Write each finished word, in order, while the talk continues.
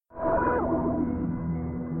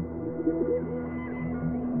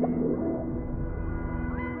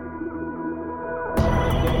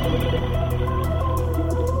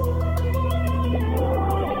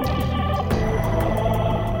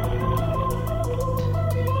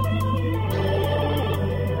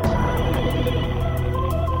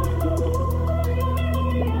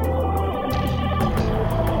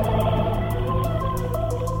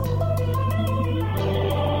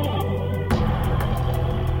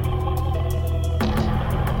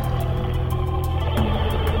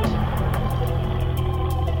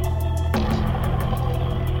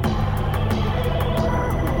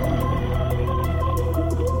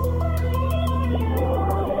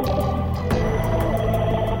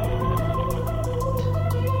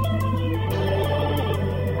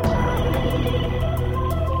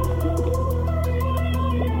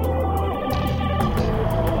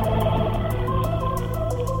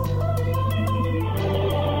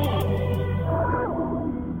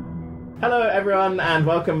Hello everyone, and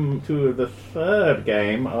welcome to the third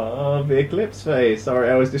game of the Eclipse Phase.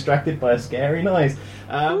 Sorry, I was distracted by a scary noise.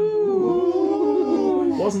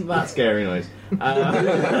 Wasn't that scary noise?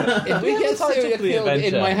 If we get serial killed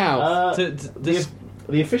in my house...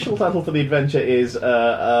 the official title for the adventure is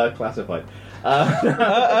Classified.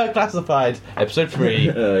 Classified, episode 3.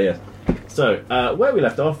 Yes. So, where we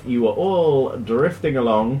left off, you were all drifting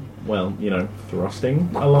along, well, you know,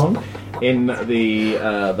 thrusting along, in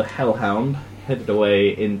the Hellhound, headed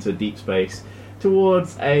away into deep space,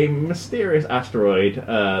 towards a mysterious asteroid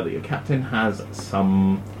that your captain has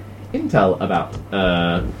some intel about.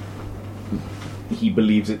 He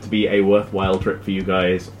believes it to be a worthwhile trip for you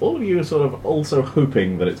guys. All of you are sort of also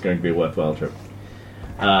hoping that it's going to be a worthwhile trip.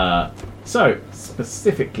 So,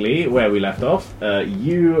 specifically, where we left off,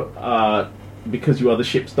 you are, because you are the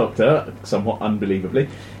ship's doctor, somewhat unbelievably,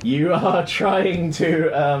 you are trying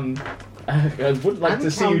to, I would like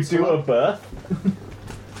to see you do a birth.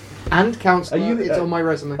 And counsellor, it's on my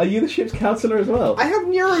resume. Are you the ship's counsellor as well? I have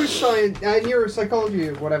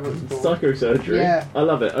neuropsychology, or whatever it's called. Psychosurgery? Yeah. I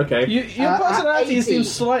love it, okay. Your personality seems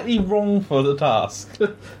slightly wrong for the task.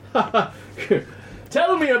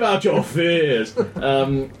 Tell me about your fears.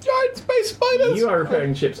 Giant space spiders. You are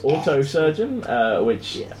repairing ship's auto surgeon,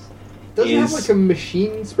 which does it have like a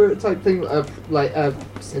machine spirit type thing, like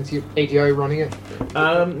sentient AGI running it?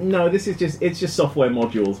 No, it's just software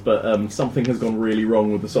modules, but something has gone really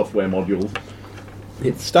wrong with the software modules.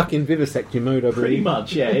 It's stuck in vivisection mode, I believe. Pretty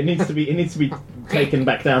much, yeah. It needs to be taken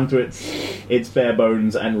back down to its bare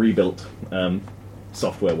bones and rebuilt.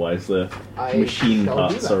 Software wise, the machine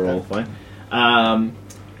parts are all fine.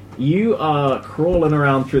 You are crawling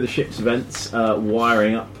around through the ship's vents,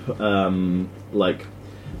 wiring up, like,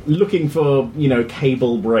 looking for, you know,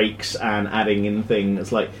 cable breaks and adding in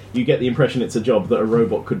things. Like, you get the impression it's a job that a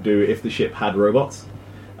robot could do if the ship had robots.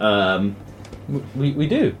 We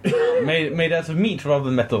do. made out of meat rather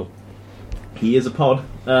than metal. He is a pod.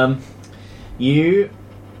 You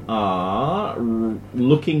are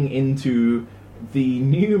looking into the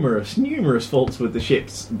numerous faults with the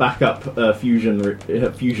ship's backup fusion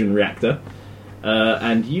reactor,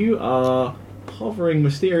 and you are hovering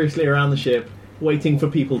mysteriously around the ship, waiting for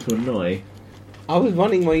people to annoy. I was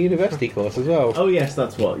running my university course as well. Oh yes,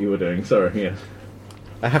 that's what you were doing. Sorry, yeah.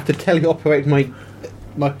 I have to teleoperate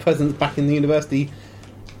my presence back in the university.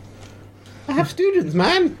 I have students,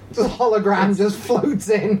 man. The hologram just floats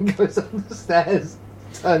in, goes up the stairs,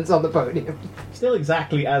 turns on the podium. Still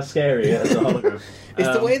exactly as scary as a hologram.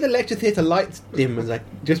 It's the way the lecture theatre lights dim as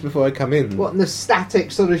just before I come in. What, and the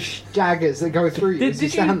static sort of daggers that go through you Did as you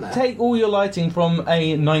stand there? take all your lighting from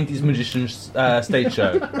a 90s magician's stage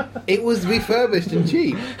show? It was refurbished and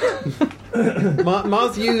cheap.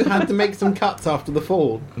 Mars U had to make some cuts after the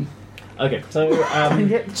fall. Okay, so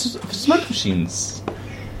Smoke machines.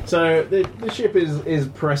 So the ship is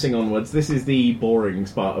pressing onwards. This is the boring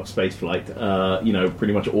part of spaceflight. You know,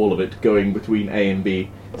 pretty much all of it going between A and B.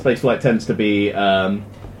 Spaceflight tends to be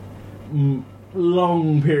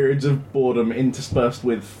long periods of boredom interspersed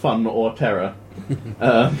with fun or terror.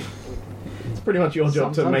 It's pretty much your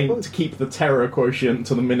job to keep the terror quotient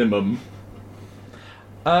to the minimum.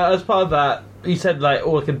 As part of that, you said like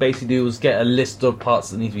all I could basically do was get a list of parts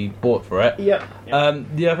that need to be bought for it. Yep.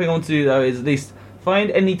 The other thing I want to do though is at least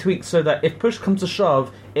find any tweaks so that if push comes to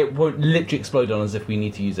shove, it won't literally explode on us if we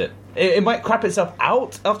need to use it. It might crap itself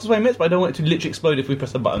out after 20 minutes, but I don't want it to literally explode if we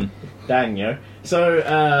press a button. Dang, yo.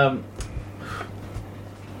 So,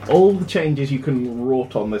 all the changes you can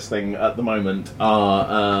wrought on this thing at the moment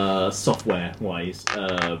are software-wise,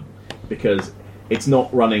 because it's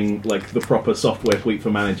not running like the proper software suite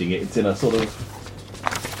for managing it. It's in a sort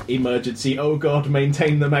of emergency, oh god,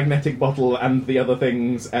 maintain the magnetic bottle and the other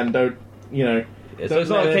things, and don't you know. So it's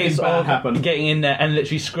not a case of getting in there and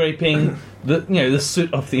literally scraping the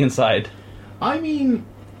soot off the inside. I mean,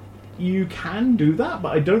 you can do that, but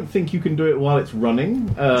I don't think you can do it while it's running.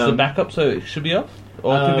 It's the backup, so it should be off,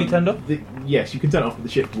 or it could be turned off. Yes, you can turn it off, but the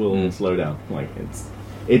ship will slow down. Like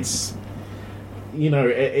it's you know,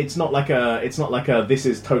 it's not like a this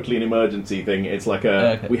is totally an emergency thing. It's like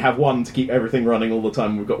we have one to keep everything running all the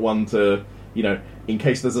time. We've got one to, you know, in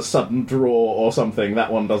case there's a sudden draw or something,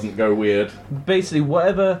 that one doesn't go weird. Basically,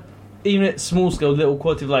 whatever, even at small scale, little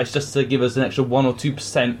quality of life, just to give us an extra 1 or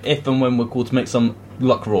 2% if and when we're called to make some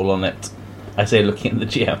luck roll on it. I say, looking at the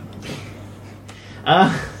GM.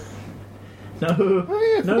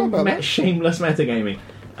 No, shameless metagaming.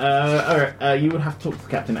 Alright, you would have to talk to the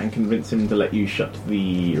captain and convince him to let you shut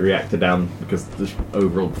the reactor down, because the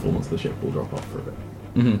overall performance of the ship will drop off for a bit.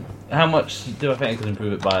 Mm-hmm. How much do I think I could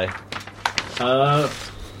improve it by?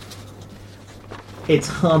 It's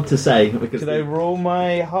hard to say, because... Could I roll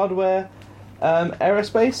my hardware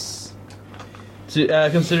aerospace?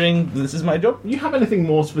 Considering this is my job? Do you have anything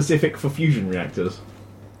more specific for fusion reactors?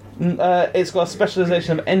 It's got a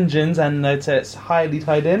specialisation of engines, and I'd say it's highly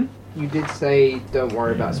tied in. You did say don't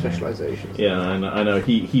worry about specializations. Yeah, I know.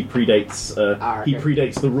 He predates he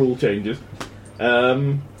predates the rule changes.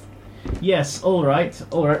 Yes, all right,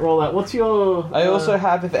 roll that. What's your? I also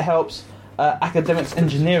have, if it helps, academics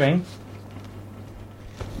engineering.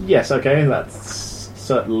 Yes, okay, that's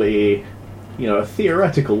certainly, you know, a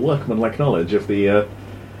theoretical workmanlike knowledge of the.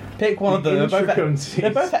 Pick one of them. They're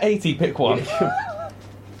both at 80. Pick one.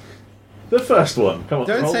 The first one. Come on.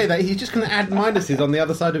 Don't say that. He's just going to add minuses on the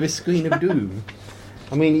other side of his screen of doom.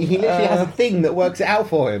 I mean, he literally has a thing that works it out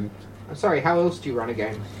for him. I'm sorry. How else do you run a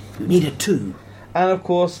game? You need a 2. And of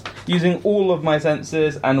course, using all of my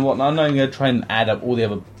senses and whatnot, I'm going to try and add up all the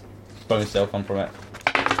other bonus they'll come from it.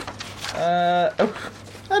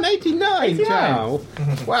 An 89, Chow.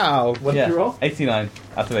 Wow. What did you roll? 89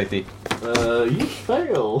 out of 80. You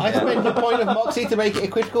fail. I spent a point of moxie to make it a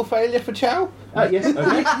critical failure for Chow. Yes,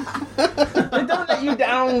 okay. They don't let you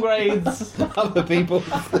downgrades. Other people.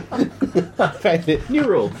 Failed it. New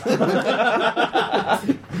rule.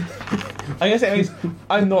 I guess it means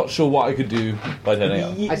I'm not sure what I could do by turning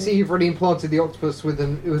up. I see you've already implanted the octopus with a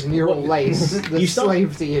neural lace that's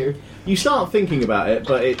slave to you. You start thinking about it,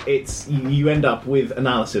 but you end up with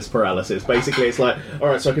analysis paralysis. Basically, it's like, all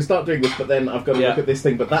right, so I can start doing this, but then I've got to look at this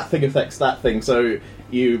thing, but that thing affects that thing. So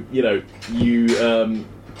you end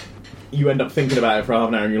up thinking about it for half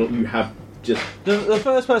an hour, and you have just the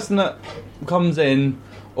first person that comes in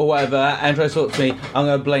or whatever and tries to talk to me, I'm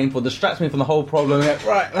going to blame for distracts me from the whole problem.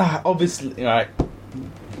 Right, obviously, right.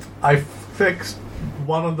 I fixed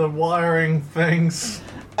one of the wiring things.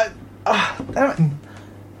 Damn it.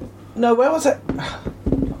 No, where was it?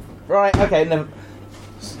 Right, okay, never.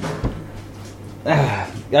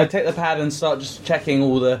 I take the pad and start just checking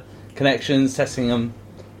all the connections, testing them.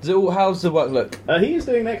 How's the work look? He is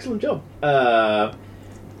doing an excellent job.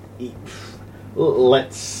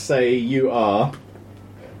 Let's say you are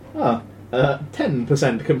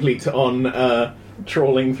 10% complete on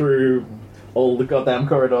trawling through all the goddamn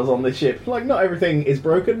corridors on this ship. Like, not everything is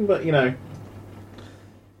broken, but you know,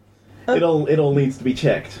 it all needs to be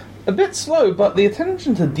checked. A bit slow, but the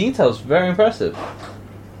attention to detail is very impressive.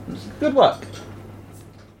 Good work.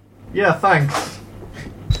 Yeah, thanks.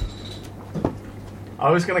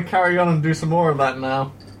 I was going to carry on and do some more of that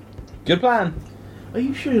now. Good plan. Are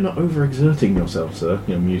you sure you're not overexerting yourself, sir?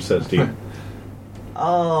 Your muse says to you.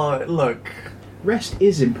 Oh, look. Rest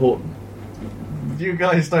is important. You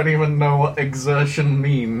guys don't even know what exertion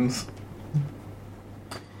means.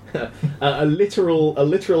 A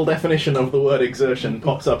literal definition of the word exertion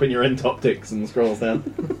pops up in your entoptics and scrolls down.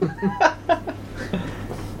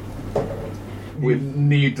 We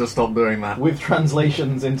need to stop doing that. With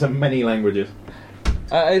translations into many languages.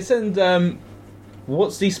 I send,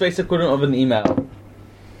 what's the space equivalent of an email?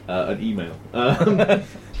 An email. Or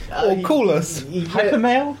call us.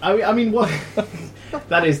 Hypermail? I mean, what...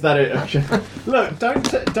 That is. Look,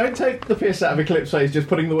 don't take the piss out of Eclipse Phase just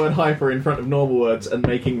putting the word hyper in front of normal words and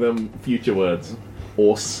making them future words.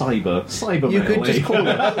 Or cybermail. You could just call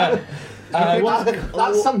it.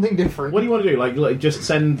 That's something different. What do you want to do? Like just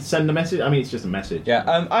send a message? I mean, it's just a message.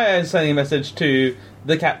 Yeah, I am sending a message to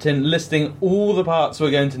the captain listing all the parts we're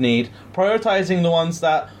going to need, prioritising the ones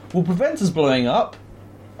that will prevent us blowing up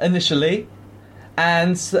initially,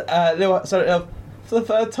 and for the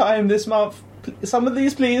third time this month, some of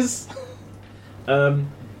these, please.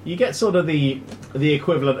 You get sort of the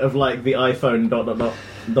equivalent of like the iPhone ...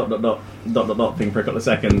 thing for a couple of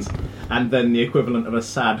seconds, and then the equivalent of a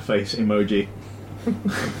sad face emoji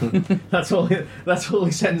That's all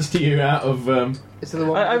he sends to you out of. It's the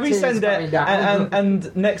one I with the tears resend coming it, down.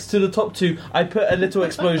 and next to the top two, I put a little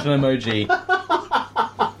explosion emoji.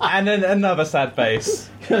 And then another sad face.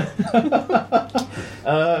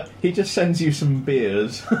 He just sends you some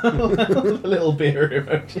beers. A little beer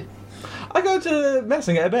emoji. I go to the mess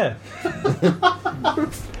and get a beer.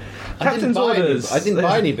 Captain's orders. I didn't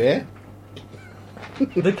buy any beer.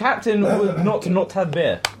 The captain would not have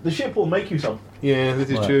beer. The ship will make you some. Yeah, this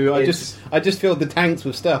is Right. true. I just filled the tanks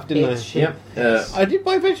with stuff, didn't I? It's shit. I did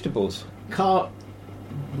buy vegetables.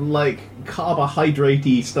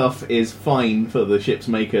 Carbohydrate-y stuff is fine for the ship's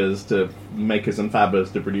makers and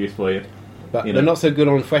fabbers to produce for you. But You they're know. not so good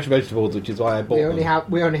on fresh vegetables, which is why I bought We them.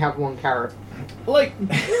 only have one carrot. Like,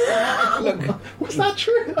 Look, was that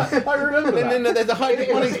true? I remember that. no, there's a It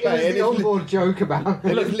hydroponics was bay, and the it's onboard joke about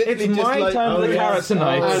it. literally It's just my like, turn for the yes. carrots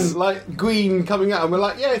tonight. and like green coming out, and we're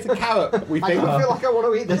like, yeah, it's a carrot. We I think. don't feel like I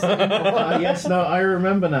want to eat this anymore. Yes, no, I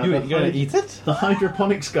remember now. You're The going to eat it? The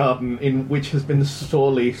hydroponics garden, in which has been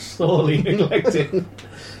sorely neglected,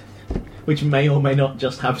 which may or may not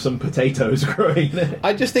just have some potatoes growing there.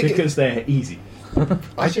 I just think because they're easy.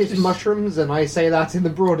 It's mushrooms, and I say that in the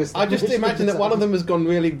broadest. I just imagine that one of them has gone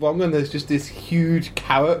really wrong, and there's just this huge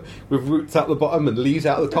carrot with roots out the bottom and leaves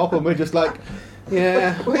out the top, and we're just like,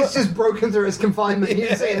 yeah. Well, it's just broken through its confinement.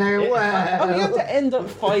 You're sitting there, Oh, you have well. to end up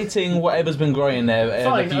fighting whatever's been growing there.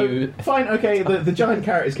 Fine, And if you... fine, okay. The giant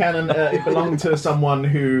carrot is canon. It belonged to someone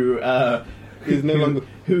who Is no longer.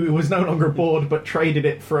 who was no longer aboard, but traded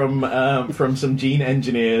it from some gene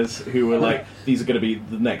engineers who were like, these are going to be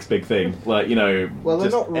the next big thing. Like, you know, Well,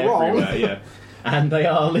 they're just not wrong. everywhere, yeah. And they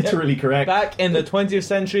are literally correct. Back in the 20th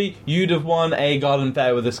century, you'd have won a garden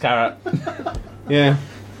fair with this carrot. Yeah.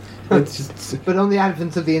 It's just, But on the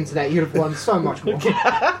advent of the internet, you'd have won so much more.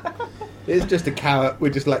 it's just a carrot.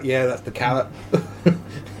 We're just like, yeah, that's the carrot.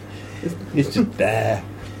 it's just there.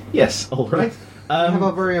 Yes, all right. We have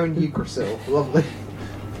our very own Yggdrasil. Lovely.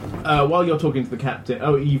 While you're talking to the captain,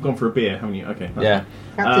 oh, you've gone for a beer, haven't you? Okay. that's Yeah.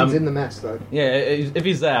 Captain's in the mess, though. Yeah, if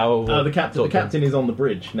he's there, I'll... The captain is on the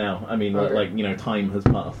bridge now. I mean, Okay. like, you know, time has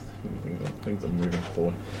passed. Things are moving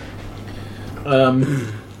forward.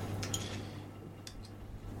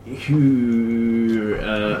 Who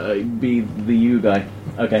be the you guy?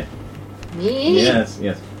 Okay. Yes.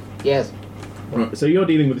 Yes. Right, so you're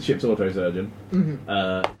dealing with the ship's auto surgeon,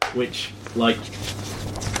 Mm-hmm. which, like,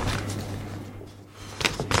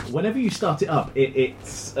 whenever you start it up,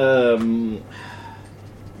 it's the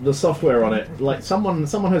software on it. Like, someone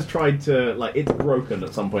has tried to, like, it's broken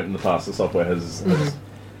at some point in the past. The software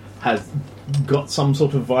has got some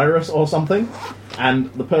sort of virus or something,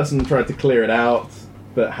 and the person tried to clear it out,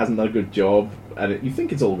 but hasn't done a good job. And you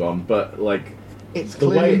think it's all gone, but like. It's The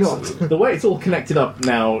way clearly not. the way it's all connected up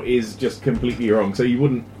now is just completely wrong. So you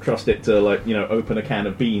wouldn't trust it to, like, you know, open a can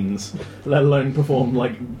of beans, let alone perform,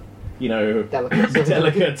 like, you know,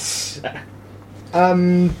 delicates.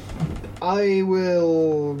 I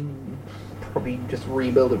will probably just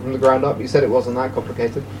rebuild it from the ground up. You said it wasn't that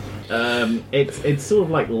complicated. It's sort of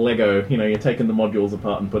like Lego. You know, you're taking the modules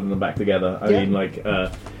apart and putting them back together. I Yeah. mean, like,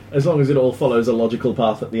 as long as it all follows a logical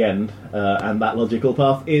path at the end, and that logical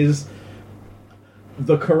path is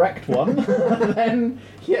the correct one, then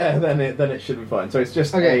it should be fine. So it's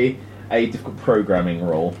just Okay. a difficult programming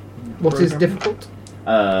role. What is difficult?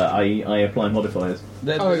 I apply modifiers.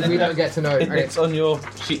 Oh, we don't get to know. Okay. It's on your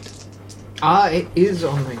sheet. It is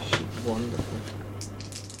on my sheet. Wonderful.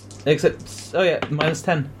 Except, oh yeah, minus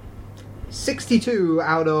 10. 62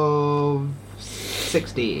 out of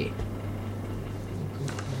 60.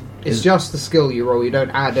 It's just the skill you roll. You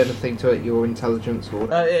don't add anything to it. Your intelligence or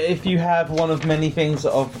whatever. If you have one of many things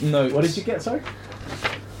of note. What did you get, sorry?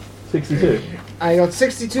 62. I got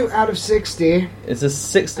 62 out of 60, It's a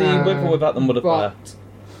 60 with or without the modifier. but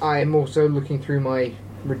I'm also looking through my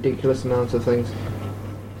ridiculous amount of things.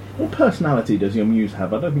 What personality does your muse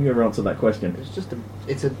have? I don't think you ever answered that question.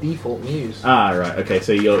 It's a default muse. Ah, right. Okay,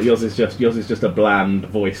 so yours is just a bland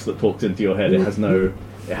voice that talks into your head. It has no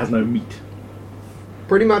meat.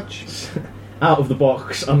 Pretty much. Out of the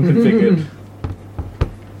box, unconfigured.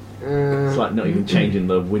 Uh, It's like not even changing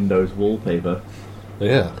the Windows wallpaper.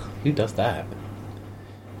 Yeah. Who does that?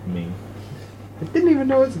 Me. I didn't even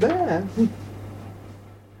know it's there.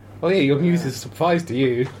 Oh yeah, your muse is a surprise to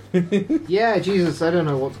you. Yeah, Jesus, I don't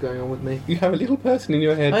know what's going on with me. You have a little person in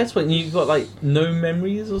your head. I just went, you got like no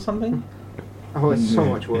memories or something? Oh, it's so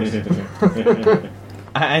much worse.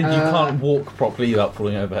 And you can't walk properly without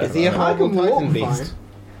falling over. Is he a I horrible can walk Titan beast?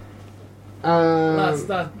 That's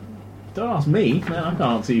that. Don't ask me. Man, I can't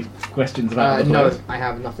answer you questions about the no, players. I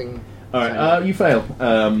have nothing. All right, you fail.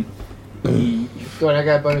 Do I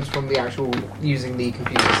get a bonus from the actual using the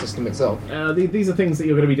computer system itself? These are things that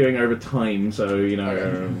you're going to be doing over time, so you know.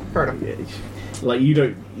 Okay. Fair enough. Like you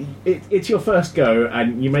don't. It's your first go,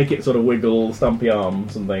 and you make it sort of wiggle, stumpy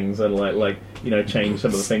arms and things, and like change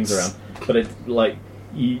some of the things around. But it's like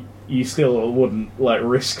you still wouldn't like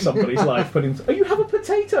risk somebody's life putting. Oh, you have a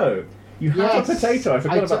potato. You have a potato. I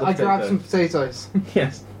forgot about the potato. I grabbed some potatoes.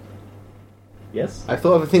 Yes. Yes. I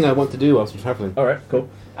thought of a thing I want to do whilst we're travelling. All right. Cool.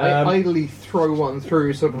 I idly throw one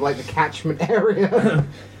through sort of like the catchment area.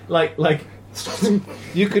 like.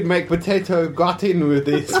 You could make potato gratin with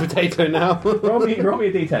this potato now. roll me a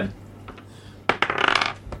d10.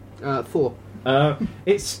 4.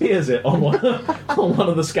 It spears it on one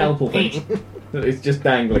of the scalpel things. It's just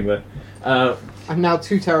dangling there. I'm now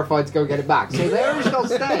too terrified to go get it back, so there it shall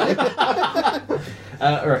stay.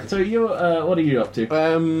 Alright, so you're, what are you up to?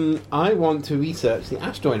 I want to research the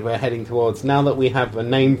asteroid we're heading towards now that we have a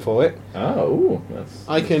name for it. Oh,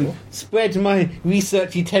 I can cool. spread my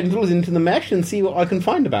researchy tendrils into the mesh and see what I can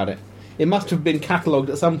find about it. It must have been catalogued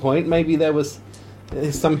at some point. Maybe there was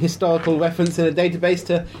some historical reference in a database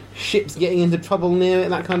to ships getting into trouble near it,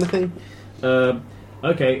 that kind of thing.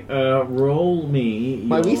 Okay, roll me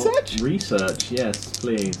my your research? Research, yes,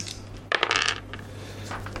 please.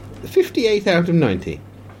 58 out of 90.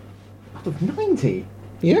 Out of 90?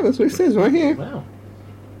 Yeah, that's what it says right here. Wow.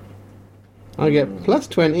 I get plus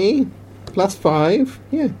 20, plus 5,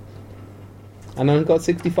 yeah. And I've got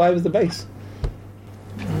 65 as the base.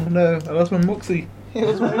 Oh no, I lost my Moxie.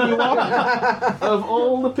 Of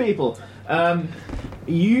all the people.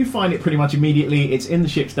 You find it pretty much immediately. It's in the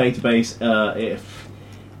ship's database. If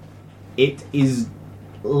it is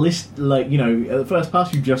the first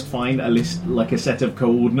pass, you just find a list, like a set of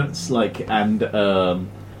coordinates, and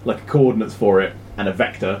coordinates for it and a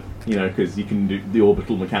vector. Because you can do the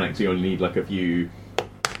orbital mechanics. You only need like a few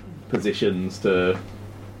positions to.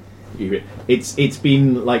 It's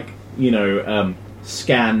been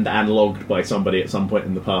scanned and logged by somebody at some point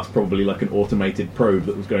in the past, probably like an automated probe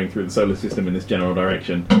that was going through the solar system in this general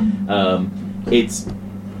direction. It's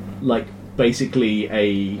like basically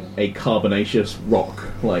a carbonaceous rock,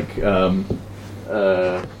 a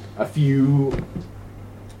few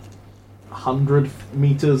 100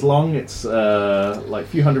 meters long. It's like a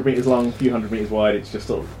few 100 meters long, a few 100 meters wide. It's just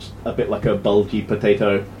sort of a bit like a bulgy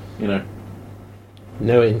potato,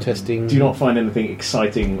 No interesting. Do you not find anything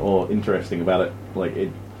exciting or interesting about it?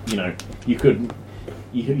 You could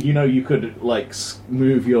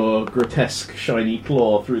move your grotesque shiny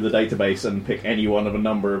claw through the database and pick any one of a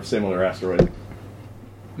number of similar asteroids.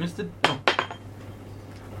 Mr. Oh.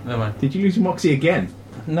 Never mind. Did you lose your Moxie again?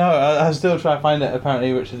 No, I still try to find it.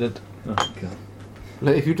 Apparently, Richard did. Oh god!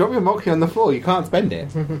 Look, if you drop your Moxie on the floor, you can't spend it.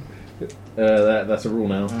 That's a rule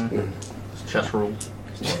now. It's chess rules.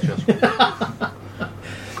 It's not chess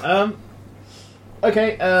rules.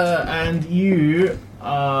 Okay, and you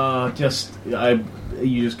are just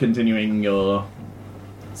continuing your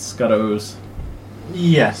scuddles.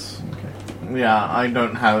 Yes. Okay. Yeah,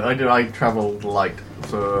 I travel light,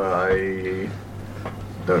 so I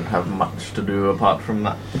don't have much to do apart from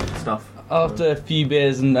that stuff. After a few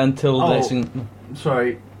beers and until the next thing.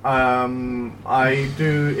 Sorry. I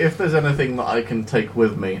do. If there's anything that I can take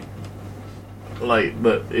with me,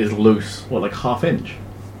 that is loose. What, like half inch?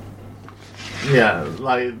 Yeah,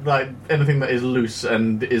 like anything that is loose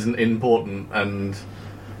and isn't important and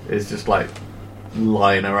is just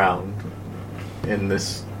lying around in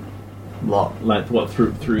this lot. Like what,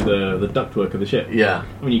 through the ductwork of the ship? Yeah.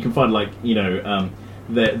 I mean, you can find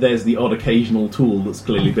there's the odd occasional tool that's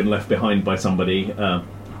clearly been left behind by somebody.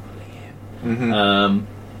 Mm-hmm.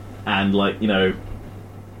 And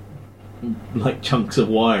chunks of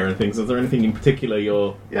wire and things. Is there anything in particular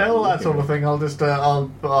you're? Yeah, all that sort of thing. I'll just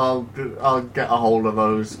I'll get a hold of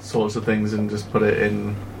those sorts of things and just put it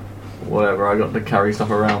in whatever I got to carry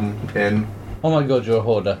stuff around in. Oh my god, you're a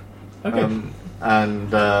hoarder. Okay.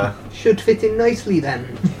 And should fit in nicely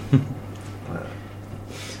then.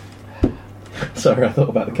 Sorry, I thought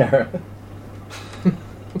about the carrot.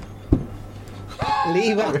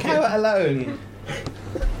 Leave that carrot alone.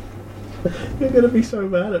 You're gonna be so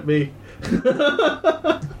mad at me.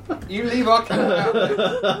 You leave our carrot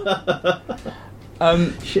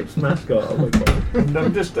out. Ship's mascot. Oh my god.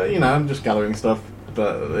 I'm just gathering stuff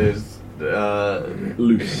that is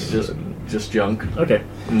Loose. just junk. Okay.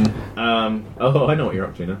 Mm. I know what you're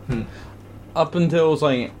up to now. Up until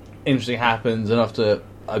something interesting happens, and after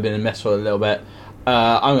I've been in mess for a little bit,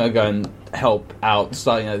 I'm going to go and help out,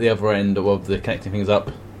 starting at the other end of the connecting things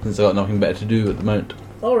up, since I've got nothing better to do at the moment.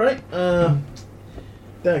 Alright.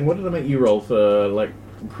 Dang, what did I make you roll for,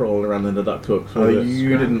 crawling around in the ductwork?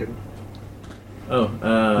 You didn't. Oh,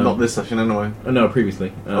 Not this session, anyway. No,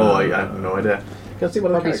 previously. I have no idea. Can I see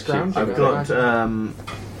what Probably the character sheet? scrounging. I've got.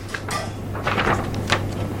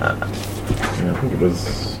 I think it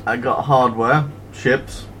was. I got hardware,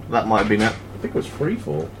 ships. That might have been it. I think it was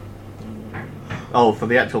freefall. Oh, for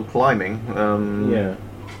the actual climbing. Yeah.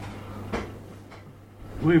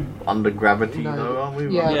 We're under gravity, No. though, aren't we?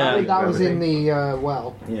 Yeah, Yeah. I think that was in Gravity. the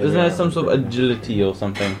well. Yeah, Isn't we there are some sort of under- agility or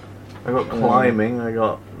something? I got climbing. I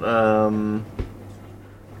got.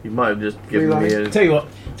 You might have just given me a. Tell you what,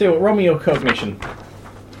 roll me your cognition.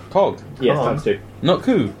 Cog. Yes, Cog. times 2. Not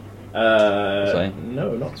coup. Sorry.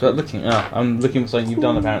 No, not. So looking. I'm looking for something you've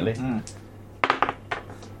done apparently.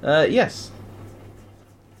 Yes.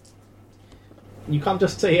 You can't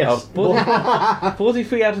just say yes. Oh,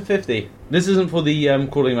 43 out of 50. This isn't for the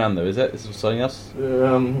crawling man though, is it? This is for something else.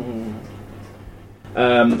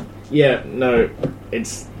 Yeah, no,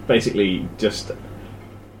 it's basically just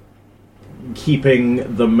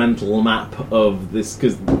keeping the mental map of this,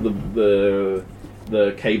 because the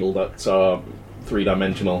cable ducts are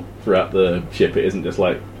 3-dimensional throughout the ship. It isn't just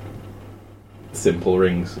like simple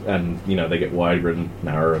rings, and they get wider and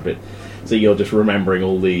narrower a bit. So you're just remembering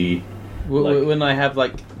all the. When I have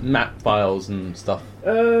like map files and stuff.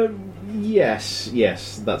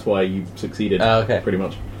 Yes, that's why you succeeded. Okay. Pretty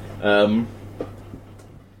much.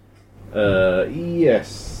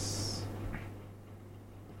 Yes.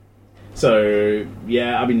 So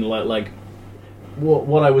yeah, I mean, like,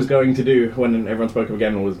 what I was going to do when everyone spoke up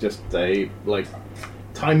again was just say, like,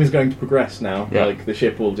 time is going to progress now. Yeah. Like, the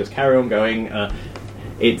ship will just carry on going.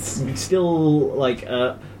 It's still like.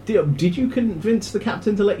 Did you convince the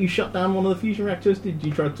captain to let you shut down one of the fusion reactors? Did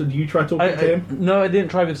you try talking to him? No, I didn't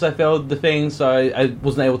try because I failed the thing, so I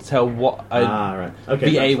wasn't able to tell what I'd right. Okay,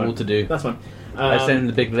 be that's able fine. to do. That's fine. I sent in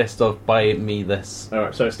the big list of buy me this. All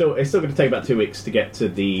right, so it's still going to take about 2 weeks to get to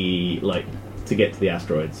the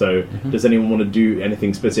asteroid. So does anyone want to do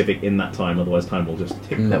anything specific in that time? Otherwise, time will just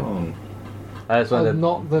tick along. I just wanted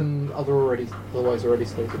Not than otherwise already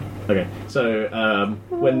stated. Okay, so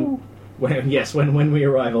when we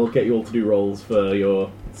arrive, I'll get you all to do rolls for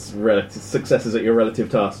your successes at your relative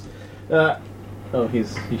tasks.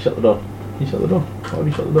 He shut the door. He shut the door. Why would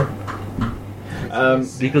he shut the door?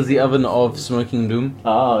 because the oven of smoking doom.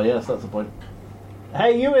 Oh, yes, that's the point.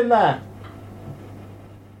 Hey, you in there?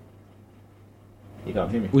 You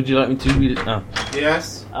can't hear me. Would you like me to read it? Oh.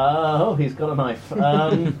 Yes. Oh, he's got a knife.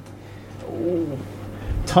 Ooh.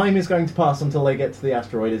 Time is going to pass until they get to the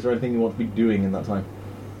asteroid. Is there anything you want to be doing in that time?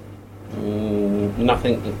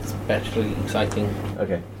 Nothing especially exciting.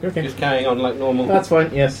 Okay. Just carrying on like normal. That's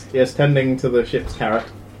fine. Yes, tending to the ship's carrot.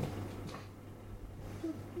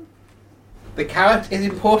 The carrot is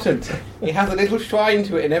important. It has a little shrine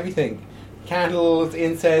to it and everything. Candles,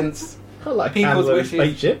 incense. I like People's handling a wishes.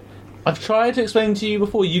 spaceship. I've tried to explain to you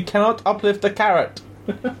before, you cannot uplift a carrot.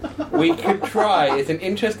 We could try. It's an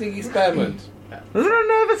interesting experiment. There's no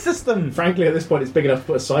nervous system. Frankly, at this point, it's big enough to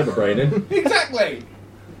put a cyber brain in. Exactly.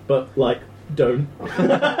 But, like, don't.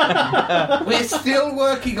 We're still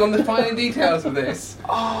working on the finer details of this.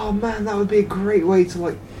 Oh man, that would be a great way to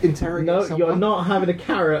like interrogate No, someone. you're not having a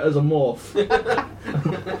carrot as a morph.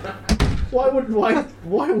 Why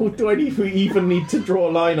do I even need to draw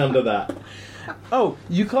a line under that? Oh,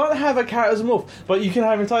 you can't have a carrot as a morph, but you can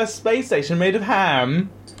have an entire space station made of ham.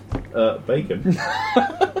 Bacon.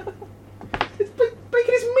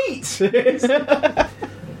 Bacon is meat.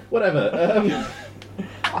 Whatever.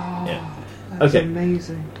 Yeah. That's Okay.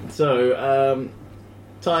 amazing. So,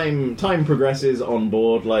 time progresses on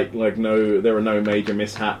board. Like no, there are no major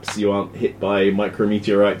mishaps. You aren't hit by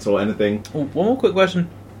micrometeorites or anything. Oh, one more quick question.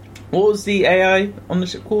 What was the AI on the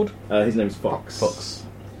ship called? His name's Fox. Fox.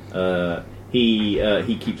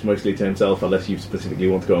 He keeps mostly to himself unless you specifically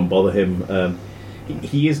want to go and bother him.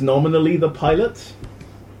 He is nominally the pilot.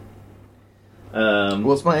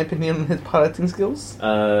 What's my opinion on his piloting skills?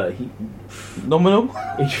 He Nominal.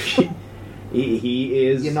 he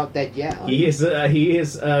is. You're not dead yet. are He you?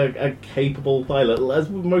 is a capable pilot. As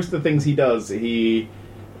with most of the things he does, he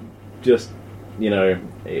just,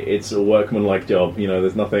 it's a workmanlike job.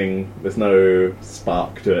 There's no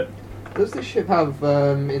spark to it. Does this ship have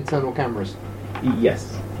internal cameras?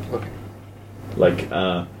 Yes. Okay. Like,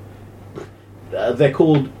 they're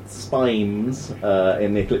called spimes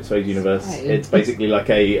in the Eclipse Phase universe. Spime. It's basically like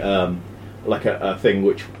a thing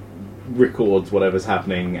which records whatever's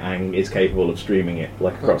happening and is capable of streaming it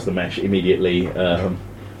across the mesh immediately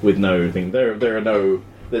with no thing.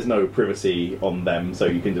 There's no privacy on them, so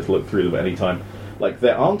you can just look through them at any time. Like,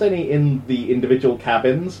 there aren't any in the individual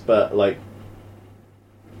cabins, but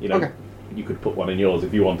Okay. you could put one in yours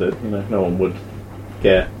if you wanted. No one would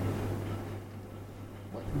care.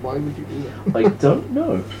 Why would you do that? I don't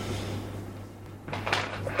know.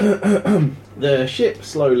 The ship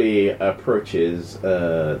slowly approaches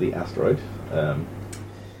the asteroid,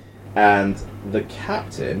 and the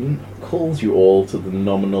captain calls you all to the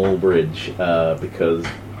nominal bridge because,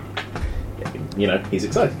 he's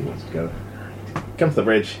excited. He wants to go. Come to the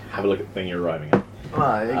bridge, have a look at the thing you're arriving at.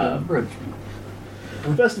 Right, bridge.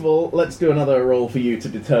 First of all, let's do another roll for you to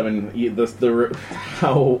determine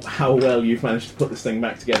how well you've managed to put this thing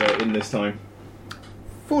back together in this time.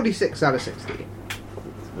 46 out of 60.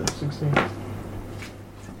 16.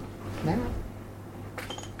 Now.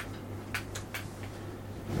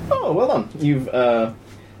 Oh, well done.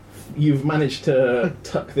 You've managed to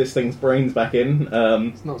tuck this thing's brains back in.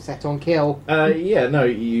 It's not set on kill. Yeah, no,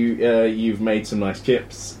 you've made some nice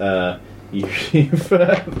chips. You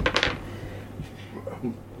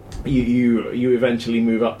eventually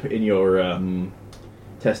move up in your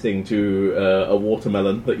testing to a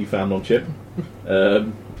watermelon that you found on ship.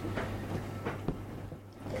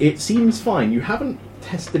 It seems fine. You haven't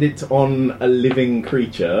tested it on a living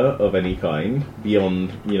creature of any kind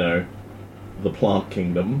beyond, the plant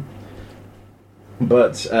kingdom.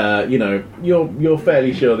 But you're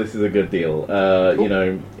fairly sure this is a good deal.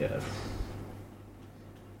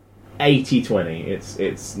 80-20.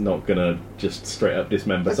 It's not gonna just straight up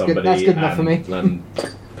dismember somebody. That's good enough for me. And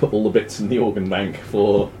put all the bits in the organ bank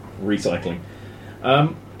for recycling.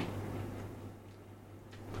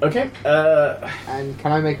 Okay. And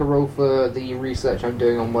can I make a roll for the research I'm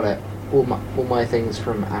doing on all my things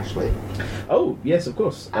from Ashley? Oh yes, of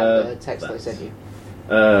course. And the text I sent you.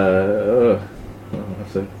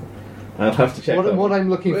 I'll have to check. What I'm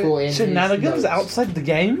looking for in shenanigans his outside the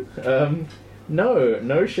game.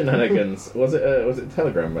 No shenanigans. Was it a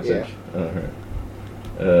telegram message? Yeah.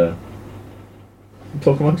 Oh,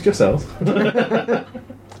 talk amongst yourselves.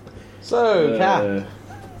 So, Cat.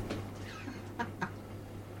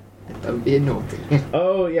 Don't be naughty.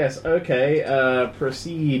 Oh yes, okay.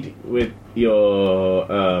 Proceed with your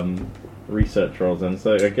research rolls then.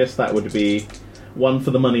 So I guess that would be 1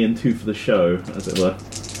 for the money and 2 for the show, as it were.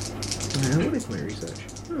 What is my research?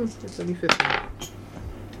 Oh, it's only 50.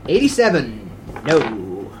 87. No.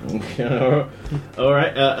 All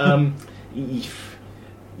right.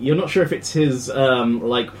 You're not sure if it's his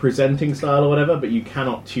presenting style or whatever, but you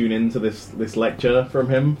cannot tune into this lecture from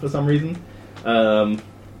him for some reason.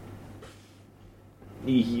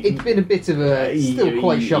 It's been a bit of still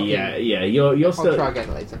quite shocking. Yeah. You're still. I'll try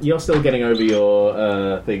again later. You're still getting over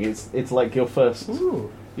your thing. It's like your first go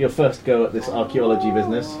at this archaeology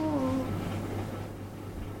business.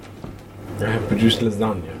 I have produced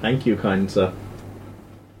lasagna. Thank you, kind sir.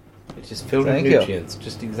 It is filled with Thank you. nutrients,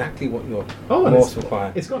 just exactly what your and horse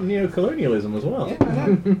requires. it's got neo-colonialism as well. Yeah, I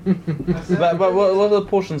know. But what are the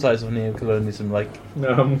portion size of neo-colonialism like?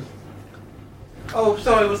 Oh,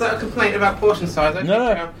 sorry, was that a complaint about portion size?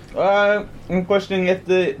 No. I'm questioning if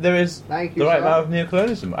there is Thank the you, right sir. amount of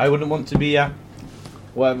neo-colonialism. I wouldn't want to be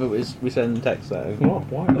whatever it is we said in the text. Why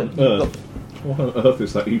on earth? What on earth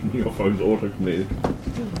is that even your phone's auto-completed?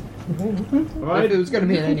 If it was going to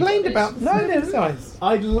be an Complained about the size.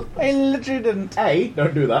 I literally didn't. A,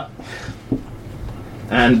 don't do that.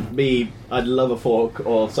 And B, I'd love a fork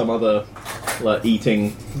or some other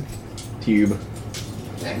eating tube.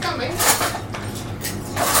 They're coming.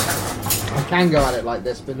 I can go at it like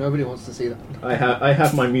this, but nobody wants to see that. I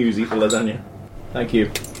have my muse eat the lasagna. Thank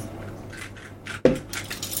you.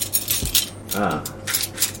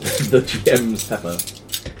 The GM's pepper.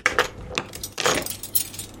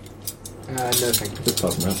 No, thank you. Just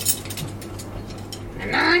pass them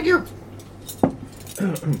Thank you.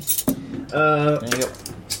 There you go.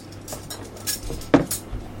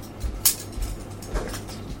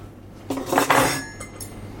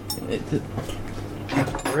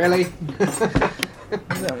 Really?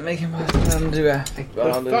 I'm making my plan do a...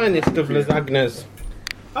 The finest of lasagnas.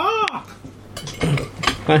 Ah!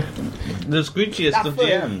 The screechiest That of foot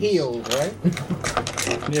GMs. healed, right?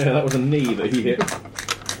 Yeah, that was a knee that he hit.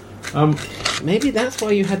 Maybe that's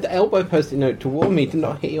why you had the elbow post-it note to warn me to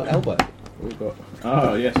not hit your elbow. We've got.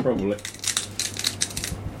 Oh yes, probably.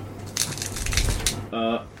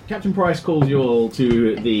 Captain Price calls you all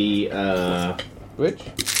to the Bridge?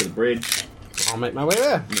 to the bridge. I'll make my way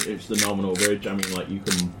there. It's the nominal bridge. I mean, you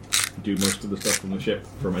can do most of the stuff from the ship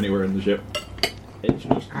from anywhere in the ship. It's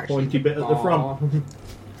just the pointy bit at the front.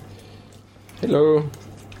 Hello.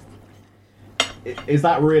 Is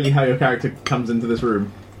that really how your character comes into this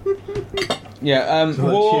room? Yeah, So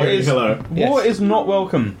war cheering is hello. war is not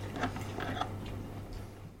welcome.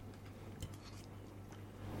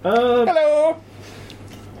 Hello.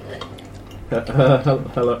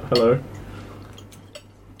 Hello.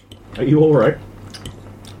 Are you alright?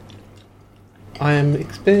 I am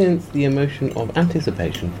experiencing the emotion of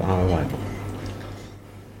anticipation for our arrival.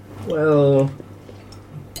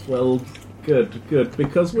 Well, good,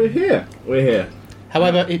 because we're here. We're here.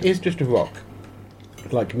 However, it is just a rock,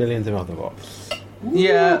 like millions of other rocks.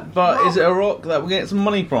 Yeah, but is it a rock that we're getting some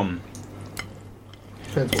money from?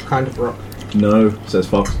 Depends what kind of rock. No, says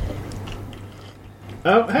Fox.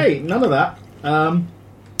 Oh, hey, none of that.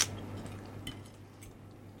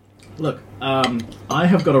 Look, I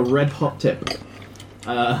have got a red hot tip.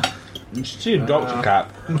 It's a doctor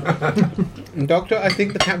cap. Doctor, I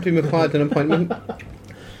think the captain requires an appointment.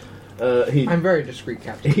 I'm very discreet,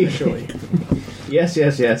 Captain, surely. Yes,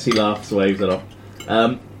 he laughs, waves it off.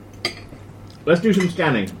 Let's do some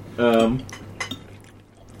scanning.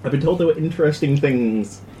 I've been told there were interesting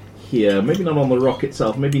things here. Maybe not on the rock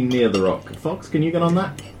itself, maybe near the rock. Fox, can you get on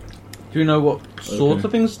that? Do you know what sort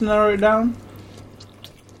of things to narrow it down?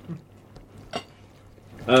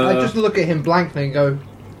 I just look at him blankly and go,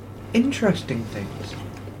 interesting things.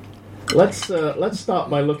 Let's start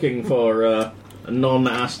by looking for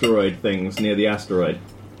non-asteroid things near the asteroid.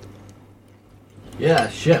 Yeah,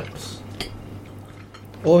 ships.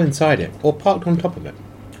 Or inside it, or parked on top of it.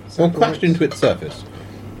 Or crashed into its surface.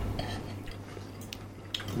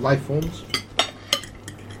 Life forms.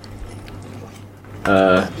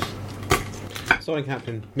 Sorry,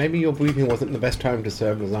 Captain. Maybe your briefing wasn't the best time to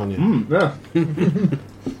serve lasagna. Yeah.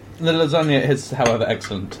 The lasagna is, however,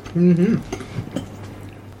 excellent. Mm-hmm.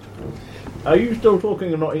 Are you still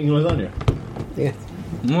talking and not eating lasagna? Yes.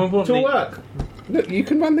 More To importantly, work. Look, you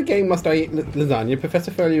can run the game Must I Eat Lasagna.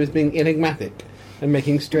 Professor Foley is being enigmatic and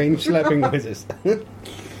making strange slurping noises.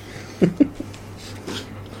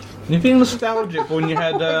 you feel nostalgic when you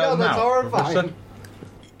had God, that's mouth. horrifying.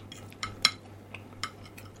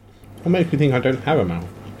 What makes me think I don't have a mouth?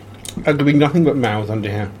 I could be nothing but mouths under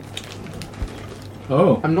here.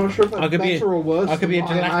 Oh. I'm not sure if I that's could be better or worse. I could be a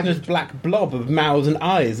than what I gelatinous imagined. black blob of mouths and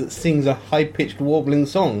eyes that sings a high-pitched warbling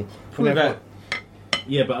song. Prove whenever- it.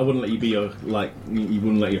 Yeah, but I wouldn't let you be you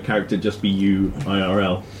wouldn't let your character just be you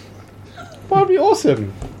IRL. That'd be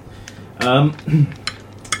awesome. Um,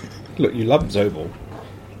 Look, you love Zobel.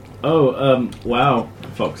 Wow,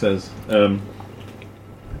 Fox says.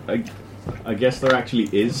 I guess there actually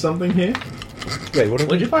is something here. Wait, what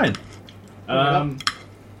What'd you find?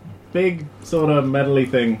 Big sort of metally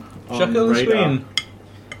thing on Chuck it on the radar.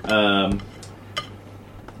 screen.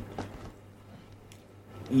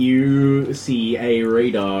 You see a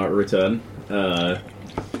radar return,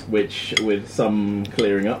 which with some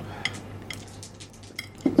clearing up.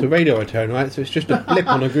 It's a radar return, right? So it's just a blip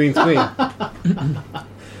on a green screen.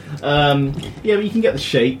 Yeah, but you can get the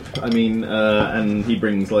shape. I mean, and he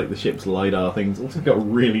brings like the ship's lidar things. Also got a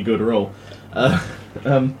really good roll.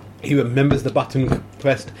 He remembers the button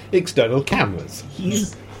pressed external cameras.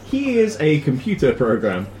 He is a computer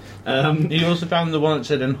program. You also found the one that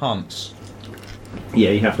said enhance. Yeah,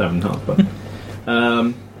 you have to have enhanced, but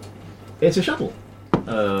it's a shuttle.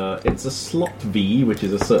 It's a slot V, which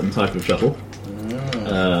is a certain type of shuttle.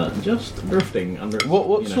 Just drifting under.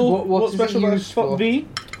 What you know. sort? What is it special about used Spot for? V?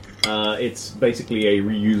 It's basically a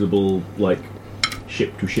reusable, like,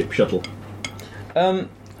 ship-to-ship shuttle.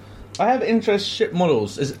 I have interest ship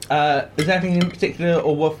models. Is there anything in particular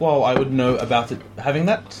or worthwhile I would know about it having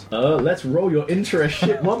that? Let's roll your interest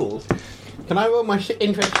ship models. Can I roll my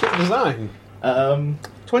interest ship design?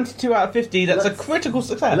 22 out of 50. That's a Let's- critical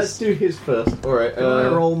success. Let's do his first. All right. Can I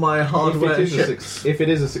roll my hardware if it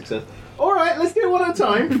is a success. All right, let's do it one at a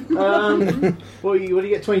time. What do you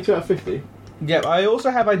get? 22 out of 50. Yeah, I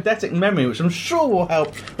also have eidetic memory, which I'm sure will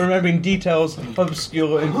help remembering details of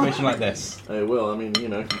obscure information like this. Well, I mean, you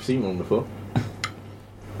know, you've seen one before.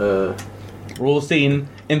 We're all seeing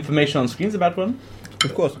information on screen's a bad one.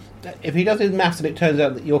 Of course. If he does his maths and it turns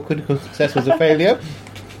out that your critical success was a failure,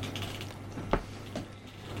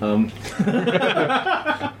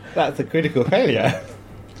 that's a critical failure.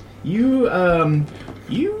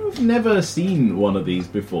 You've never seen one of these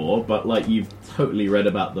before, but like you've totally read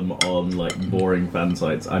about them on like boring fan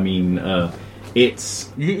sites. I mean, it's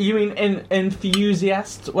You mean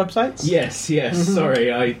enthusiast websites? yes.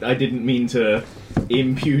 Sorry, I didn't mean to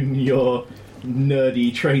impugn your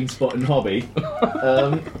nerdy train spotting hobby.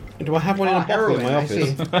 Do I have one in a bottle in my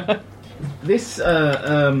office? This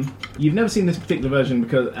you've never seen this particular version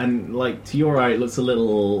because, and like to your eye, it looks a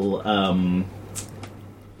little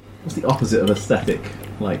what's the opposite of aesthetic?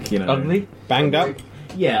 Like, you know, Ugly? Banged up?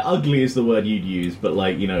 Yeah, ugly is the word you'd use, but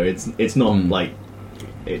like, you know, it's not like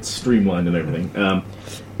it's streamlined and everything.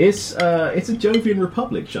 It's a Jovian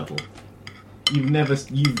Republic shuttle. You've never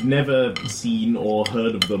seen or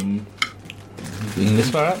heard of them Being this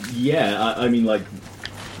far out? Yeah, I mean, like,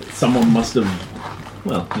 someone must have.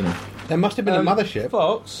 Well, you know. There must have been a mothership.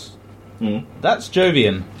 Fox, Mm. that's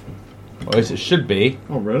Jovian. Or at least it should be.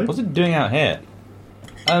 Oh, really? What's it doing out here?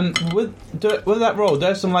 With that roll,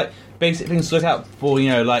 there's some like basic things to look out for. You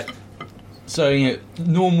know, like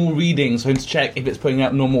normal readings for him to check if it's putting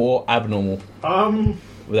out normal or abnormal.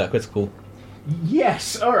 With that critical.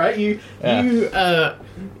 Yes. All right. Check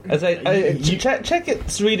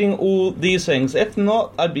it's reading all these things. If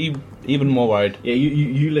not, I'd be even more worried. Yeah,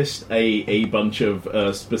 you list a bunch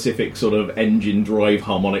of specific sort of engine drive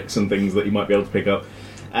harmonics and things that you might be able to pick up,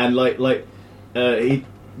 and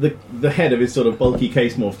the head of his sort of bulky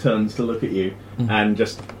case morph turns to look at you and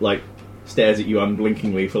just like stares at you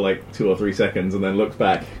unblinkingly for like 2 or 3 seconds and then looks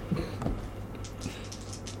back.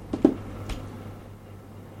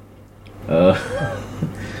 Do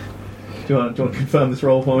you want to confirm this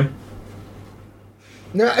roll for me?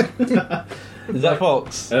 No. Is that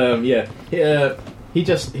Fox? Yeah. He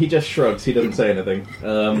just shrugs. He doesn't say anything.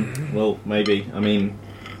 Well, maybe. I mean,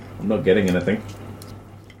 I'm not getting anything.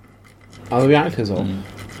 Are the reactors off?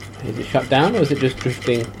 Is it shut down, or is it just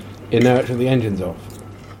drifting inert with the engines off?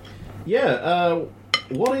 Yeah.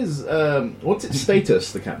 What's its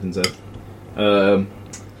status? The captain says.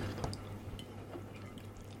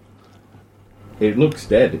 It looks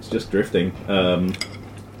dead. It's just drifting.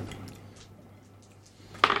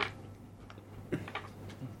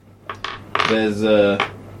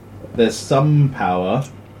 There's some power,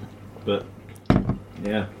 but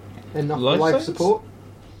yeah. Enough Life life signs? support.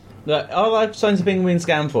 Are life signs being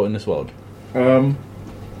scanned for in this world?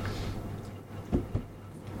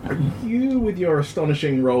 You, with your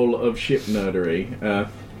astonishing role of ship nerdery,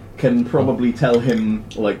 can probably tell him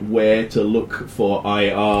like where to look for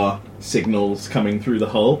IR signals coming through the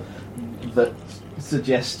hull that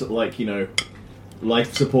suggest life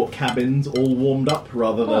support cabins all warmed up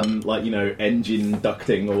rather than engine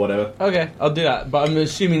ducting or whatever. Okay, I'll do that. But I'm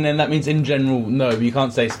assuming then that means in general, no, you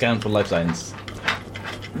can't say scan for life signs.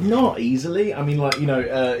 Not easily. I mean,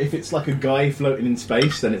 if it's like a guy floating in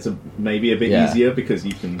space, then it's maybe a bit easier because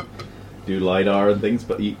you can do LiDAR and things,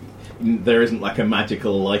 but there isn't like a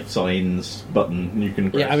magical life signs button you can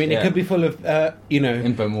press. Yeah, I mean, it could be full of,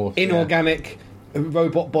 Infomorphs, inorganic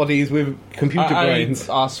robot bodies with computer brains.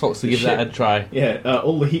 I asked Fox to give that a try. Yeah,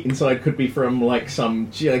 all the heat inside could be from like some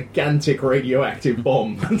gigantic radioactive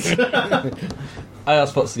bomb. I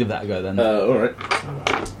asked Fox to give that a go then. Alright.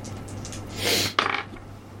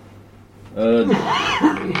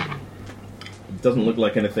 Doesn't look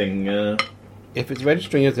like anything. If it's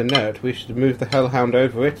registering as inert, we should move the Hellhound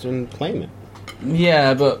over it and claim it.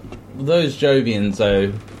 Yeah, but those Jovians,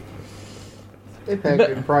 though... They pay a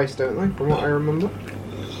good price, don't they, from what I remember?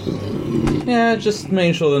 Yeah, just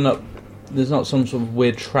making sure there's not some sort of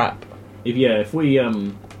weird trap. If we,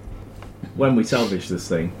 when we salvage this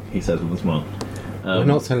thing, he says with a smile. We're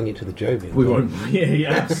not selling it to the Jovians. We won't.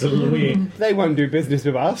 Yeah, absolutely. They won't do business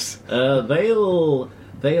with us. They'll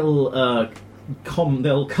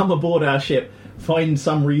come aboard our ship, find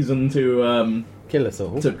some reason to kill us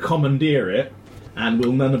all, to commandeer it, and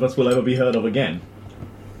none of us will ever be heard of again.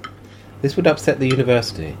 This would upset the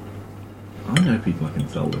university. I know people I can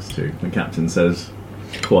sell this to. The captain says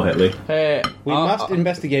quietly. Hey, We must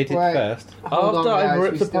investigate it first. After I've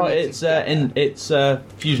ripped apart its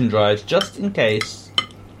fusion drives, just in case.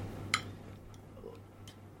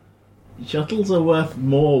 Shuttles are worth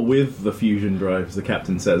more with the fusion drives, the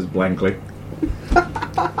captain says blankly.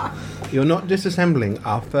 You're not disassembling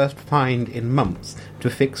our first find in months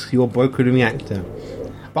to fix your broken reactor.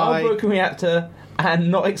 Our broken reactor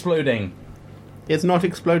and not exploding. It's not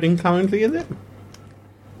exploding currently, is it?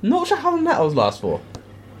 Not sure how long that will last for.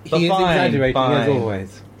 He is exaggerating as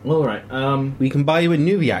always. All right. We can buy you a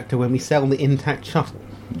new reactor when we sell the intact shuttle.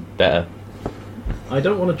 Better. I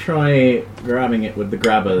don't want to try grabbing it with the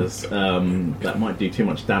grabbers. That might do too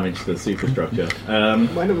much damage to the superstructure.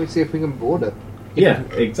 Why don't we see if we can board it? Yeah,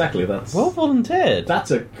 exactly. That's well volunteered.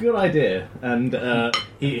 That's a good idea. And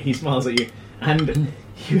he smiles at you. And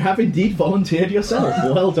you have indeed volunteered yourself.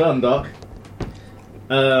 Well done, Doc.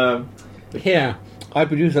 Here, I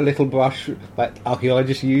produce a little brush that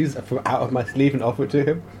archaeologists use from out of my sleeve and offer it to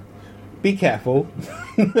him. Be careful.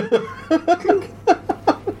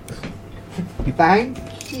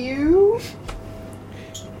 Thank you.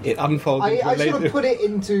 It unfolds into I a laser... sort of put it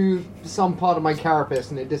into some part of my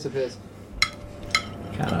carapace and it disappears.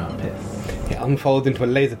 Carapace. It unfolds into a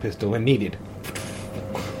laser pistol when needed.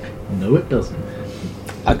 No, it doesn't.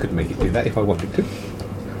 I could make it do that if I wanted to.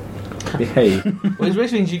 Behave. Well, it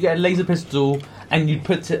basically means you get a laser pistol and you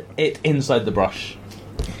put it inside the brush.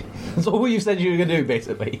 That's all you said you were going to do,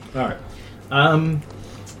 basically. Alright. Oh,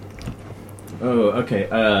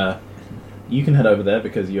 okay. You can head over there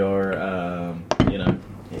because you're,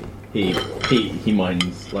 he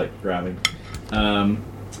minds like grabbing.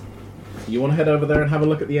 You want to head over there and have a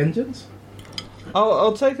look at the engines?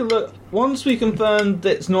 I'll take a look. Once we confirm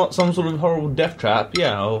that it's not some sort of horrible death trap,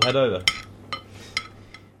 yeah, I'll head over.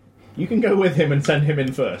 You can go with him and send him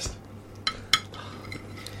in first.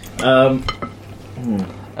 Out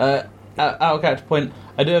of character point,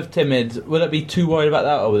 I do have timid. Will it be too worried about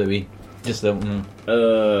that, or will it be just a...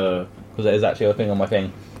 Because it is actually a thing on my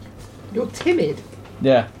thing. You're timid?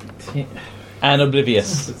 Yeah. And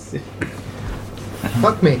oblivious.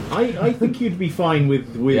 Fuck me. I think you'd be fine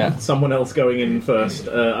with someone else going in first.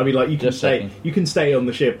 I mean, like, you can Just stay. checking. You can stay on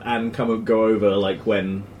the ship and go over, like,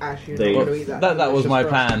 when Ash, you're They- not going to eat that. That was my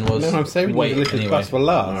plan. Was No, I'm saving wait the delicious anyway. crust for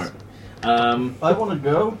last. I want to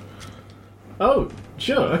go. Oh,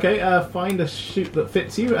 sure. Okay. Find a suit that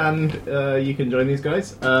fits you, and you can join these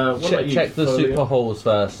guys. What about you, Check the Folio? super holes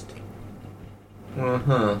first.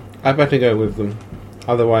 I better go with them.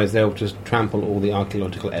 Otherwise, they'll just trample all the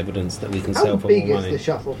archaeological evidence that we can How sell for big more is money. the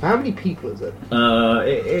shuttle? How many people is it?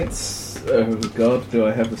 It's. Oh God, do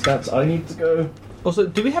I have the stats? I need to go. Also,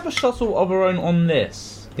 do we have a shuttle of our own on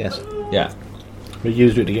this? Yes, Yeah. we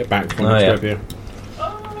used it to get back from Oh, yeah. Australia.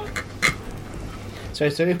 So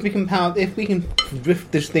if we can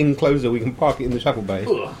drift this thing closer, we can park it in the shuttle bay.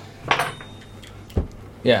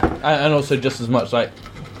 Yeah, and also just as much like,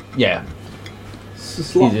 yeah.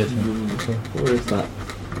 Slot. Easier. Where is that?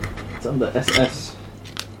 It's under SS.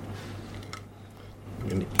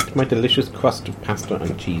 It's my delicious crust of pasta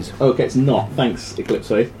and cheese. Okay, it's not. Thanks, Eclipse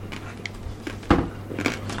Phase.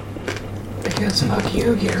 Because fuck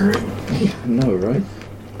you, Garrett. No, right?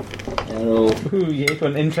 L Ooh, yeah, for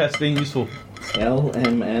an interesting, useful.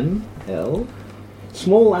 LMN L.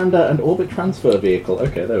 Small lander and orbit transfer vehicle.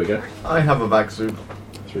 Okay, there we go. I have a vac suit.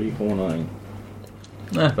 349.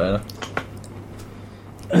 Fair enough.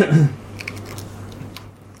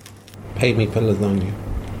 Pay me for lasagna.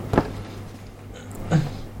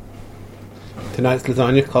 Tonight's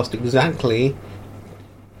lasagna cost exactly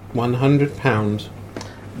 £100.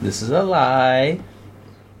 This is a lie.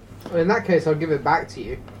 Well, in that case, I'll give it back to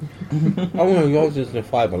you. Oh no, yours is a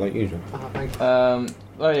fiver like usual. Oh, thank you.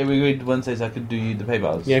 Oh yeah, we agreed Wednesdays I could do you the pay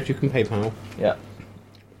bars. Yeah, if you can PayPal. Yeah.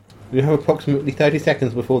 You have approximately 30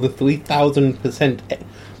 seconds before the 3,000%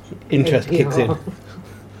 interest kicks in.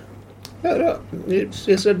 Look, it's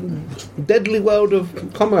a deadly world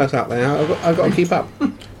of commerce out there. I've got to keep up.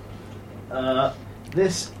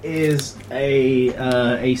 This is a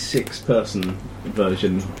 6-person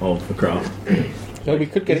version of the craft. So we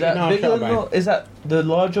could get Is it in that our bigger? shuttle bay. Is that the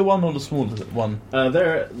larger one or the smaller one?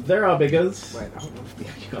 There are biggers. Wait, hold on. You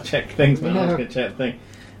gotta check things, man. No. I was gonna check thing.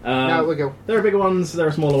 No, we go. There are bigger ones. There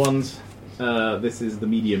are smaller ones. This is the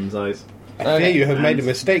medium size. I fear you have And- made a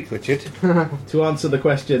mistake, Richard. To answer the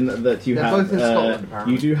question that you They're have, both in Scotland,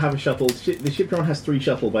 apparently. you do have a shuttle. The shipyard has 3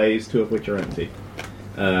 shuttle bays, 2 of which are empty.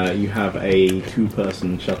 You have a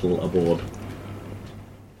 2-person shuttle aboard.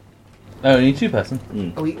 Oh, only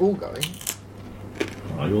 2-person. Are we all going?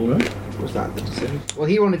 Are you all right? Was that the decision? Well,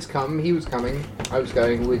 he wanted to come. He was coming. I was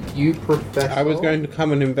going with you, Professor. I was going to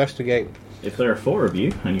come and investigate. If there are 4 of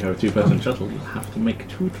you and you have a 2-person shuttle, you'll have to make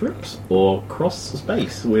 2 trips or cross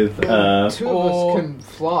space with. 2 of or- us can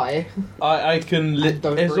fly. I can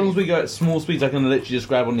don't as long as breathe. we go at small speeds, I can literally just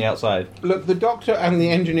grab on the outside. Look, the doctor and the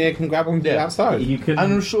engineer can grab onto the Yeah. outside. You can.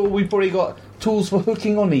 And I'm sure we've probably got tools for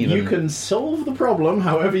hooking on even. You can solve the problem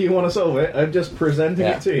however you want to solve it. I'm just presenting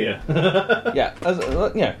Yeah. it to you. Yeah,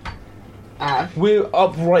 yeah. Ash. We're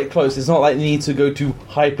up right close. It's not like we need to go to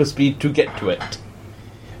hyperspeed to get to it.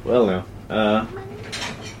 Well, now.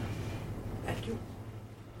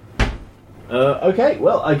 Okay,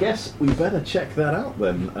 well, I guess we better check that out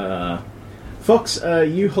then. Fox,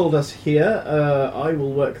 you hold us here. I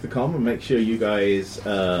will work the comm and make sure you guys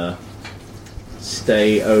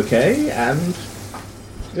stay okay, and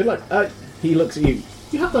good luck. He looks at you.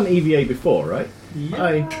 You have done EVA before, right?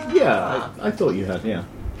 Yeah. I thought you had, yeah.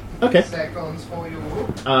 Okay. Seconds for you.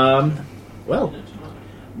 Well,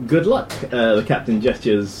 good luck. The captain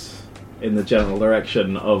gestures in the general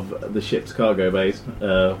direction of the ship's cargo bays,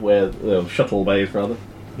 shuttle bays, rather.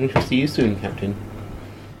 We shall see you soon, Captain.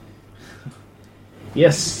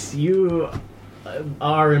 Yes, you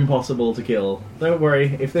are impossible to kill. Don't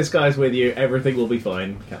worry, if this guy's with you, everything will be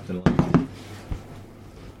fine, Captain Lang.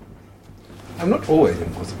 I'm not always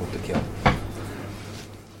impossible to kill.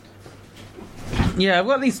 Yeah, I've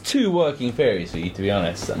got at least 2 working theories for you, to be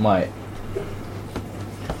honest, that might...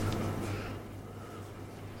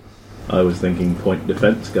 I was thinking point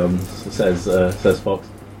defense guns, says Fox.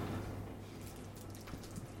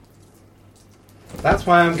 That's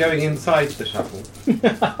why I'm going inside the shuttle.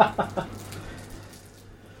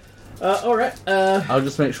 Alright. I'll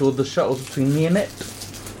just make sure the shuttle's between me and it.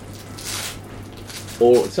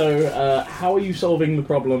 So, how are you solving the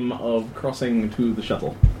problem of crossing to the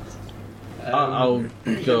shuttle? I'll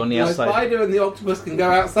go on the The outside. spider and the octopus can go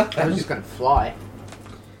outside. I was just going to fly.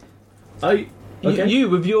 Okay. You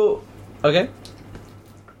with your... Okay.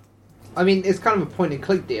 I mean, it's kind of a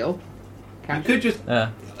point-and-click deal. You could just Yeah.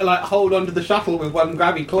 like hold onto the shuttle with one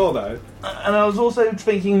grabby claw, though. And I was also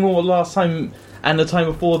thinking more last time and the time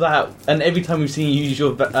before that, and every time we've seen you use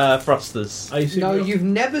your thrusters. I assume No, you've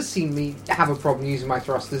never seen me have a problem using my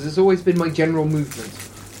thrusters. It's always been my general movement.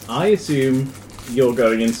 I assume you're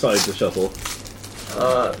going inside the shuttle.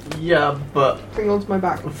 Yeah, but Hang on to my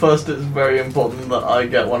back. first it's very important that I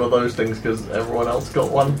get one of those things because everyone else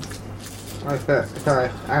got one. Okay, sorry.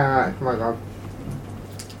 Oh my god.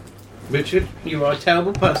 Richard, you are a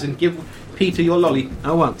terrible person. Give Peter your lolly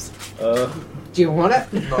at once. Do you want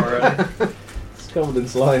it? Not really. It's covered in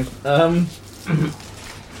slime.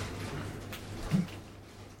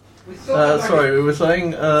 We still have like Sorry, we were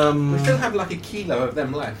saying. we still have like a kilo of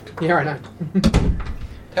them left. Yeah, I know.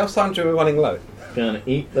 Tell Sandra we're running low. Gonna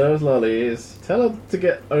eat those lollies. Tell her to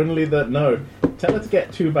get only the... No. Tell her to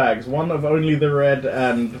get 2 bags. One of only the red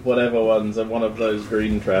and whatever ones, and one of those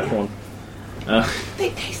green trash ones. They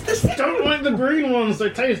taste the same. Don't like the green ones, they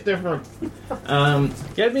taste different.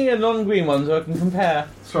 Get me a non-green one so I can compare.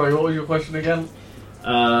 Sorry, what was your question again?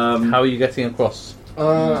 How are you getting across?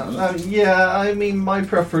 Yeah, I mean, my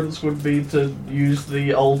preference would be to use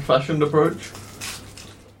the old-fashioned approach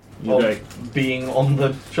of being on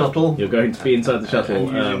the shuttle. You're going to be inside the shuttle.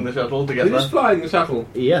 And using the shuttle to get Who's there. flying the shuttle?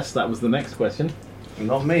 Yes, that was the next question.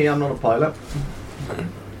 Not me, I'm not a pilot.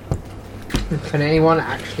 Can anyone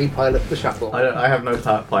actually pilot the shuttle? I have no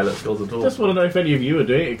pilot skills at all. Just want to know if any of you are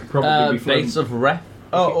doing it. It could probably be flown. Base of ref.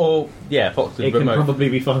 Fox's It can remote. probably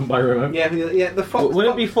be flown by remote. Yeah, the fox.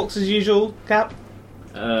 Will it be Fox's usual cap?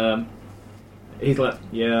 He's like,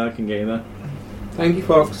 yeah, I can get you there. Thank you,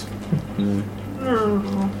 Fox.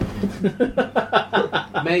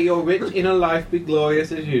 May your rich inner life be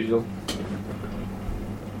glorious as usual.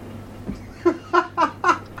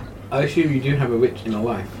 I assume you do have a rich inner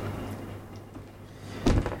life.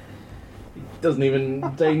 Doesn't even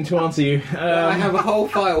deign to answer you. I have a whole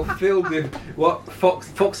file filled with what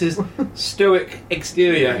Fox's stoic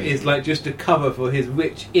exterior is like, just a cover for his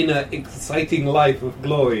rich inner exciting life of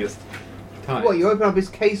glorious times. What, you open up his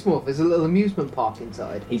case morph, there's a little amusement park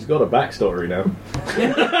inside. He's got a backstory now.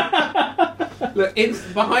 Look,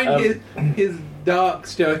 behind his dark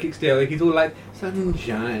stoic exterior, he's all like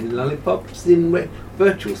sunshine, lollipops in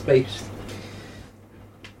virtual space.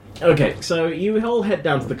 Okay, so you all head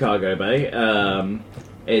down to the cargo bay.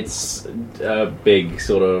 It's a big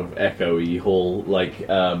sort of echoey hall.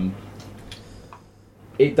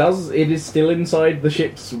 It is still inside the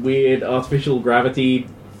ship's weird artificial gravity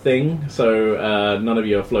thing, so none of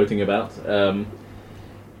you are floating about.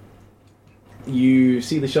 You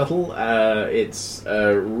see the shuttle. It's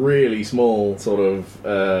a really small sort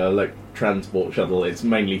of transport shuttle. It's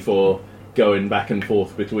mainly for going back and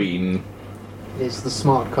forth between. It's the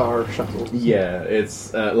smart car shuttle. Yeah,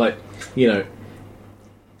 it's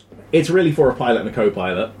it's really for a pilot and a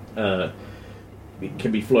co-pilot. It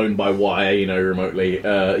can be flown by wire, remotely.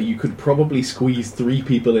 You could probably squeeze 3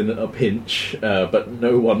 people in at a pinch, but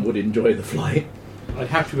no one would enjoy the flight. I'd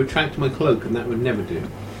have to retract my cloak, and that would never do.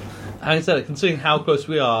 Having said it, considering how close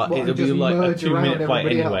we are, Well, it'll be just like a merge around 2-minute flight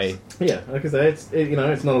everybody anyway. else. Yeah, like I say,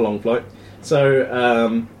 it's not a long flight.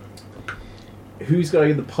 So, who's going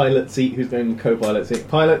in the pilot seat? Who's going in the co-pilot seat?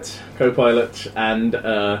 Pilot, co-pilot, and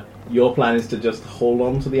your plan is to just hold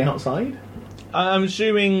on to the outside? I'm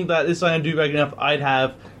assuming that this time I do big enough, I'd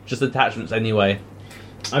have just attachments anyway.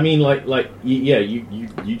 I mean,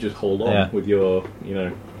 you just hold on with your,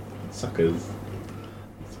 suckers.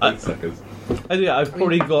 Space suckers. I've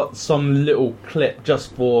probably got some little clip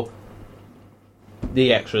just for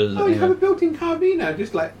the extras. Oh, you have a built-in carabiner,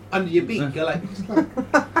 just like under your beak. You're like,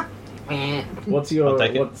 What's your? I'll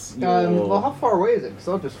take it. What's your? Well, how far away is it? Because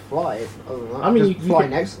I'll just fly. Other than that, I mean, just fly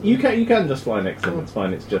next to them. You can just fly next to them. It's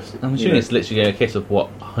fine. It's just. I'm assuming it's literally a case of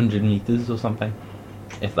 100 meters or something,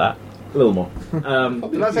 if that. a little more.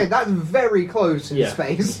 Let's say that's very close in Yeah.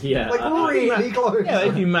 space. Yeah. Like really close. Yeah,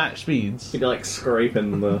 if you match speeds. You're like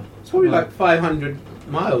scraping the. it's probably like 500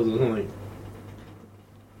 miles or something.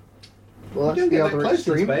 Well, You that's don't the get that other close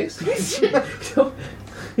in extreme. space.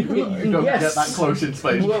 You don't Yes. get that close in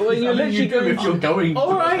space. Well, you're literally you do going- if you're going. All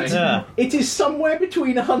to the right. thing. Yeah. It is somewhere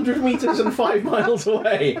between 100 meters and 5 miles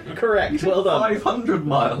away. Correct. Well done. 500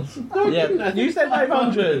 miles. Yeah, you said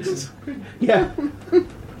 500. Yeah.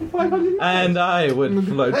 500 And I would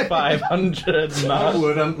float 500 I miles.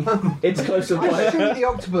 wouldn't. It's closer I than shoot the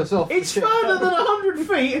octopus off. It's the ship. further than 100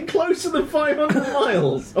 feet and closer than 500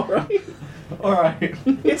 miles. All right. All right.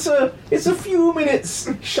 It's a few minutes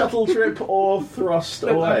shuttle trip or thrust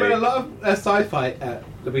I've read a away. lot of sci-fi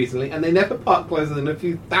recently, and they never park closer than a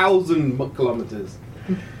few thousand kilometres.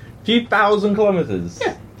 Few thousand kilometers.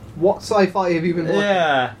 Yeah. What sci-fi have you been watching?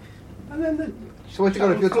 Yeah. And then So what you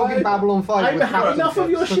got? If you're talking Babylon 5, I've with had rocket enough of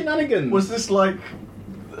your ships. shenanigans. Was this like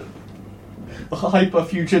hyper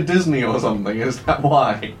future Disney or something? Is that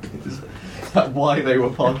why? Is that why they were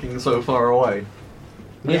parking so far away?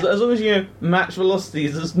 As long as you match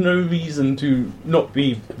velocities, there's no reason to not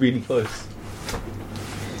be really close.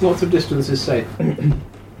 lots of distance is safe.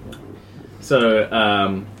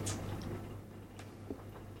 So,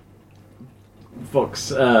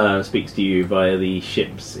 Fox speaks to you via the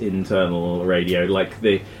ship's internal radio. Like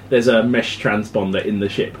there's a mesh transponder in the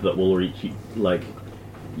ship that will reach you, like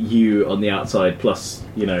you on the outside. Plus,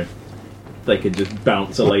 they could just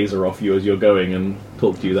bounce a laser off you as you're going and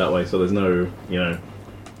talk to you that way. So there's no,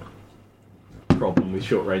 problem with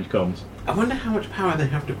short range comms. I wonder how much power they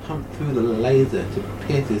have to pump through the laser to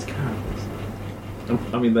pierce his carapace.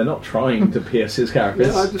 I mean, they're not trying to pierce his carapace.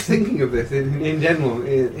 No, I'm just thinking of this in general.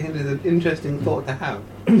 It is an interesting thought to have.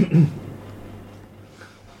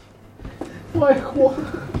 What?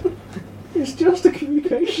 It's just a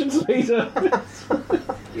communications laser.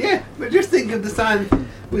 Yeah, but just think of the science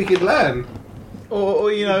we could learn. Or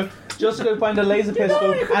just go find a laser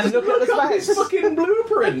pistol you can and just look at the up his specs. fucking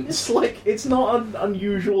blueprints. Like, it's not an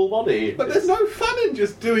unusual body. But there's no fun in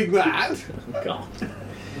just doing that. God.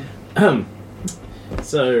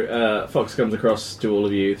 So, Fox comes across to all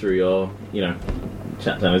of you through your,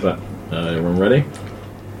 chat down. He's like, everyone ready?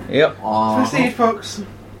 Yep. Proceed, Fox.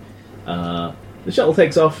 The shuttle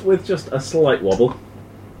takes off with just a slight wobble.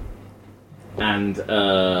 And,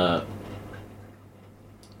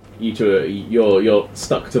 you two are, you're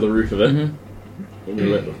stuck to the roof of it. Mm-hmm. In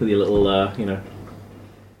your with your little,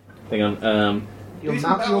 thing on. You're, Do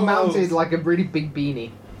some you're mounted bellows. like a really big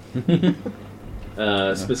beanie.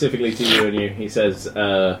 Specifically to you and you, he says,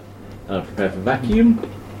 prepare for vacuum.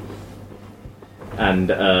 And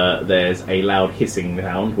there's a loud hissing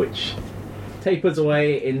sound which tapers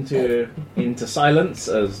away into silence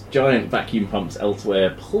as giant vacuum pumps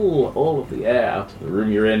elsewhere pull all of the air out of the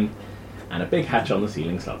room you're in, and a big hatch on the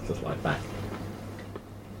ceiling starts to slide back.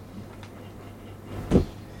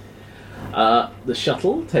 The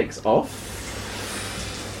shuttle takes off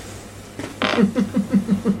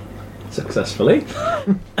successfully.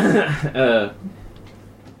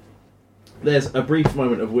 There's a brief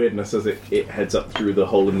moment of weirdness as it heads up through the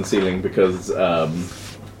hole in the ceiling because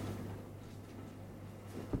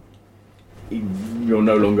you're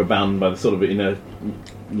no longer bound by the sort of inner,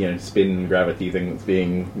 spin gravity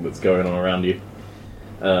thing that's going on around you.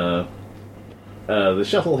 The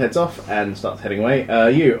shuttle heads off and starts heading away.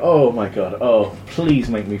 Oh my god! Oh, please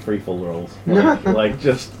make me freefall rolls. Like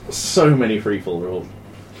just so many freefall rolls.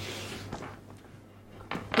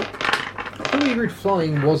 I thought you agreed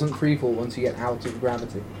flying wasn't freefall once you get out of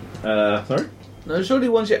gravity. Sorry? No, surely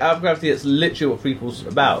once you're out of gravity, it's literally what freefall's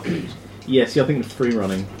about. Yes, I think it's free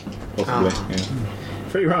running, possibly. Ah. Yeah.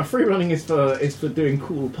 Free running is for doing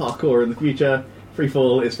cool parkour in the future. Free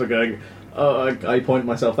fall is for going. I point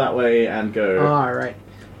myself that way and go. Ah, right.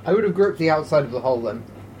 I would have gripped the outside of the hole then.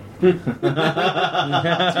 Too late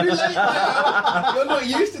now. You're not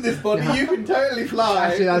used to this body. You can totally fly.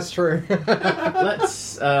 Actually, that's true.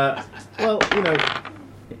 Let's.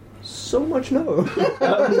 So much no.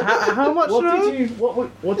 How much?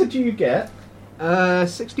 What did you get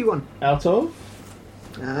 61. out of?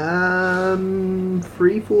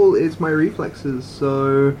 Free fall is my reflexes,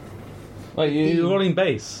 so... Like you're rolling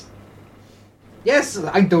base. Yes,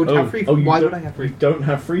 I don't have free fall. Why would I have free You don't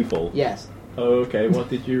have free fall? Yes. Okay, what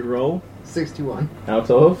did you roll 61. out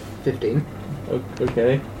of? 15.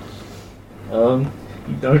 Okay.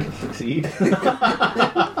 You don't succeed.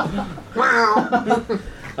 Wow!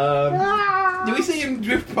 Do we see him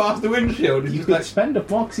drift past the windshield? You He's could like, spend a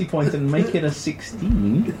moxie point and make it a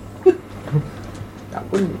 16. That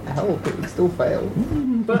wouldn't help, it would still fail.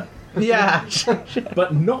 But Yeah.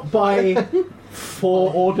 but not by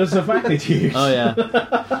 4 orders of magnitude. Oh yeah.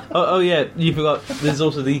 Oh yeah. You forgot. There's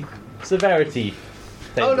also the severity.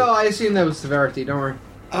 Oh no, I assume there was severity, don't worry.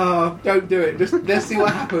 oh, don't do it. Just let's see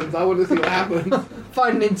what happens. I want to see what happens.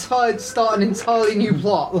 start an entirely new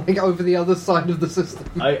plot, like over the other side of the system.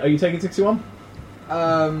 Are you taking 61?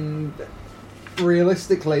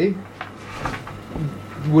 Realistically,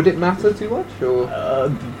 would it matter too much, or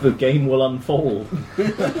the game will unfold.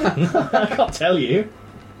 I can't tell you.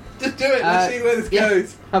 Just do it. Let's see where this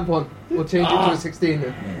goes. Have one. We'll change it to a 16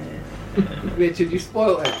 then. Richard, you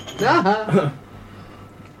spoiled it.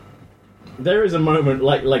 There is a moment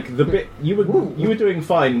like the bit you were doing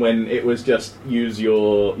fine when it was just use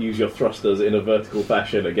your thrusters in a vertical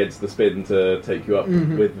fashion against the spin to take you up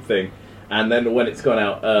with the thing, and then when it's gone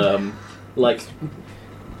out,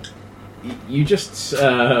 you just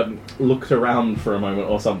looked around for a moment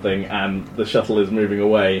or something, and the shuttle is moving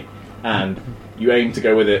away, and you aim to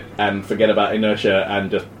go with it and forget about inertia and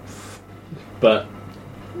just, but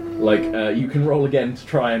you can roll again to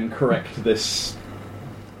try and correct this.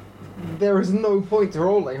 There is no point to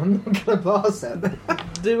rolling. I'm not going to pass it.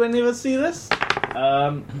 Do any of us see this?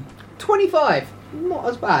 25. Not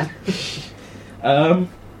as bad.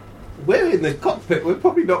 We're in the cockpit. We're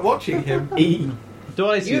probably not watching him. Do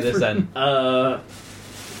I see this then?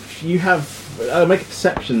 You have make a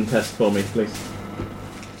perception test for me, please.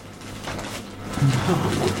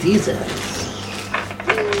 Oh, Jesus.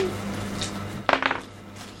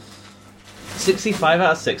 65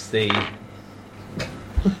 out of 60.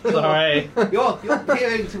 Sorry. You're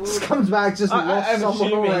peering towards... This comes back just lost I'm someone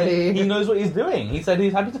assuming already. he knows what he's doing. He said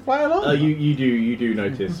he's happy to fly along. You do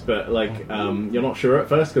notice, but you're not sure at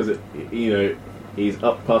first because he's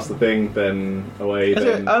up past the thing, then away,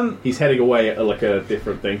 Okay, then he's heading away at a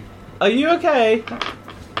different thing. Are you okay?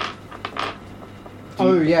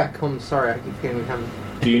 Oh yeah, come. Sorry, I keep forgetting we haven't.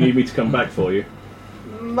 Do you need me to come back for you?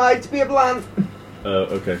 Might be a plan.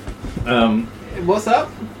 Okay. What's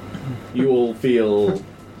up? You all feel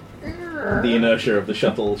the inertia of the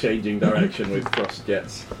shuttle changing direction with thrust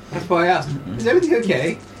jets. That's why I asked. Is everything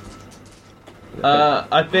okay?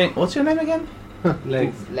 I think... What's your name again?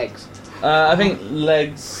 Legs. I think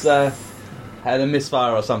Legs had a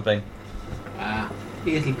misfire or something.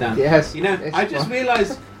 Easily done. Yes. You know, I just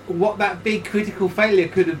realised what that big critical failure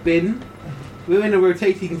could have been. We're in a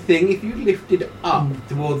rotating thing. If you lifted up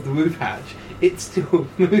towards the roof hatch, it's still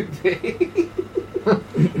moving.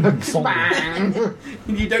 Bang!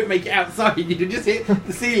 You don't make it outside. You just hit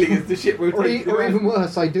the ceiling as the ship rotates. Or even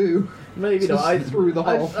worse, I do. Maybe not. Through the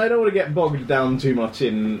hole. I don't want to get bogged down too much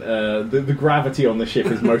in the gravity on the ship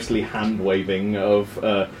is mostly hand waving of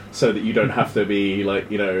so that you don't have to be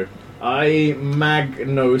I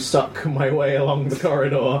magno-suck my way along the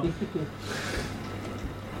corridor.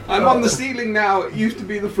 I'm on the ceiling now. It used to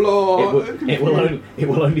be the floor. It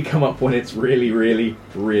will only come up when it's really, really,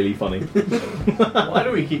 really funny. Why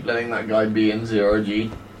do we keep letting that guy be in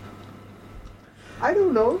 0G? I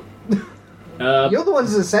don't know. You're the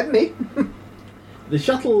ones that sent me. The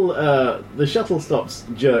shuttle stops,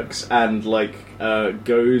 jerks, and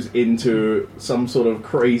goes into some sort of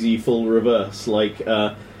crazy full reverse.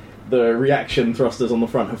 The reaction thrusters on the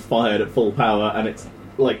front have fired at full power, and it's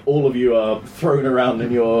all of you are thrown around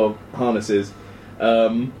in your harnesses.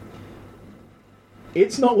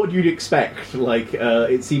 It's not what you'd expect.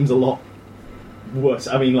 It seems a lot worse.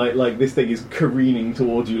 I mean, this thing is careening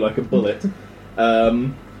towards you like a bullet.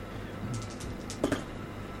 I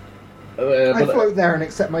float there and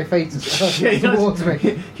accept my fate as towards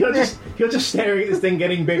me. You're just staring at this thing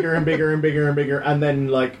getting bigger and bigger and bigger and bigger, and then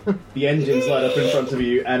the engines light up in front of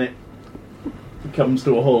you, and it comes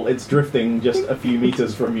to a halt. It's drifting just a few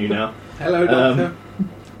meters from you now. Hello, Doctor.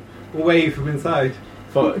 Wave from inside.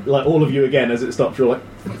 For all of you again, as it stops, you're like.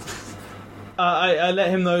 I let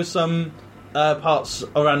him know some parts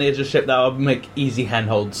around the edge of the ship that will make easy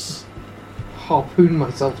handholds. Harpoon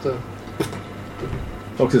myself to.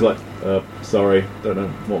 Fox is like, sorry, don't know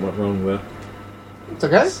what went wrong there. It's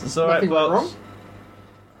okay. It's alright, Nothing went wrong.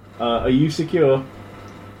 Are you secure?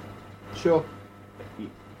 Sure.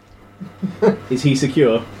 Is he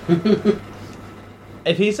secure?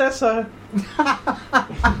 If he says so.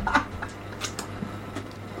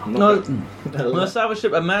 I'm No, not on a salvage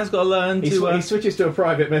ship, a man's got to learn he to... switches to a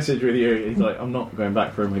private message with you. He's like, I'm not going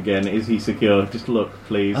back for him again. Is he secure? Just look,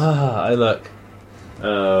 please. I look.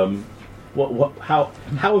 How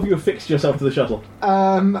have you affixed yourself to the shuttle?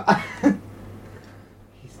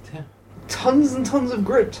 Tons and tons of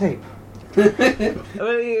grip tape.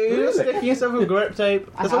 You're sticking yourself with grip tape.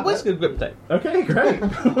 There's a whisker grip tape. Okay, great.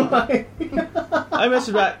 I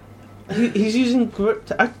messaged back. He's using grip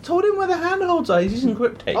tape. I told him where the handholds are. He's using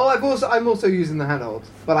grip tape. Oh, I'm also using the handholds,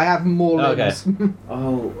 but I have more limbs. Okay.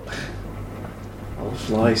 I'll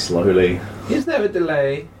fly slowly. Is there a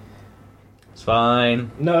delay? It's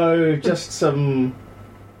fine. No, just some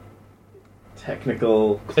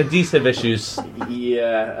technical adhesive issues.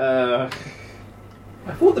 Yeah.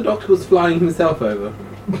 I thought the doctor was flying himself over.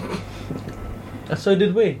 So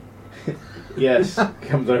did we. Yes,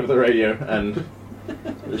 comes over the radio and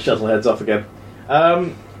the shuttle heads off again.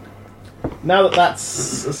 Now that that's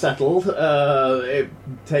settled, it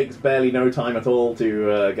takes barely no time at all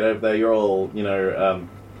to get over there. You're all,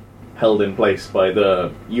 held in place by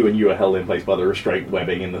you are held in place by the restraint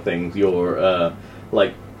webbing in the things. You're,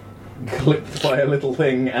 clipped by a little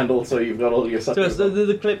thing, and also you've got all your stuff. So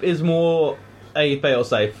the clip is more a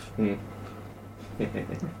fail-safe.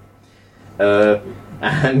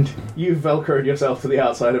 And you've velcroed yourself to the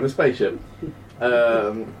outside of a spaceship.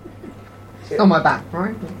 It's on my back,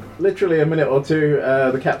 right? Literally a minute or two,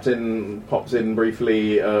 the captain pops in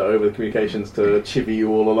briefly over the communications to chivvy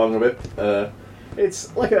you all along a bit.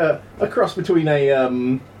 It's like a cross between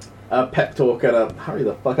a pep talk and a hurry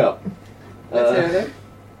the fuck up. Let's hear it.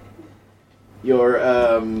 You're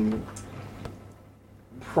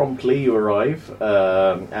promptly you arrive,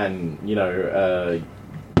 and you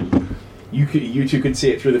two could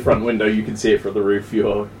see it through the front window. You can see it from the roof.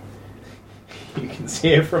 You can see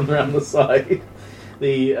it from around the side.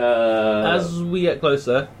 As we get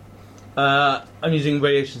closer, I'm using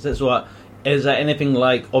radiation sensor. What is there anything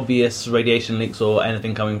like obvious radiation leaks or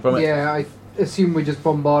anything coming from it? Yeah, I assume we're just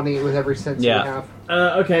bombarding it with every sensor we have.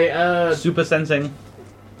 Okay. Super sensing.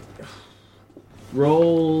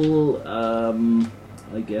 Roll.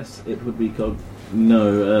 I guess it would be called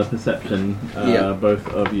perception. Both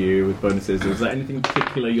of you with bonuses. Is there anything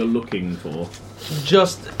particular you're looking for?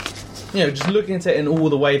 Just looking at it in all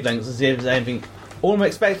the wavelengths and see if there's anything. All I'm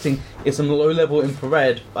expecting is some low-level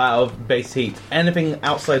infrared out of base heat. Anything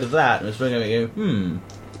outside of that, it's going to go,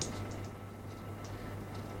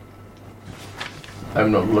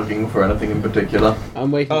 I'm not looking for anything in particular.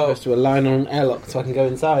 I'm waiting for us to align on an airlock so I can go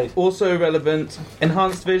inside. Also relevant,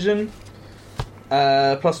 enhanced vision,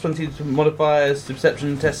 plus 20 modifiers to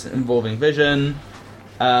perception tests involving vision.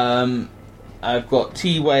 I've got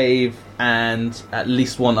T-Wave and at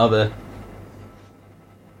least one other.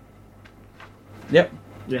 Yep.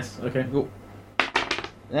 Yes. Okay. Cool.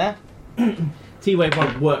 Yeah. T-Wave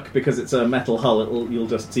won't work because it's a metal hull. You'll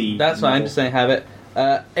just see. That's fine. Just saying, have it.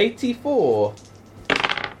 84.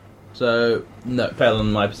 So no, fail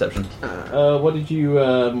on my perception. What did you?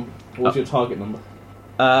 What was your target number?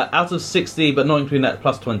 Out of 60, but not including that,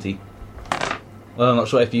 plus 20. Well, I'm not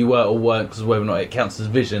sure if you were or weren't, because whether or not it counts as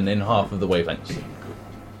vision in half of the wavelengths.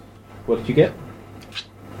 What did you get?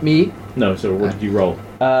 Me? No. So what did you roll?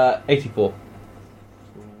 84.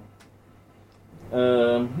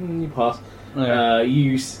 You pass. Okay.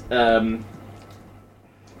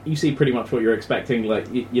 You see pretty much what you're expecting. Like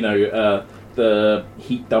the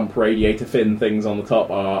heat dump radiator fin things on the top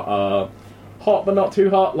are hot, but not too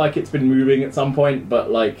hot. Like it's been moving at some point, but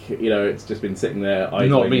it's just been sitting there idling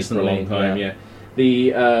Not for recently, a long time. yeah.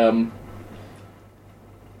 The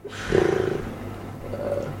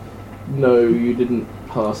no, you didn't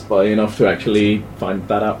pass by enough to actually find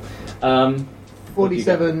that out.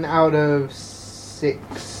 47 out of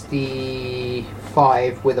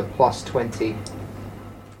 65 with a plus 20.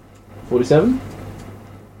 47?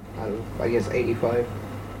 I guess 85.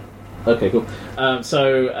 Okay, cool.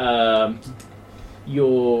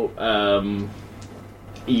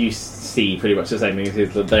 You see pretty much the same thing.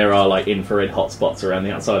 Is that there are like infrared hotspots around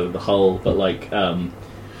the outside of the hull, but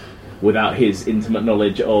without his intimate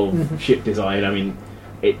knowledge of ship design, I mean,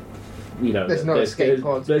 there's no escape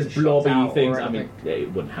pods. There's blobby things. I mean,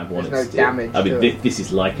 it wouldn't have one. There's no damage. I mean, this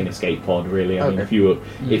is like an escape pod, really. I mean,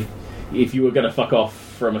 Okay. if you were going to fuck off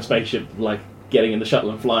from a spaceship, like getting in the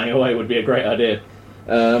shuttle and flying away would be a great idea.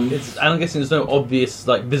 I'm guessing there's no obvious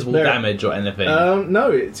visible damage or anything.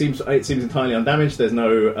 No, it seems entirely undamaged. There's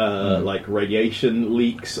no radiation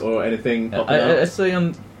leaks or anything. I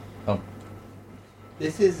say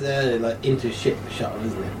This is inter-ship shuttle,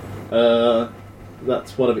 isn't it?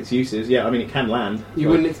 That's one of its uses. Yeah, I mean it can land. You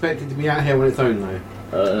wouldn't expect it to be out here on its own,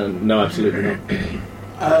 though. No, absolutely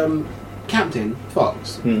not. Captain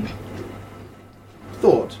Fox.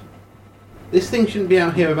 Thought. This thing shouldn't be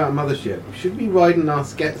out here without a mothership. Should we widen our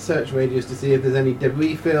search radius to see if there's any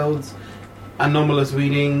debris fields, anomalous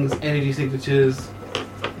readings, energy signatures?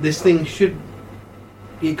 This thing should...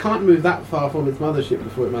 You can't move that far from its mothership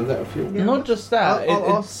before it runs out of fuel. Not just that,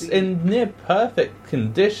 it's in near perfect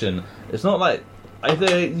condition. It's not like if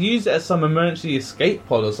they use it as some emergency escape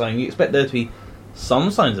pod or something, you expect there to be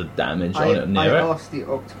some signs of damage on it near it. I asked the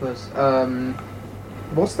octopus,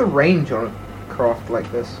 what's the range on a craft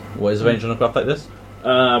like this? What is the range on a craft like this?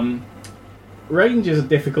 Range is a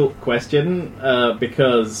difficult question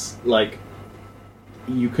because,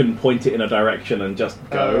 you can point it in a direction and just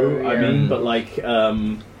go. Oh, yeah. I mean, but like.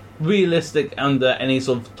 Realistic under any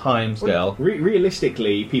sort of time scale.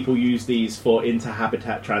 Realistically, people use these for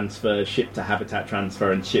inter-habitat transfer, ship-to-habitat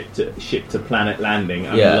transfer, and ship-to planet landing.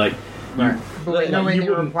 I mean, like... Right. But we're nowhere you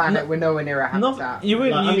near a wouldn't- planet, we're nowhere near a habitat. You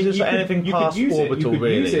wouldn't Like, use this you for could- anything you could past use orbital, you could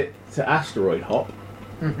really. use it to asteroid hop.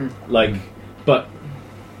 Mm-hmm. Like, but...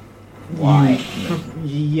 Why?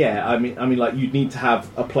 Yeah, I mean, like, you'd need to have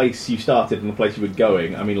a place you started and a place you were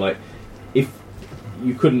going. I mean, like, if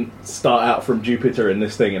you couldn't start out from Jupiter in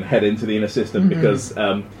this thing and head into the inner system because,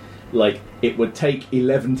 like, it would take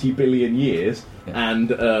 11 billion years and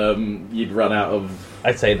you'd run out of...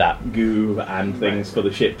 I'd say that. Goo and things for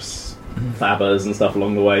the ships, fabbers and stuff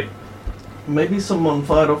along the way. Maybe someone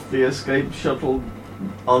fired off the escape shuttle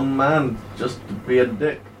unmanned just to be a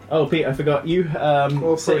dick. Oh, Pete, I forgot you Or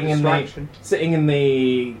for sitting distraction. in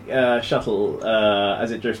the shuttle as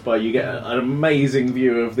it drifts by. You get an amazing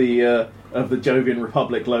view of the Jovian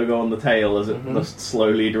Republic logo on the tail as it must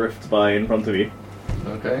slowly drift by in front of you.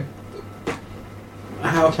 Okay.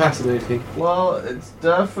 How fascinating. Well, it's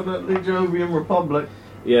definitely Jovian Republic.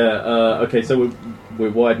 Yeah. Okay. So we're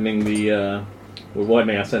widening we're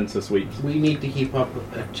widening our sensor sweeps. We need to keep up,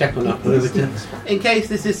 check on our perimeter, in case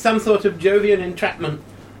this is some sort of Jovian entrapment.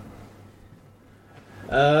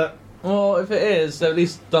 Well, if it is, at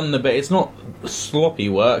least done the bit. It's not sloppy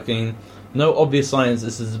work. I mean, no obvious signs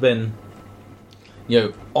this has been,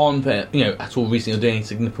 at all recently or doing any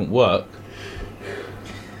significant work.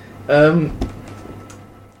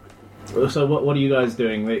 So what are you guys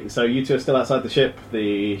doing? So you two are still outside the ship.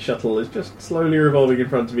 The shuttle is just slowly revolving in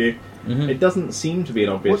front of you. Mm-hmm. It doesn't seem to be an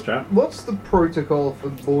obvious trap. What's the protocol for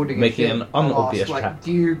boarding Making a ship? an unobvious Like, trap.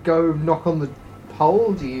 do you go knock on the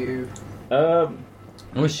hull? Do you...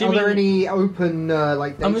 I'm Are assuming, there any open,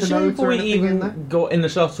 data I'm assuming notes or before we anything in there? even got in the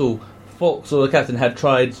shuttle, Fox or the captain had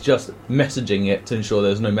tried just messaging it to ensure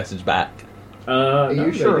there's no message back. Are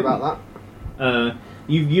you sure about that?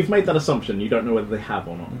 You've made that assumption. You don't know whether they have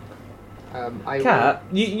or not. that? Kat,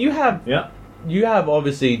 you have Yeah. you have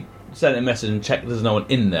obviously sent a message and checked there's no one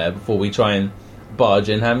in there before we try and barge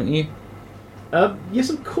in, haven't you? Yes,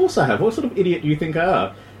 of course I have. What sort of idiot do you think I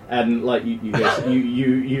are? And like you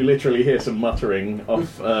literally hear some muttering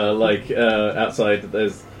off, outside.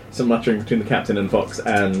 There's some muttering between the captain and Fox,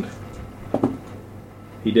 and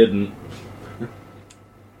he didn't.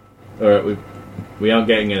 All right, we aren't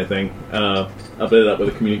getting anything. I'll do that with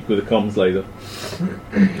a comms laser.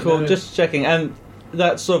 Cool, just checking. And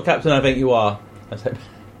that sort of captain I think you are. I said.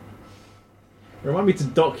 Remind me to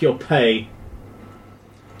dock your pay.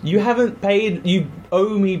 You haven't paid. You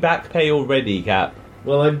owe me back pay already, Cap.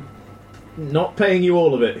 Well, I'm not paying you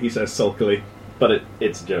all of it, he says sulkily, but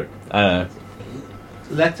it's a joke. I know.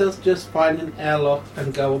 Let us just find an airlock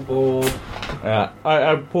and go aboard.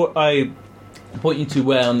 I point you to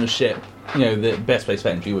where on the ship, the best place for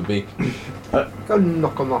entry would be. Go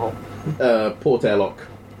knock on the hull. Port airlock.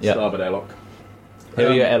 Yep. Starboard airlock. Here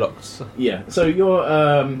are your airlocks. Yeah, so you're...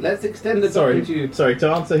 Let's extend the sorry, docking tube. sorry, to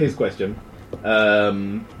answer his question,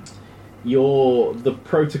 the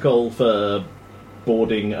protocol for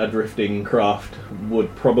boarding a drifting craft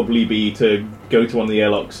would probably be to go to one of the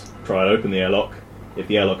airlocks, try and open the airlock. If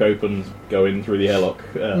the airlock opens, go in through the airlock.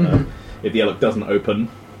 If the airlock doesn't open...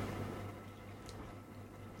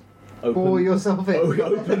 Pour yourself in.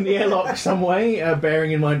 Open the airlock some way,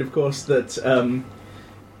 bearing in mind, of course, that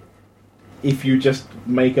if you just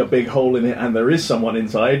make a big hole in it and there is someone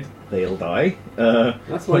inside, they'll die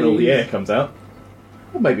That's when why all you the use- air comes out.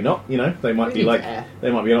 Well, maybe not. They might be like air. they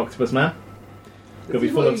might be an octopus man. Could This be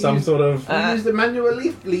is full why of you some use- sort of. We use the manual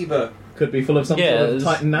lift lever. Could be full of some Yeah, sort of there's-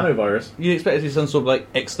 Titan nanovirus. You expect it to be some sort of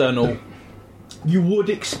external. You would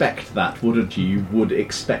expect that, wouldn't you? You would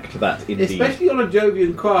expect that indeed. Especially on a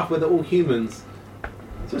Jovian craft where they're all humans.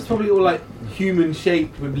 So it's probably all human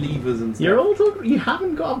shaped with levers and stuff. You're all talking. You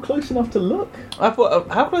haven't got up close enough to look. I thought,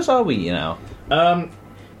 how close are we now?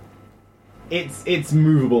 It's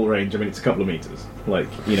movable range. I mean, it's a couple of meters.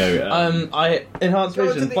 I enhanced Go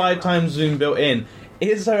to vision, the 5 airlock. times zoom built in.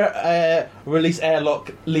 Is there a release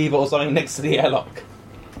airlock lever or something next to the airlock?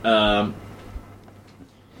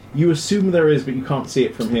 You assume there is, but you can't see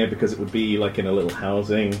it from here because it would be in a little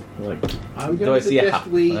housing. I'm Do I going to see a suggest ha-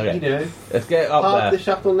 we, okay. Let's get up park there. the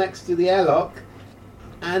shuttle next to the airlock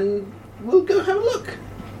and we'll go have a look.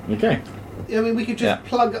 Okay. I mean, we could just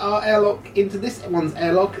plug our airlock into this one's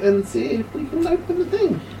airlock and see if we can open the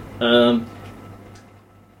thing.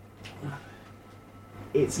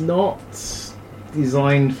 It's not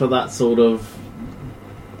designed for that sort of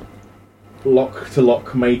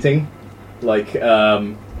lock-to-lock mating.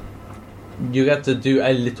 You have to do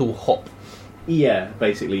a little hop. Yeah,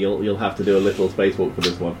 basically, you'll have to do a little spacewalk for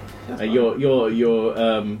this one.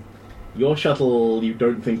 Your shuttle, you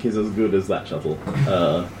don't think is as good as that shuttle.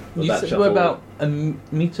 You said we're about a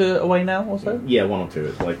meter away now, or so. Yeah, 1 or 2.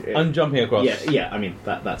 It's like I'm jumping across. Yeah. I mean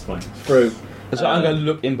that's fine. Throw. So I'm going to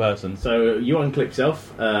look in person. So you unclip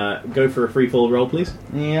yourself. Go for a free fall roll, please.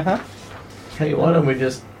 Yeah. Hey, why don't we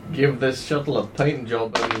just give this shuttle a paint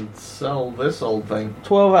job and sell this old thing?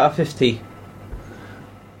 12 out of 50.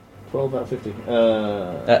 12 out of 50.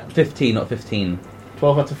 15, not 15.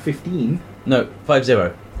 12 out of 15. No, 50.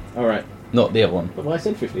 All right. Not the other one. But why I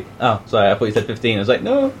said 50? Oh, sorry, I thought you said 15. I was like,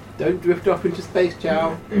 no. Don't drift off into space,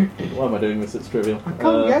 Chow. Why am I doing this? It's trivial. I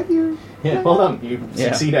can't get you. Yeah, well done. You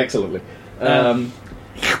succeed excellently.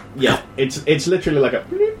 Yeah, it's literally like a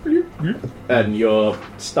bloop, bloop, bloop, and you're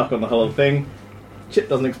stuck on the whole thing. Shit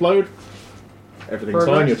doesn't explode. Everything's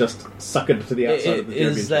fine. You're just suckered to the outside of the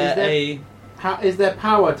Jovian. Is there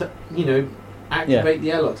power to activate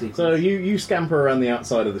the airlock sequence? So you scamper around the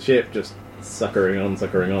outside of the ship, just suckering on.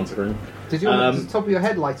 Did does the top of your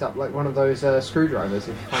head light up like one of those screwdrivers?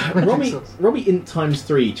 Roll me int times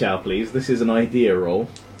 3, Chow, please. This is an idea roll.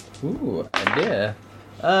 Ooh, idea.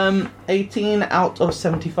 18 out of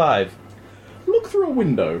 75. Look through a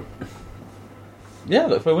window. Yeah,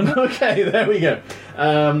 look through a window. Okay, there we go.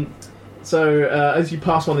 So as you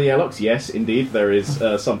pass one of the airlocks, yes, indeed, there is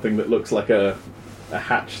something that looks like a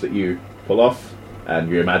hatch that you pull off, and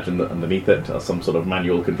you imagine that underneath it are some sort of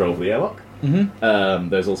manual control for the airlock. Mm-hmm.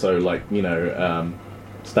 There's also,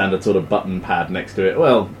 standard sort of button pad next to it.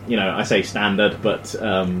 Well, I say standard, but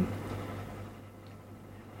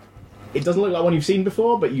it doesn't look like one you've seen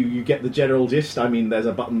before, but you get the general gist. I mean, there's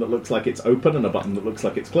a button that looks like it's open and a button that looks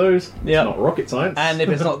like it's closed. Yep. It's not rocket science. And if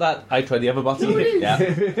it's not that, I try the other button.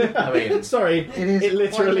 Yeah. I mean, sorry, it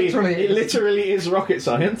literally is rocket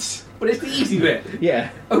science. But it's the easy bit. Yeah.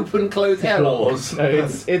 Open, close airlocks. No,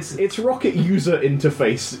 it's rocket user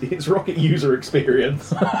interface. It's rocket user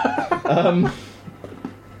experience.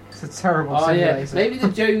 It's a terrible simulator. Maybe the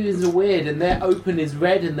Jovians are weird and their open is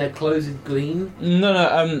red and their close is green.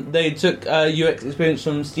 No, they took UX experience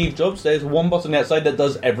from Steve Jobs. There's one button on the outside that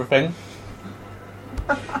does everything.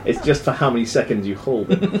 It's just for how many seconds you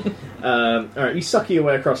hold it. Alright, you suck your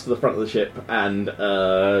way across to the front of the ship and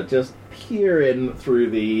just peer in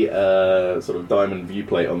through the sort of diamond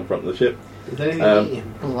viewplate on the front of the ship. Is there any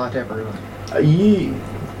blood everywhere?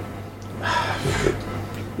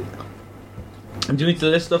 Do you need to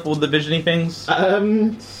list off all the visiony things?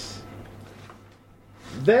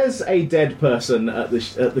 There's a dead person at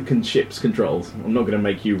the ship's controls. I'm not going to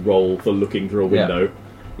make you roll for looking through a window.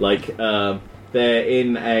 Yeah. They're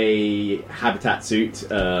in a habitat suit,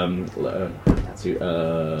 vac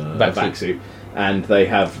suit, and they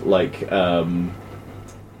have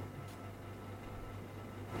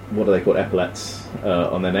what are they called? Epaulets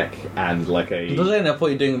on their neck, and like a. I thought you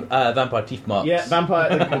were doing vampire teeth marks. Yeah,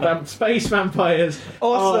 space vampires.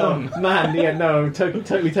 Awesome, oh, man. Yeah, no, I'm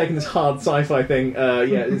totally taking this hard sci-fi thing.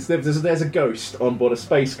 Yeah, there's a ghost on board, a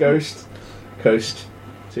space ghost. Coast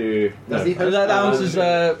to. No. That answers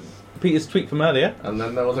Peter's tweet from earlier. And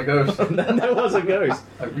then there was a ghost. And then there was a ghost.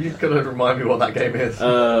 You could remind me what that game is.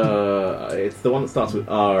 It's the one that starts with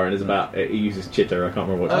R and is about. It uses chitter. I can't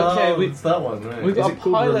remember what. Okay, it's that one. Right. We've got a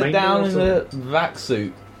pilot down in the vac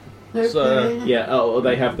suit. So yeah. Oh,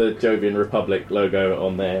 they have the Jovian Republic logo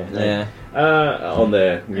on their. Yeah. On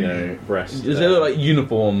their breast. Does it look like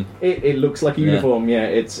uniform? It looks like a uniform. Yeah.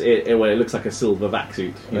 It looks like a silver vac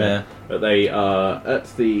suit. Yeah. But they are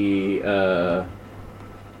at the.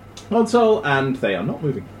 Console, and they are not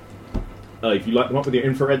moving. If you light them up with your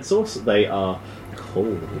infrared source, they are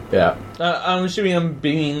cold. Yeah. I'm assuming I'm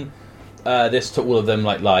beaming this to all of them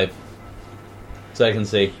live, so I can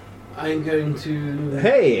see. I'm going to.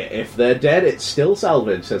 Hey, if they're dead, it's still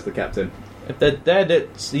salvage, says the captain. If they're dead,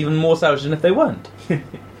 it's even more salvage than if they weren't.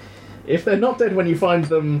 If they're not dead when you find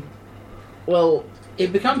them, well,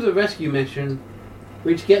 it becomes a rescue mission,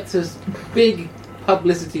 which gets us big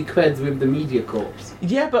publicity creds with the media corps.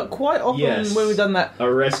 Yeah, but quite often when we've done that,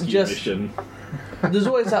 a rescue mission. There's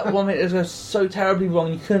always that one minute that goes so terribly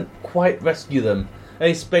wrong you couldn't quite rescue them.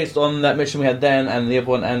 It's based on that mission we had then, and the other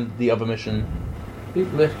one, and the other mission.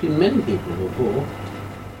 We've rescued many people before.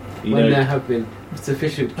 There have been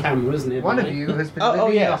sufficient cameras nearby. One of you has been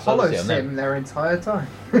living in a hollow sim their entire time.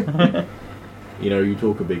 You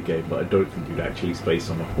talk a big game, but I don't think you'd actually space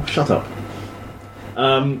on it. Oh, shut up.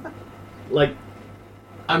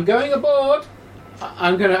 I'm going aboard.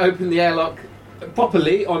 I'm going to open the airlock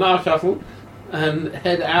properly on our shuttle and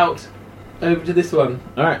head out over to this one.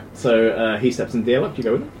 Alright, so he steps into the airlock. Do you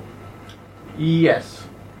go with him? Yes.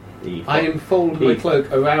 I enfold my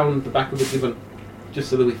cloak around the back of the gibbon, just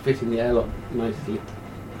so that we fit in the airlock nicely.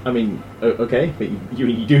 I mean, okay, but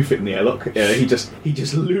you do fit in the airlock. He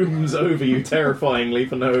just looms over you terrifyingly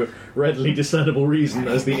for no readily discernible reason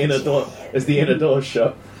as the inner door's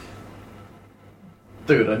shut.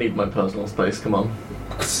 Dude, I need my personal space. Come on.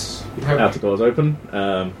 Outer door's open.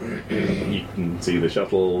 You can see the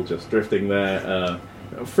shuttle just drifting there.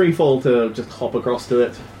 Free fall to just hop across to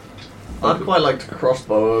it. I'd quite like to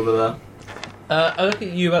crossbow over there. I look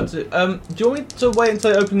at you about to. Do you want me to wait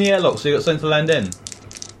until I open the airlock so you got something to land in?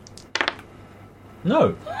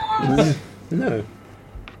 No. No.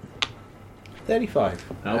 35.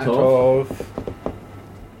 Out of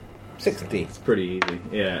 60. It's pretty easy.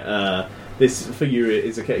 Yeah. This for you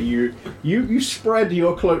is okay. You spread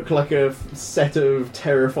your cloak like a set of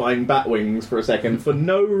terrifying bat wings for a second for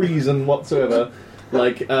no reason whatsoever.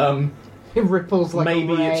 Like It ripples like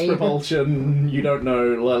maybe a ray. it's propulsion. You don't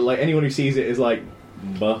know. Like anyone who sees it is like,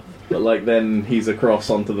 but like then he's across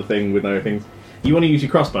onto the thing with no things. You want to use your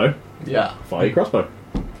crossbow? Yeah. Fire your crossbow.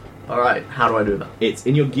 Alright, how do I do that? It's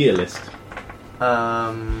in your gear list.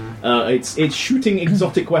 It's shooting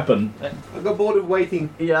exotic weapon. I got bored of waiting.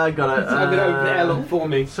 Yeah, I got it. I'm going to open the airlock for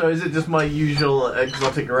me. So is it just my usual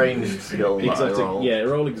exotic range skill that I roll? Yeah,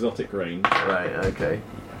 roll exotic range. Right, okay.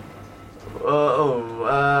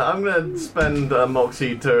 I'm going to spend a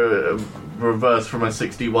Moxie to reverse from a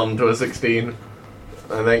 61 to a 16,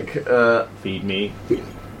 I think. Feed me.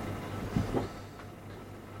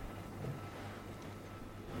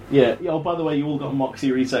 Yeah. Oh, by the way, you all got a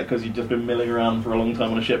Moxie reset because you've just been milling around for a long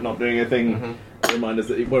time on a ship, not doing anything. Mm-hmm. Remind us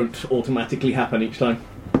that it won't automatically happen each time.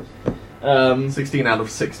 16 out of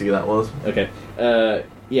 60, that was. Okay.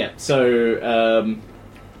 Yeah. So,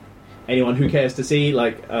 anyone who cares to see,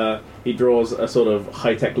 he draws a sort of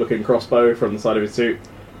high-tech looking crossbow from the side of his suit,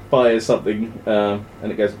 fires something,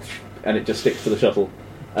 and it goes, and it just sticks to the shuttle.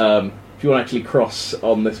 If you want to actually cross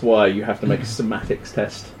on this wire, you have to make a somatics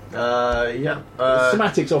test. Yeah.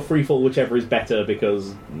 Somatics or freefall, whichever is better,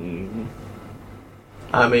 because...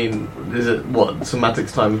 I mean, is it, what,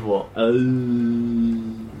 somatics times what?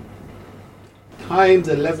 Times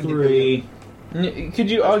 11 3.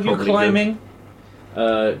 Could you argue probably climbing?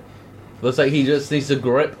 Looks like he just needs to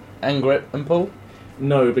grip and pull.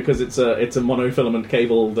 No, because it's a monofilament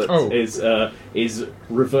cable that is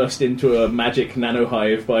reversed into a magic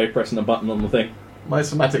nanohive by pressing a button on the thing. My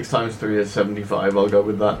somatics times 3 is 75, I'll go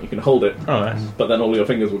with that. You can hold it, Oh, nice. but then all your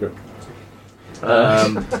fingers will go.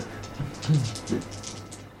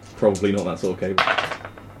 Probably not that sort of cable.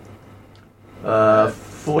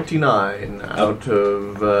 49 out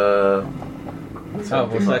of... Oh, what's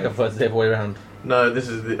that first the other way around? No,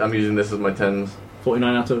 I'm using this as my 10s.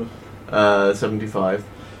 49 out of... 75.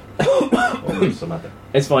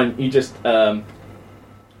 It's fine, you just...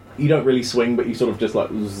 you don't really swing, but you sort of just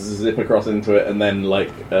like zip across into it, and then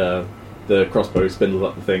the crossbow spindles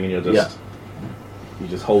up the thing, and you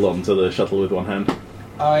just hold on to the shuttle with one hand.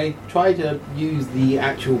 I try to use the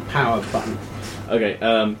actual power button.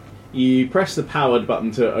 Okay, you press the powered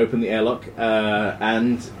button to open the airlock,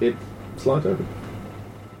 and it slides open.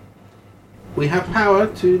 We have power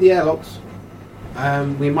to the airlocks.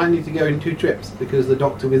 We might need to go in 2 trips because the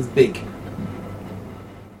Doctor is big.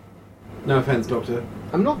 No offense, Doctor.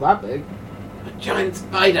 I'm not that big. A giant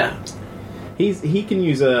spider. He can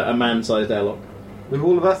use a man-sized airlock. With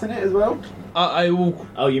all of us in it as well? I will...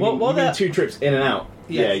 Oh, you mean 2 trips in and out?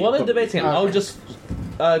 Yes. Yeah. While they're debating it, I'll just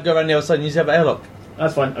go around the other side and use the other airlock.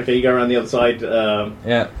 That's fine. Okay, you go around the other side.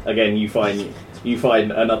 Yeah. Again, you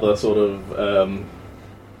find another sort of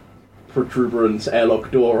protuberance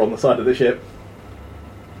airlock door on the side of the ship.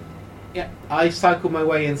 Yeah. I cycle my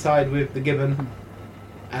way inside with the gibbon.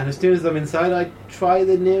 And as soon as I'm inside, I try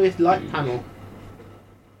the nearest light panel.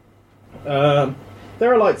 There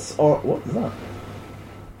are lights. What is that?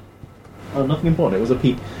 Oh, nothing important. It was a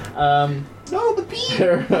pea. No, the bee!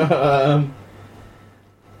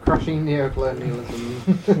 Crushing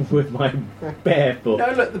neocolonialism. With my bare foot.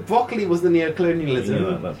 No, look, the broccoli was the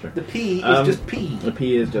neocolonialism. Yeah, that's true. The pea is just pea. The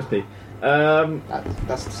pea is just pea.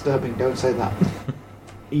 That's disturbing. Don't say that.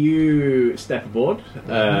 You step aboard.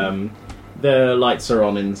 The lights are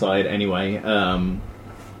on inside anyway.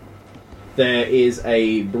 There is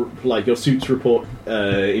your suits report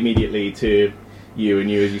immediately to you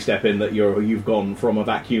as you step in that you've gone from a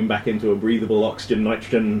vacuum back into a breathable oxygen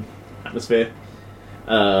nitrogen atmosphere.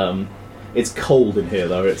 It's cold in here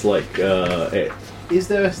though. It's like Is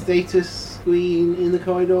there a status screen in the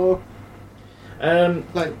corridor?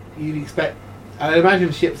 Like you'd expect. I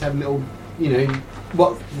imagine ships have little.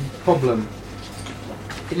 What's the problem?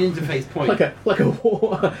 interface point. Like a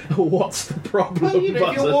what's the problem? Well, you know, if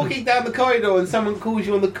button. you're walking down the corridor and someone calls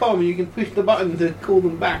you on the comm, you can push the button to call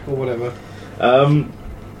them back or whatever. I'm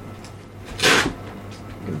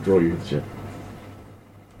gonna draw you the shit.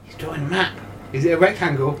 He's drawing a map. Is it a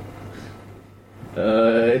rectangle?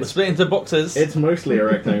 It's split into boxes. It's mostly a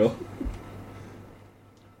rectangle.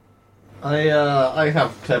 I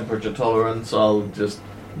have temperature tolerance. I'll just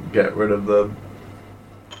get rid of the.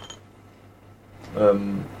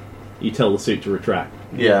 You tell the suit to retract.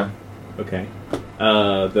 Yeah. Okay.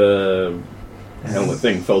 The helmet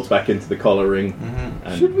thing folds back into the collar ring. Mm-hmm.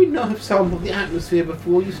 And Should we not have sampled the atmosphere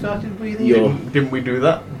before you started breathing? Didn't we do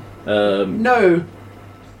that? No,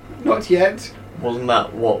 not yet. Wasn't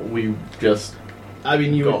that what we just I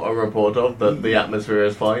mean, you got a report of, that the atmosphere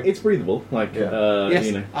is fine? It's breathable. Like, Yes,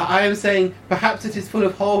 you know, I am saying perhaps it is full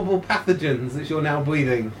of horrible pathogens that you're now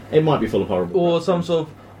breathing. it might be full of horrible. or some sort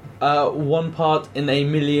of 1 part in a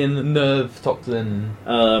million nerve toxin.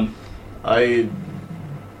 I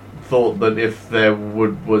thought that if there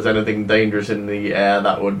was anything dangerous in the air,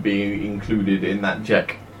 that would be included in that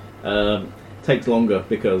check. Takes longer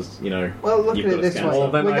because, you know. Well, look you've at got it to this scan way. it.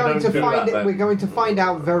 Well, then We're I going don't to do find that it. then. We're going to find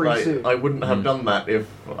out very soon. I wouldn't have done that if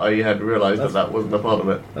I had realised that wasn't a part of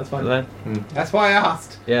it. That's fine. Right? That's why I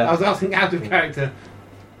asked. Yeah. I was asking out of character.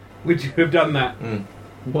 Would you have done that?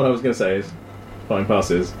 What I was going to say is, fine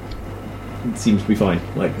passes. It seems to be fine.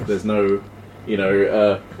 Like, there's no, you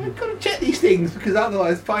know. I've got to check these things because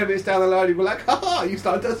otherwise 5 minutes down the line you'll be like, haha, you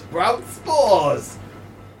started to sprout spores.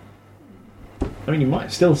 I mean, you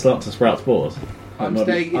might still start to sprout spores. I'm Not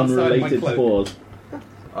staying inside my unrelated cloak. spores.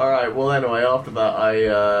 Alright, well anyway, after that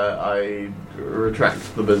I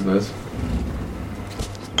retract the business.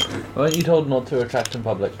 Weren't you told not to retract in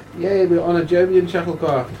public? Yeah, we're on a Jovian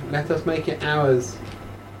shuttlecraft. Let us make it ours.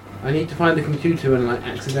 I need to find the computer and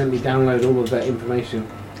accidentally download all of that information.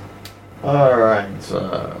 Alright, so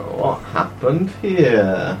what happened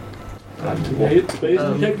here? Activate space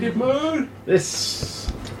detective mode.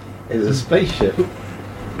 This is a spaceship.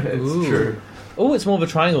 It's Ooh. true. Oh, it's more of a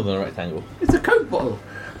triangle than a rectangle. It's a Coke bottle.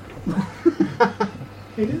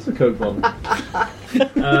 It is a Coke bottle.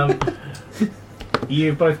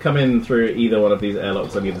 You both come in through either one of these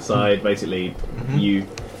airlocks on either side. Basically, you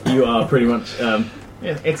are pretty much.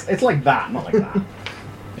 It's like that, not like that.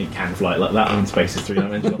 You can fly like that. I mean, space is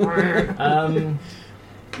three-dimensional.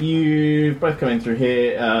 You both come in through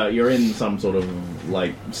here. You're in some sort of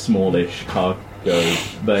like smallish cargo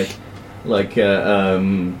bay. Like there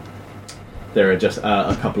are just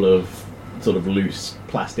a couple of sort of loose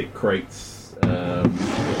plastic crates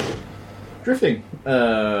drifting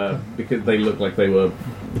because they look like they were,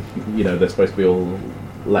 you know, they're supposed to be all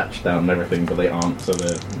latched down and everything, but they aren't. So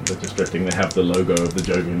they're just drifting. They have the logo of the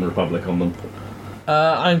Jovian Republic on them.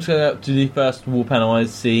 I'm just going to go up to the first wall panel I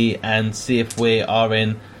see and see if we are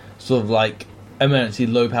in sort of like emergency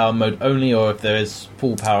low power mode only, or if there is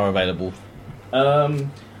full power available.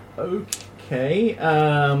 Okay.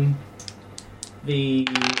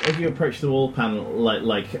 If you approach the wall panel,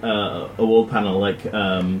 like a wall panel, like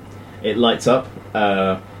it lights up,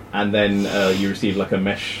 and then you receive like a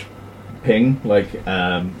mesh ping,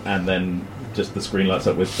 and then just the screen lights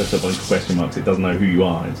up with just a bunch of question marks. It doesn't know who you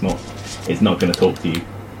are. It's not going to talk to you.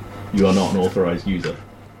 You are not an authorized user.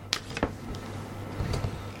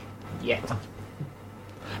 Yet.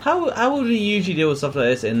 How would we usually deal with stuff like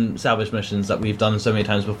this in salvage missions that we've done so many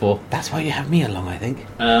times before? That's why you have me along, I think.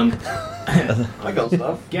 I got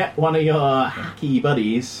stuff. Get one of your hacky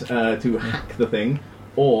buddies to hack the thing,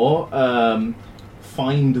 or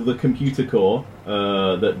find the computer core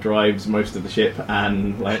that drives most of the ship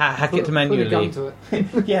and like Hack it to Put a manually. gun to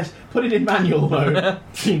it. yes, put it in manual mode.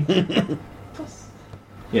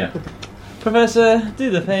 Yeah, Professor, do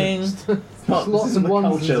the thing. not, Lots this is of the ones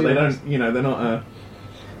and culture. They zeros. don't, you know, they're not.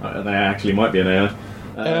 They actually might be an AI.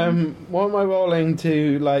 What am I rolling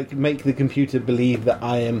to like make the computer believe that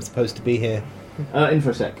I am supposed to be here?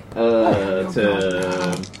 Infosec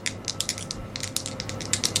to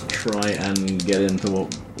try and get into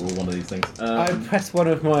one of these things. I press one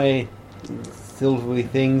of my silvery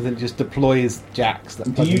things and just deploys jacks. That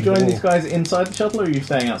Do plug you into the join wall. these guys inside the shuttle, or are you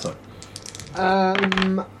staying outside?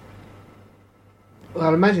 Well,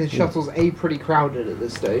 I'd imagine the shuttle's pretty crowded at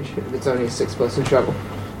this stage, if it's only a 6-person shuttle.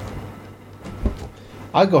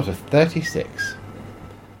 I got a 36.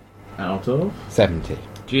 Out of? 70.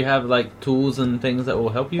 Do you have like tools and things that will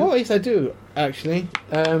help you? Oh, yes, I do, actually.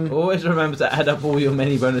 Always remember to add up all your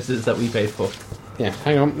many bonuses that we paid for. Yeah,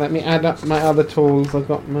 hang on. Let me add up my other tools. I've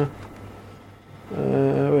got my...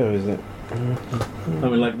 where is it? I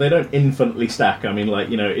mean, like, they don't infinitely stack. I mean, like,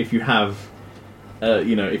 you know, if you have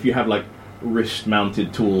like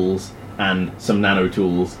wrist-mounted tools and some nano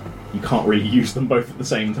tools, you can't really use them both at the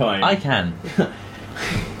same time. I can.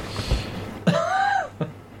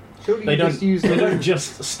 They don't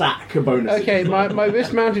just stack a bonus. Okay, my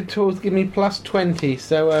wrist-mounted tools give me plus 20,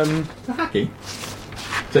 so hacking.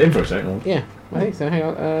 Is it infosec? Or? Yeah, I think so. Hang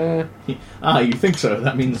on. You think so?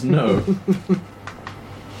 That means no.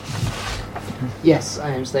 Yes,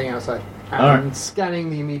 I am staying outside. I'm scanning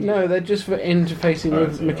the immediate. No, they're just for interfacing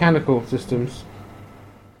with mechanical systems.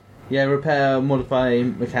 Yeah, repair, modify,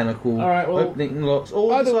 mechanical, opening locks,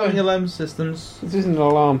 all designing alarm systems. This isn't an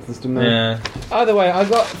alarm system, though. Yeah. Either way, I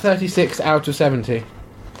got 36 out of 70.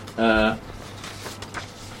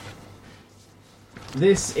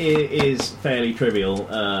 This is fairly trivial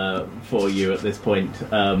for you at this point.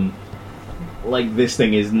 This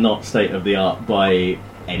thing is not state of the art by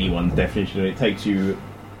anyone's definition. It takes you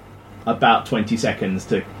about 20 seconds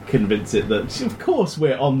to convince it that, of course,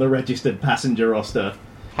 we're on the registered passenger roster.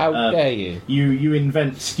 How dare you? You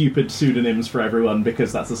invent stupid pseudonyms for everyone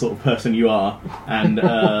because that's the sort of person you are, and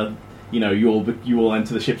you will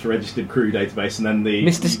enter the ship's registered crew database, and then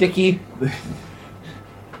Mr. Sticky,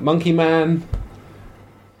 Monkey Man.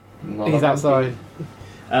 He's outside.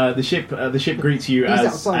 The ship greets you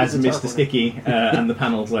as Mr. Sticky, and the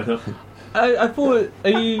panels light up. I thought, are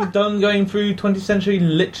you done going through 20th century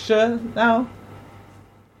literature now?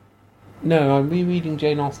 No, I'm rereading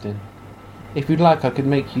Jane Austen. If you'd like, I could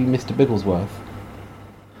make you Mr. Bigglesworth.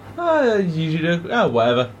 Usually do. Oh,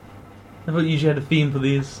 whatever. I thought you usually had a theme for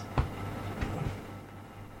these.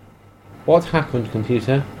 What happened,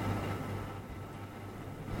 computer?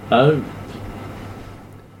 Oh.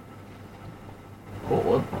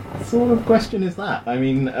 What sort of question is that? I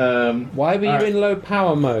mean, why were you in low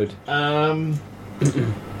power mode?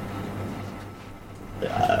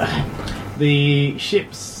 The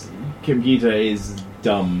ship's computer is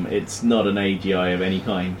dumb. It's not an AGI of any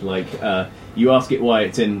kind. You ask it why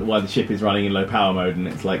the ship is running in low power mode, and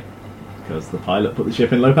it's like, because the pilot put the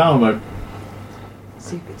ship in low power mode.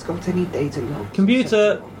 See if it's got any data logs.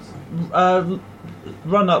 Computer,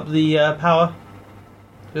 run up the power.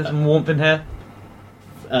 There's some warmth in here.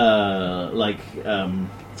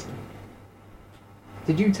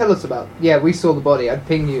 Did you tell us about? Yeah, we saw the body. I'd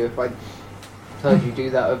ping you if I told you do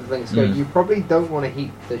that over things. You probably don't want to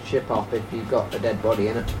heat the ship up if you've got a dead body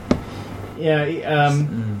in it. Yeah,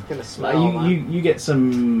 it's gonna smell. You get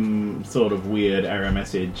some sort of weird error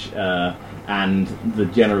message, and the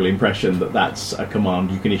general impression that that's a command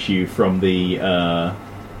you can issue from the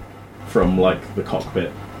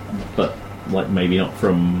cockpit, but maybe not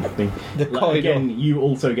from the corridor. Again, you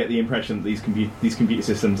also get the impression that these computer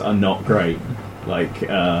systems are not great.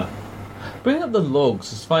 Bring up the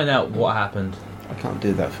logs. Let's find out what happened. I can't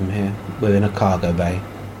do that from here. We're in a cargo bay.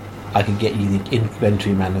 I could get you the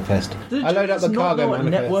inventory manifest. I load up the cargo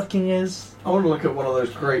manifest. What networking is? I want to look at one of those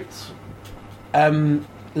crates.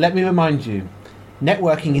 Let me remind you,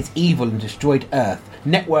 networking is evil and destroyed Earth.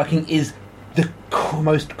 Networking is the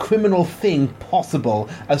most criminal thing possible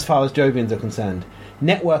as far as Jovians are concerned.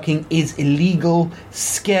 Networking is illegal,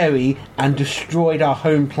 scary, and destroyed our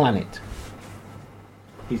home planet.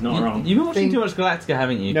 He's not wrong. You've been watching too much Galactica,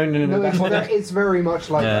 haven't you? No. It's very much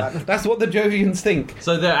like that. That's what the Jovians think.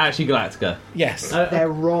 So they're actually Galactica? Yes. They're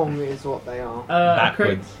wrong is what they are.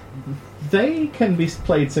 Backwards. They can be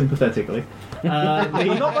played sympathetically. Not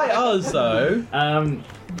by us, though.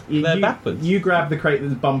 They're backwards. You grab the crate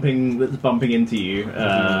that's bumping into you,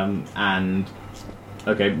 and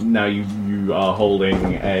okay, now you are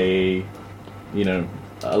holding a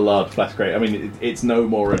large plastic crate. I mean, it's no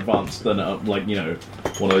more advanced than one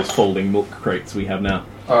of those folding milk crates we have now.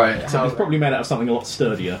 All right, so it's probably made out of something a lot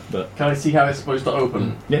sturdier. But can I see how it's supposed to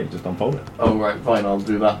open? Yeah, just unfold it. Oh right, fine. I'll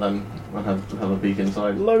do that then. I'll have a peek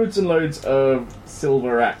inside. Loads and loads of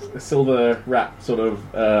silver wrap sort of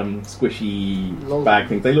squishy bag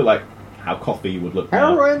things. They look like how coffee would look.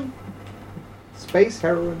 Heroin, now. Space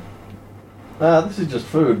heroin. This is just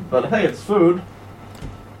food, but hey, it's food.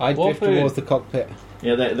 I drift towards the cockpit.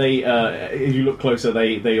 Yeah, they if you look closer,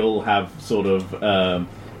 they all have sort of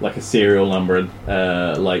like a serial number, a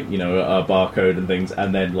barcode and things,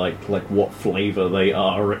 and then like what flavour they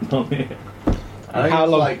are written on it. I think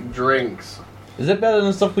it's like drinks. Is it better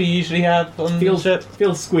than stuff we usually have on the ship?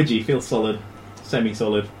 Feels squidgy, feels solid,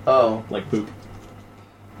 semi-solid. Oh, like poop.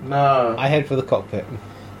 No. I head for the cockpit.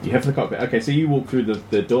 You head for the cockpit. Okay, so you walk through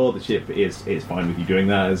the door. The ship is fine with you doing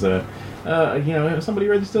that. As somebody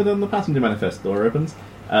registered on the passenger manifest. Door opens.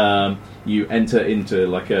 You enter into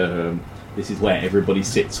this is where everybody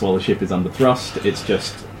sits while the ship is under thrust. It's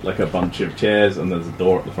just like a bunch of chairs, and there's a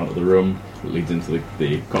door at the front of the room that leads into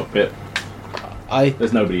the cockpit.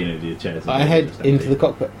 There's nobody in any of the chairs. I head into the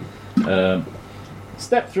cockpit.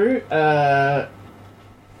 Step through.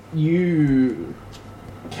 You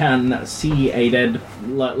can see a dead,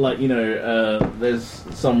 there's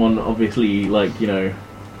someone obviously,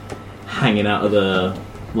 hanging out of the,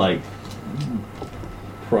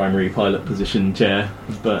 primary pilot position chair,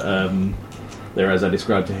 but, there, as I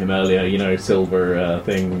described to him earlier, silver,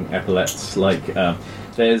 thing, epaulets,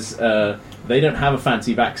 there's, they don't have a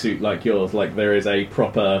fancy vac suit like yours, there is a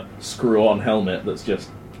proper screw-on helmet that's just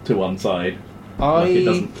to one side. It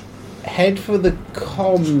doesn't... head for the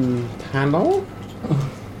comm panel.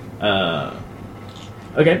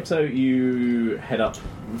 Okay, so you head up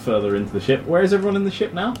further into the ship. Where is everyone in the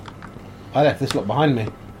ship now? I left this lot behind me.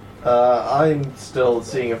 I'm still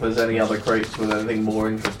seeing if there's any other crates with anything more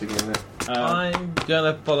interesting in it. I'm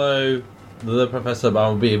gonna follow the professor, but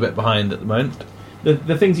I'll be a bit behind at the moment.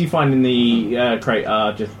 The things you find in the crate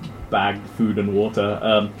are just bagged food and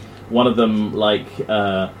water. One of them,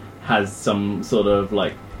 has some sort of,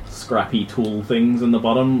 scrappy tool things in the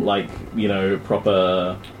bottom,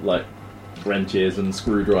 proper, wrenches and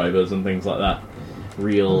screwdrivers and things like that.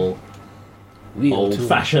 Real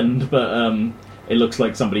old-fashioned, but it looks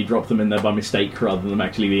like somebody dropped them in there by mistake rather than them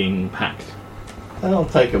actually being packed. I'll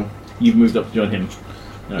take them. You've moved up to join him.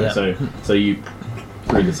 Yeah. So you,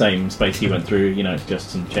 through the same space he went through,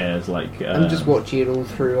 just some chairs, I'm just watching it all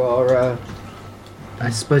through our... I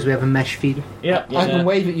suppose we have a mesh feed. Yeah. I can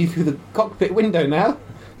wave at you through the cockpit window now.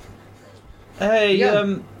 Hey,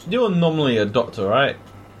 Yeah. You're normally a doctor, right?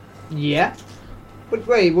 Yeah.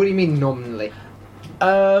 Wait, what do you mean nominally?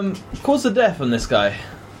 Cause of death on this guy.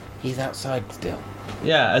 He's outside still.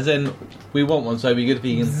 Yeah, as in, we want one, so it'd be good if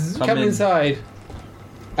he can Come in. inside.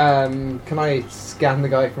 Can I scan the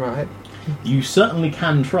guy from out here? You certainly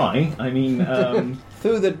can try. I mean,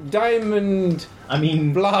 Through the diamond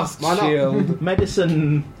blast Why not? shield.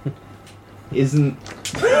 medicine isn't...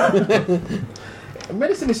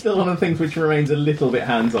 Medicine is still one of the things which remains a little bit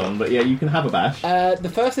hands-on, but yeah, you can have a bash. The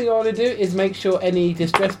first thing I want to do is make sure any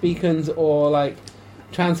distress beacons or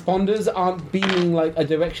transponders aren't beaming a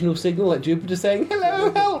directional signal, like Jupiter saying,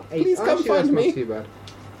 "Hello, help! Please come Actually, find that's me." Not too bad.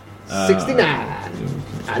 69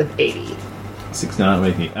 out of 80. 69 out of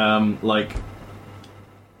 80.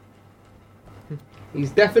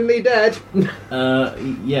 He's definitely dead.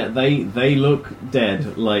 Yeah, they look dead.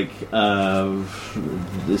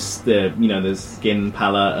 There's skin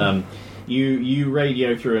pallor. You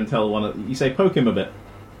radio through and tell one of... You say, poke him a bit.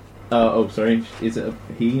 Oh, sorry. Is it a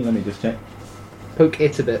he? Let me just check. Poke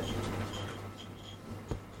it a bit.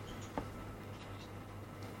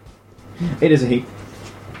 It is a he.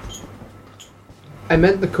 I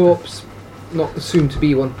meant the corpse, not the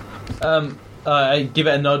soon-to-be one. I give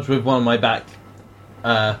it a nudge with one on my back.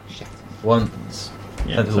 Once.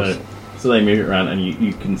 Yeah, so they move it around, and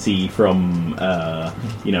you can see from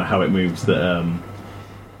how it moves that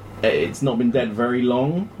it's not been dead very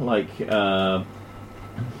long.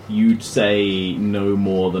 You'd say no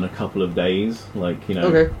more than a couple of days.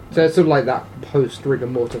 Okay, so it's sort of like that post rigor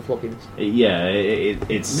mortis floppiness. Yeah,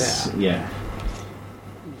 it's yeah.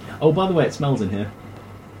 Oh, by the way, it smells in here.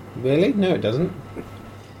 Really? No, it doesn't.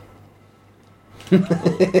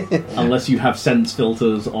 Unless you have sense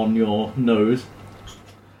filters on your nose.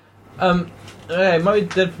 It might be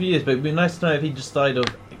dead for years, but it'd be nice to know if he just died of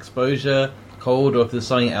exposure, cold, or if there's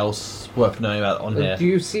something else worth knowing about on here. Do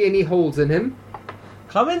you see any holes in him?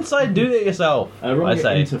 Come inside, do it yourself. I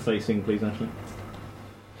say. Interfacing, please, Ashley.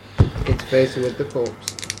 Interfacing with the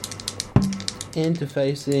corpse.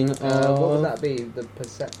 Interfacing. What would that be? The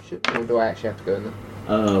perception? Or do I actually have to go in there?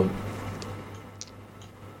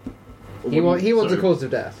 He wants a cause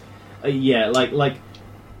of death. Yeah,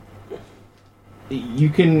 you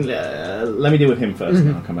can. Let me deal with him first,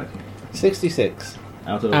 and I'll come back to you. 66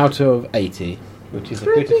 Out of 80, which is a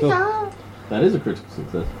critical. That is a critical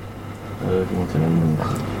success. Give me 1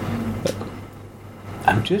 second.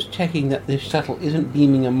 I'm just checking that this shuttle isn't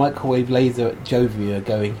beaming a microwave laser at Jovia,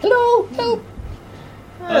 going, "Hello, help!"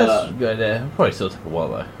 That's a good idea. Probably still take a while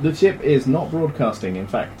though. The ship is not broadcasting. In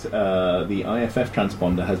fact, the IFF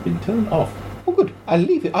transponder has been turned off. Oh, good. I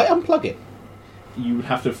leave it. I unplug it. You would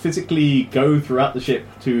have to physically go throughout the ship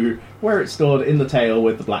to where it's stored in the tail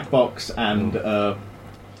with the black box, and I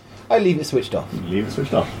leave it switched off. leave it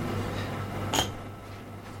switched off.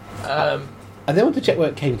 I then want to check where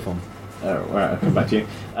it came from. Right, I'll come back to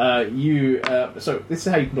you. So this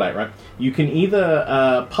is how you can play it, right? You can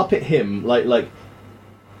either puppet him,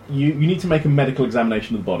 you need to make a medical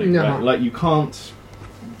examination of the body. No. Right? You can't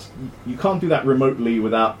do that remotely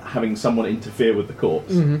without having someone interfere with the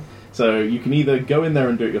corpse. Mm-hmm. So you can either go in there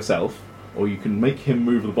and do it yourself, or you can make him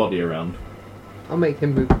move the body around. I'll make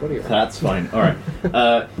him move the body around. That's fine. All right.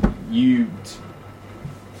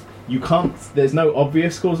 You can't. There's no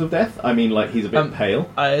obvious cause of death. I mean, like he's a bit pale.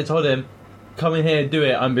 I told him, come in here, do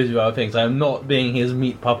it. I'm busy with other things. I'm not being his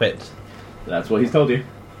meat puppet. That's what he's told you.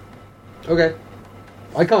 Okay.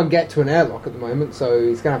 I can't get to an airlock at the moment, so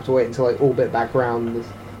he's gonna have to wait until I orbit back around. This.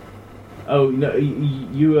 Oh no,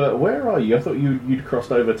 you. Where are you? I thought you'd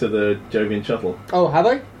crossed over to the Jovian shuttle. Oh, have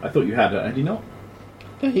I? I thought you had you not?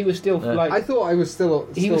 No, he was still like. I thought I was still.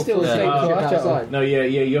 He was still full safe ship to outside. No, yeah.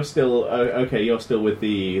 You're still okay. You're still with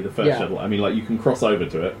the first shuttle. I mean, like you can cross over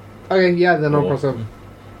to it. Okay, yeah, then I'll cross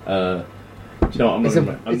over. Do you know what?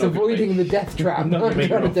 It's avoiding the death trap. I'm not going to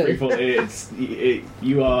make it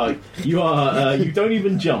you don't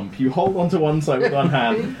even jump. You hold onto one side with one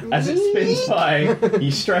hand. As it spins by,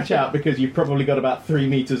 you stretch out because you've probably got about 3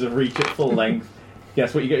 meters of reach at full length.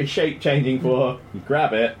 Guess what you get your shape changing for? You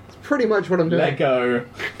grab it. It's pretty much what I'm doing. Let go.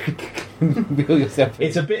 Wheel yourself in.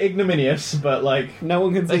 It's a bit ignominious, but like no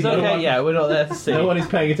one can see. It's okay, yeah, we're not there to see. no one is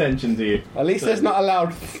paying attention to you. At least there's not a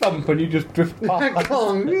loud thump and you just drift past.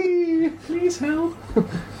 Please help.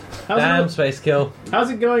 Damn, space kill. How's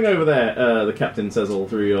it going over there? The captain says all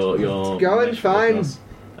through your It's going fine.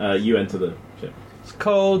 You enter the ship. It's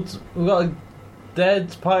cold. We've got a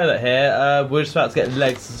dead pilot here. We're just about to get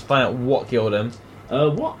legs to find out what killed him.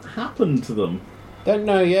 What happened to them? Don't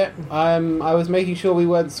know yet. I was making sure we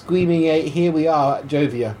weren't screaming a "Here we are" at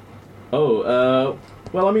Jovia. Oh,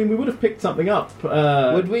 well, I mean, we would have picked something up.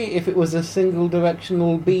 Would we, if it was a single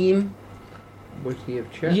directional beam? Would he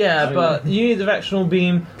have checked? Yeah, but you need a directional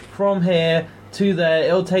beam from here to there.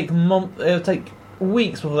 It'll take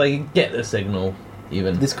weeks before they can get the signal.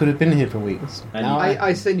 Even This could have been here for weeks. And Now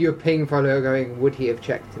I send you a ping photo going, would he have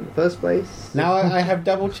checked in the first place? Now I have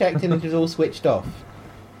double checked and it is all switched off.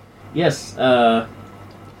 Yes. Now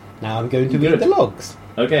I'm going to read Good. the logs.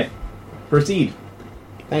 Okay. Proceed.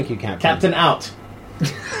 Thank you, Captain. Captain out.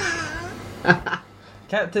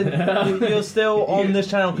 Captain, you're still on this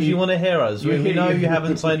channel because you want to hear us. We know you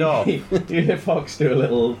haven't signed off. You hear Fox do a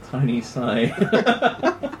little tiny sigh.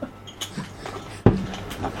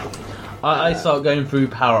 I start going through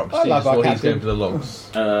power-ups I love our before he's captain. going for the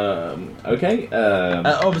logs. Okay.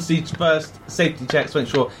 Obviously, first, safety checks, make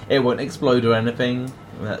sure it won't explode or anything.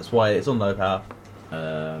 That's why it's on low power.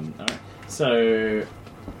 Alright. So,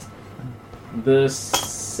 the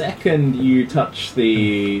second you touch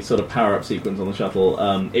the sort of power-up sequence on the shuttle,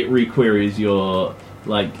 it re-queries your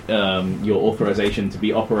authorization to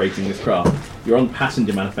be operating this craft. You're on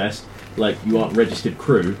passenger manifest, like you aren't registered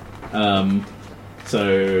crew.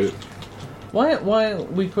 So, Why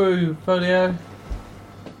we crew Folio?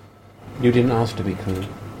 You didn't ask to be crew.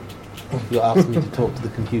 You asked me to talk to the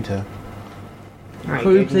computer.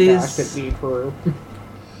 Crew, please.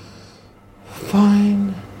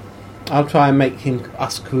 Fine. I'll try and make him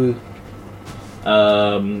us crew.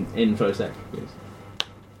 infosec, please.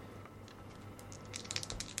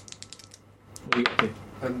 What do you got to?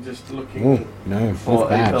 I'm just looking Oh, no. for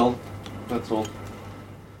That's bad. Apel. That's all.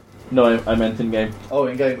 No, I meant in game. Oh,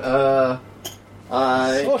 in game.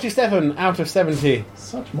 I 47 out of 70.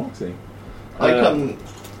 Such moxie. come.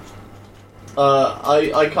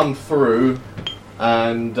 I come through,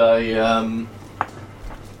 and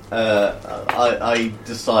I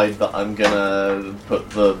decide that I'm gonna put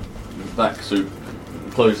the vac suit,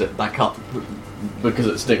 close it back up because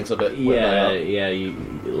it stinks a bit. Yeah,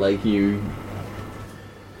 you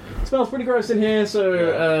smells pretty gross in here,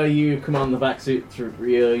 so you command the vac suit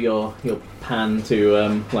through your pan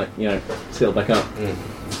to seal back up.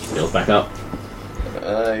 Seals back up.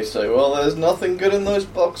 I say, well, there's nothing good in those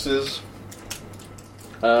boxes.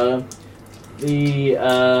 There's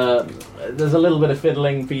a little bit of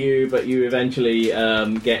fiddling for you, but you eventually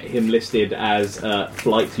get him listed as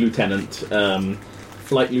Flight Lieutenant.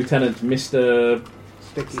 Flight Lieutenant Mr.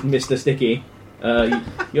 Sticky.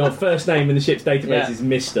 Your first name in the ship's database is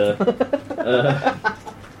Mr.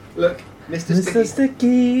 Look, Mr.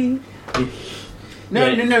 Sticky.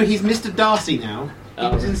 No, he's Mr. Darcy now. He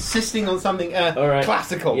was Oh. insisting on something Alright.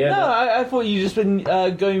 classical. Yeah. No, I thought you just been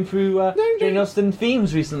going through Jane Austen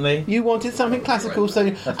themes recently. You wanted something classical,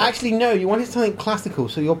 so... Actually, no, you wanted something classical,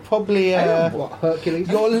 so you're probably... What, Hercules?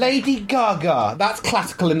 You're Lady Gaga. That's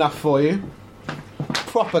classical enough for you.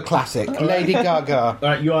 Proper classic. Lady Gaga.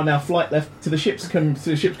 Alright, you are now flight left to the ship's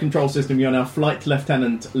control system. You are now Flight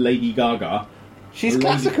Lieutenant Lady Gaga. She's Lady,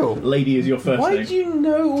 classical. Lady is your first Why name. do you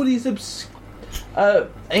know all these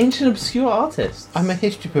ancient obscure artists? I'm a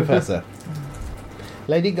history professor.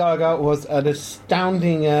 Lady Gaga was an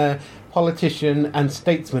astounding politician and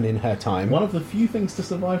statesman in her time. One of the few things to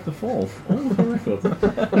survive the fall. All for the record.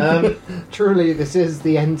 Truly, this is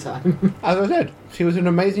the end time. As I said, she was an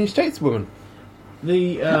amazing stateswoman.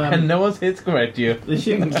 And no one's here to correct you. The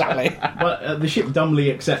ship, Exactly. but the ship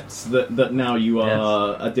dumbly accepts that now you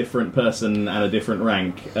are a different person and a different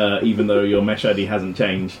rank, even though your mesh ID hasn't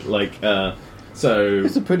changed. So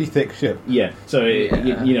It's a pretty thick ship. yeah, so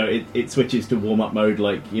it switches to warm up mode.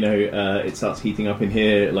 It starts heating up in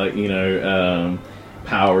here.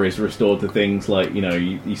 Power is restored to things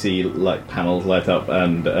you see panels light up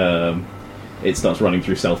and. It starts running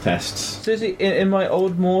through self-tests. So is it, in my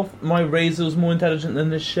old morph, my Razor was more intelligent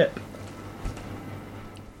than this ship?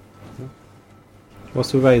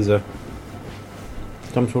 What's a razor?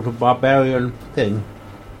 Some sort of barbarian thing.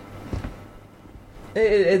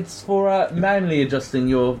 It's for manually adjusting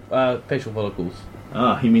your facial follicles.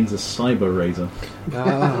 Ah, he means a cyber razor.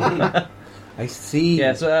 Ah, I see.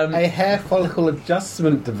 Yeah, so a hair follicle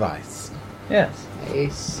adjustment device. yes, A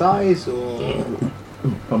size or...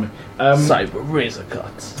 Pardon me. cyber razor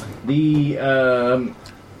cuts.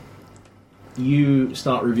 You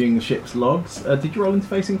start reviewing the ship's logs. Did you roll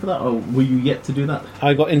interfacing for that, or were you yet to do that?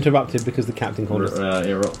 I got interrupted because the captain called us.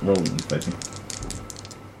 Yeah, roll interfacing.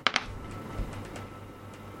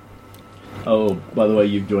 Oh, by the way,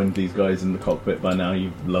 you've joined these guys in the cockpit by now.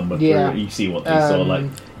 You've lumbered Yeah. through. You see what they saw,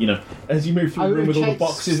 as you move through I the room would with all the check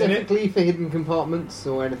boxes in it. specifically for hidden compartments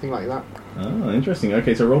or anything like that. Oh, interesting.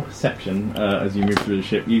 Okay, so roll perception as you move through the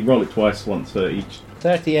ship. You roll it twice, once for each.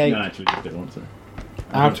 38 No, actually, just do it once.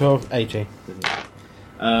 out of 80.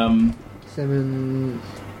 7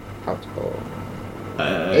 out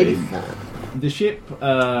of 85. The ship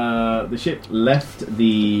left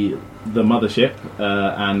the mothership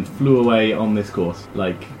and flew away on this course.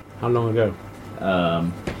 How long ago?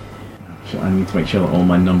 I need to make sure that all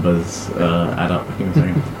my numbers add up. Give me a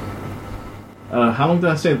second. How long did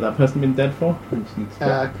I say that person been dead for?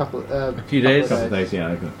 A few days. Couple of days,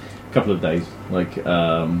 yeah. A couple of days.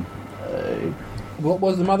 What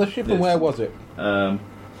was the mothership and where was it? Um,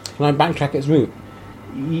 Can I backtrack its route?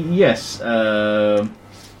 yes.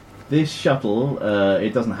 This shuttle,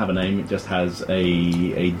 it doesn't have a name. It just has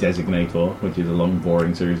a designator, which is a long,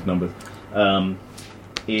 boring series of numbers.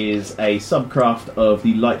 Is a subcraft of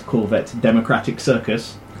the light corvette Democratic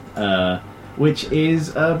Circus, which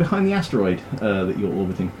is behind the asteroid that you're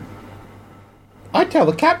orbiting. I'd tell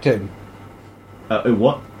the captain.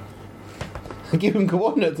 What? Give him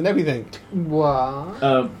coordinates and everything. What?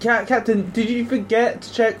 Captain, did you forget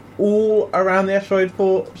to check all around the asteroid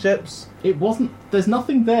for ships? It wasn't. There's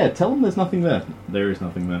nothing there. Tell them there's nothing there. There is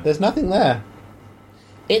nothing there. There's nothing there.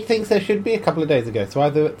 It thinks there should be a couple of days ago. So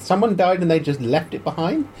either someone died and they just left it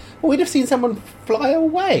behind, or we'd have seen someone fly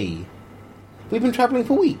away. We've been travelling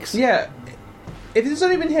for weeks. Yeah. If it's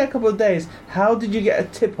only been here a couple of days, how did you get a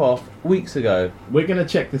tip-off weeks ago? We're going to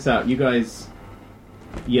check this out. You guys...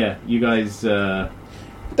 Yeah, you guys...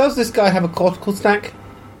 Does this guy have a cortical stack?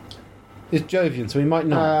 He's Jovian, so he might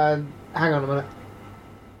not. Hang on a minute.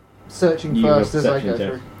 Searching You first have as I perception go check.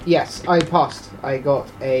 through. Yes, I passed. I got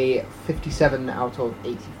a 57 out of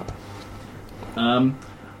 85.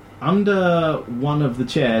 Under one of the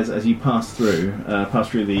chairs, as you pass through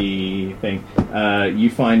the thing, you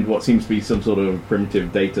find what seems to be some sort of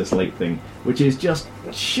primitive data slate thing, which is just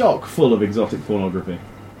chock full of exotic pornography.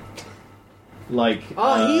 He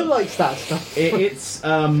likes that stuff.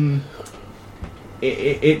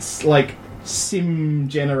 It's like sim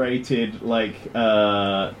generated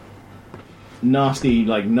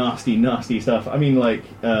nasty stuff. I mean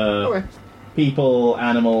Okay. people,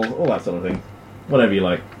 animals, all that sort of thing. Whatever you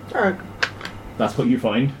like. Alright. That's what you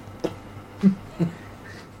find.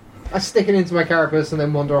 I stick it into my carapace and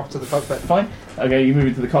then wander off to the cockpit. Fine. Okay, you move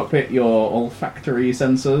into the cockpit. Your olfactory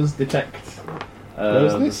sensors detect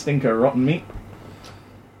the stinker rotten meat.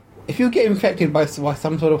 If you get infected by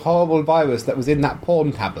some sort of horrible virus that was in that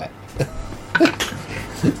porn tablet,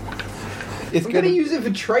 I'm going to use it for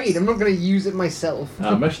trade. I'm not going to use it myself.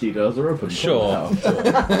 Mesh details are open. Sure.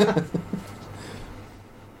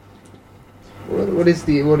 What is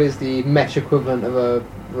the mesh equivalent of a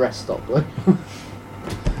rest stop?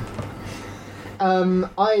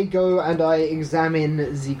 I go and I examine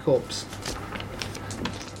the corpse.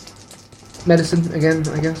 Medicine again,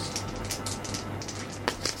 I guess.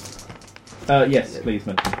 Yes, please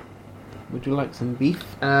mention. would you like some beef?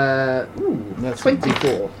 That's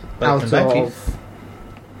 24 out Bacon. of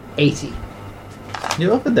 80.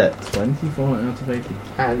 You offered that. 24 out of 80.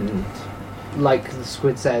 And, like the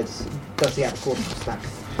squid says, does he have a cortical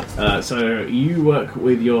stack? So you work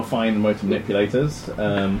with your fine motor manipulators.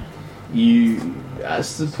 You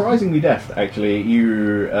surprisingly deft, actually.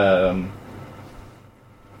 You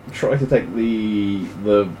try to take the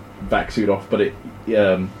vac suit off, but it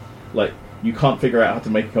like you can't figure out how to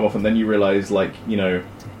make it come off, and then you realise like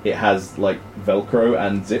it has like Velcro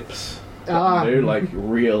and zips. Like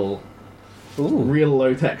real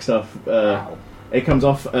low tech stuff. Wow. It comes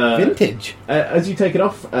off Vintage. as you take it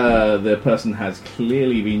off. The person has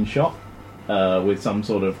clearly been shot with some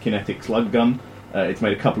sort of kinetic slug gun. It's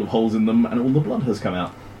made a couple of holes in them, and all the blood has come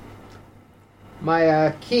out.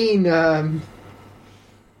 My keen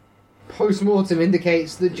post-mortem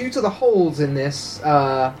indicates that due to the holes in this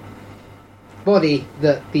body,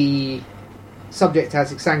 that the subject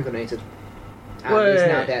has exsanguinated and is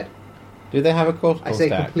now dead. Do they have a cortical I say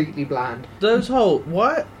stack? completely bland. Those holes.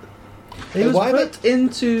 What? He was why put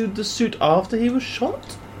into the suit after he was shot?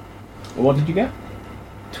 What did you get?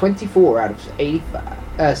 24 out of 85.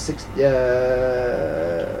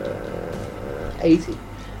 80.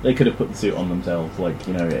 They could have put the suit on themselves,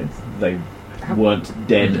 they weren't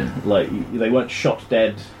dead, they weren't shot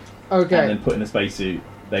dead Okay. and then put in a spacesuit.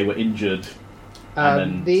 They were injured,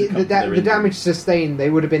 and then succumbed to their the injury. damage sustained, they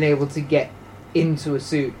would have been able to get into a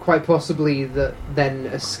suit, quite possibly then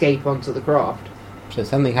escape onto the craft. So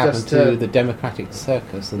something happened Just, to the Democratic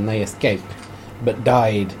Circus and they escaped, but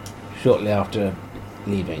died shortly after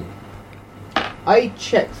leaving. I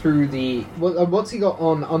checked through the... what's he got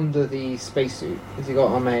on under the spacesuit? Has he got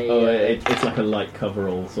on a... It's like a light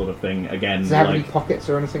coverall sort of thing. Again, does it have any pockets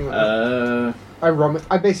or anything like that?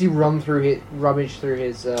 I basically rummage through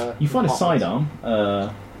his... you find a compartments. sidearm,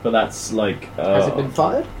 but that's like... Has it been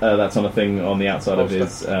fired? That's on a thing on the outside of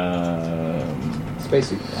his...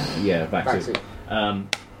 Spacesuit. yeah, back Back suit. suit.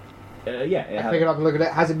 It I pick it up and look at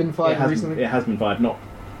it. Has it been fired recently? It has been fired. Not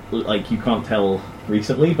like you can't tell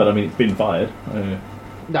recently, but I mean it's been fired.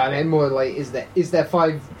 No, I mean more like is there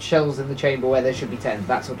 5 shells in the chamber where there should be 10?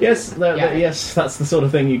 That sort of Yes, thing. yes, that's the sort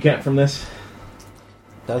of thing you get from this.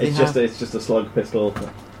 Does It's just a slug pistol.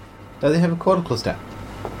 Does he have a cortical stack?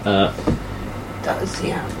 Does he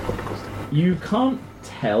have a cortical stack? You can't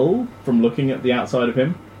tell from looking at the outside of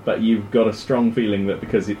him, but you've got a strong feeling that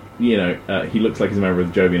because he looks like he's a member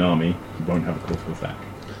of the Jovian army, he won't have a cortical stack.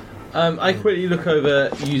 I quickly look over,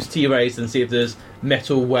 use T-rays, and see if there's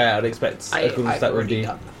metal where I'd expect a cortical stack would be.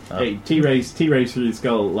 Hey, T-rays through his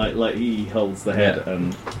skull, like he holds the head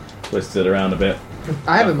and twists it around a bit.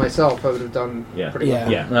 I have it myself. I would have done pretty Yeah.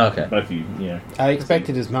 well. Yeah, Oh, okay. both of you. Yeah, I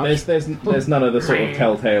expected as much. there's none of the sort of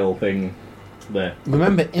telltale thing there.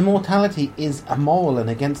 Remember, immortality is immoral and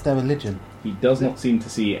against their religion. He does not seem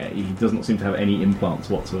to have any implants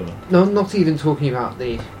whatsoever. No, not even talking about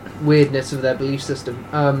the weirdness of their belief system.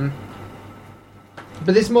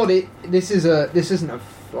 But this mod, this isn't a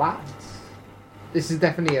flat. This is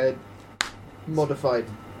definitely a modified.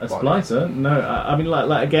 A body. splicer? No, I mean,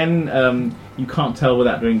 like again, you can't tell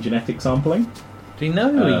without doing genetic sampling. Do you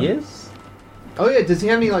know who he is? Oh yeah, does he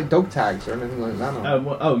have any like dog tags or anything like that?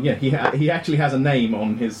 On? He actually has a name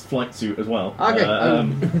on his flight suit as well.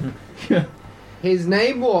 Okay. His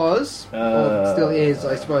name was, or still is,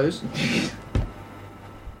 I suppose.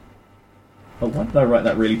 Oh, why did I write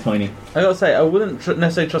that really tiny? I gotta say, I wouldn't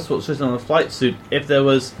necessarily trust what's written on a flight suit. If there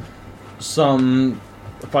was some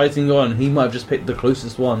fighting on, he might have just picked the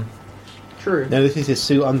closest one. True. No, this is his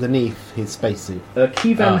suit underneath his spacesuit.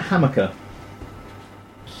 Keyvan Hammaker.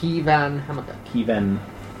 Keyvan Hammaker. Keyvan.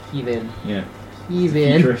 Yeah.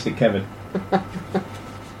 Keyvan. Futuristic Kevin.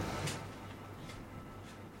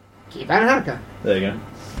 Keyvan Hammaker. There you go.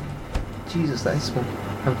 Jesus, that is small.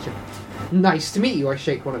 Nice to meet you. I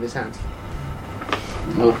shake one of his hands.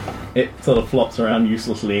 It sort of flops around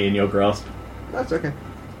uselessly in your grasp. That's okay.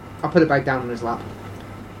 I'll put it back down on his lap.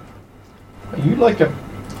 Are you like a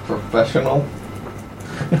professional?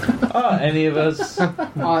 Any of us?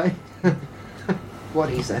 What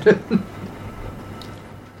he said.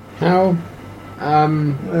 How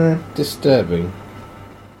disturbing.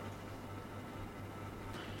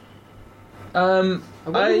 I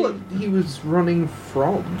wonder what he was running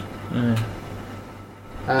from.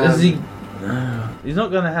 Is he? He's not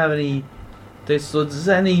going to have any. Is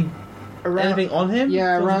there anything on him?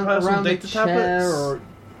 Yeah, Some around personal the data chair tablets? or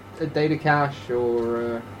a data cache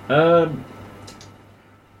or.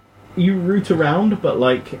 You root around, but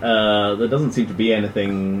there doesn't seem to be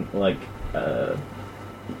anything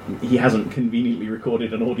he hasn't conveniently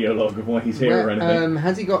recorded an audio log of why he's here or anything.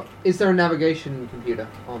 Has he got? Is there a navigation computer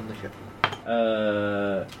on the ship?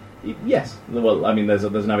 Yes. Well, I mean, there's a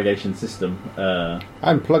navigation system.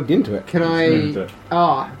 I'm plugged into it. Can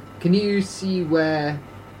I? Can you see where?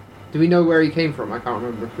 Do we know where he came from? I can't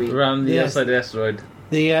remember if we. Around the Yes. outside of the asteroid.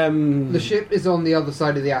 The ship is on the other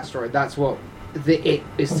side of the asteroid. That's what it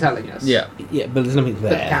is telling us. Yeah. Yeah, but there's nothing But the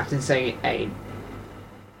there. captain's saying it ain't.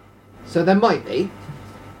 So there might be.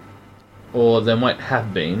 or there might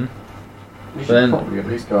have been. We should Then- probably at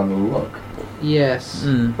least go and look. Yes,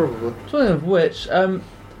 probably. Speaking of which, can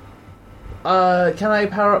I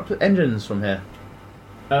power up engines from here?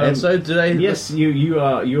 And so, do they? Yes, you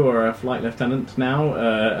are a flight lieutenant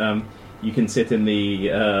now. You can sit in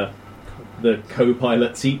the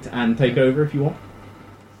co-pilot seat and take over if you want.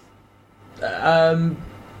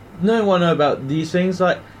 No one know about these things.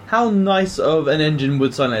 Like, how nice of an engine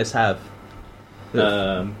would Silence have?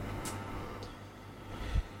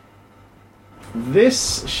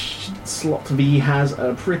 This slot V has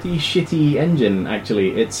a pretty shitty engine,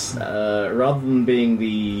 actually. It's rather than being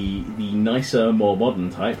the nicer, more modern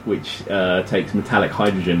type, which takes metallic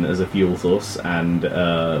hydrogen as a fuel source and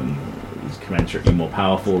is commensurately more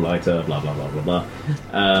powerful, lighter, blah blah blah blah blah.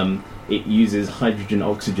 It uses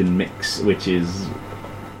hydrogen-oxygen mix, which is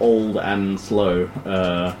old and slow.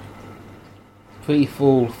 Pretty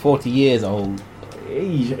full 40 years old.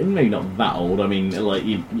 Maybe not that old. I mean,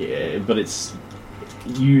 but it's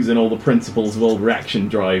using all the principles of old reaction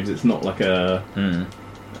drives. It's not like a.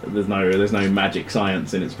 There's no magic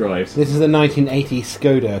science in its drives. This is a 1980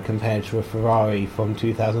 Skoda compared to a Ferrari from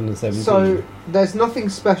 2017. So, there's nothing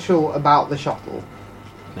special about the shuttle.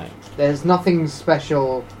 No. There's nothing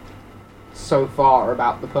special so far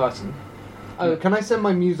about the person. Oh, can I send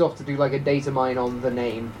my muse off to do like a data mine on the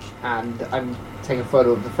name, and I'm taking a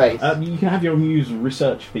photo of the face? You can have your muse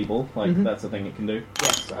research people. That's a thing it can do.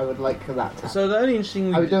 Yes, I would like that. To So the only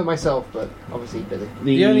interesting I would do it myself, but obviously busy.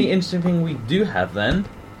 the only interesting thing we do have then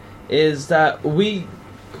is that we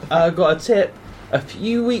got a tip a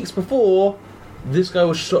few weeks before this guy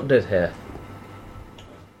was shot dead here.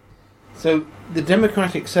 So the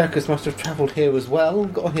Democratic Circus must have travelled here as well,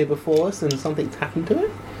 got here before us, and something's happened to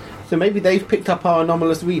it. So maybe they've picked up our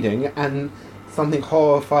anomalous reading, and something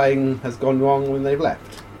horrifying has gone wrong when they've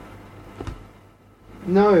left.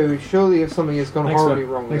 No, surely if something has gone horribly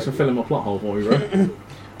wrong. Thanks for then- filling my plot hole for me, bro.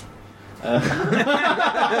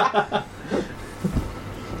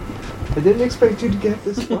 I didn't expect you to get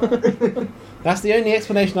this far. That's the only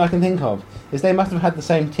explanation I can think of, is they must have had the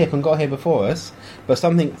same tip and got here before us, but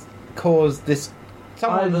something caused this...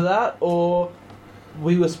 Either that, or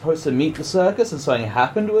we were supposed to meet the circus and something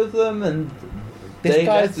happened with them, and this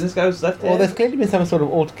guy was left here. Well, there's clearly been some sort of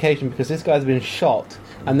altercation because this guy's been shot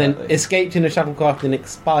and then escaped in a shuttlecraft and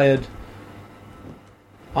expired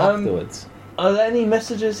afterwards. Are there any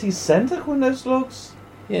messages he sent according to those logs?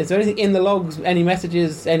 Yeah, is there anything in the logs, any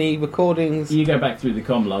messages, any recordings? You go back through the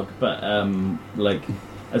comm log, but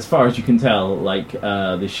as far as you can tell,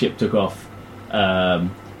 the ship took off,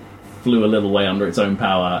 flew a little way under its own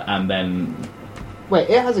power, and then Wait,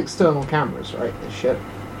 it has external cameras, right? This ship.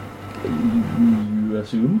 you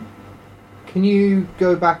assume. Can you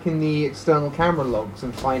go back in the external camera logs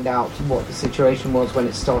and find out what the situation was when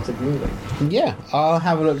it started moving? Yeah, I'll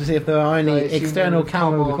have a look to see if there are any I assume external they would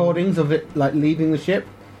come camera on- recordings of it, leaving the ship.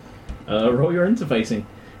 Roll your interfacing.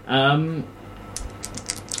 Can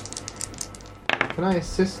I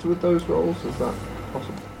assist with those rolls? Is that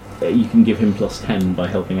possible? You can give him plus 10 by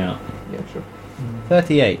helping out. Yeah, sure.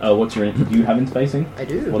 38. Oh, what's your? Do you have interfacing? I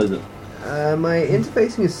do. What is it? My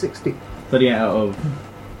interfacing is 60. 38 out of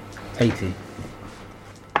 80.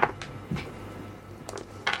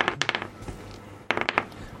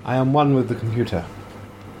 I am one with the computer.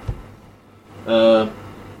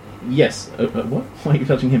 Yes. What? Why are you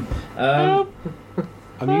touching him? I'm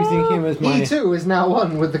using him as my... He too is now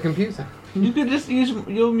one with the computer. You could just use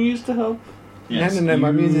your muse to help. Yes, no,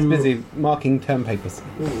 my muse is you- busy marking term papers.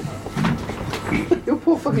 Your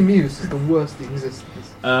poor fucking muse is the worst in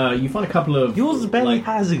existence. You find a couple of Yours barely like,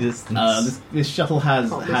 has existence. this shuttle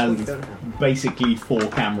has Oh, this one we don't have. basically 4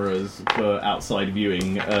 cameras for outside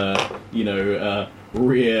viewing.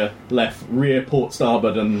 Rear, left, rear, port,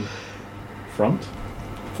 starboard, and front.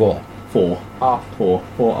 4. 4. Aft. 4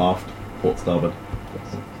 aft, port, starboard.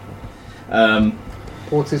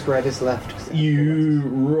 Port is red, is left. You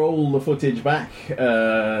roll the footage back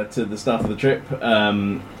to the start of the trip.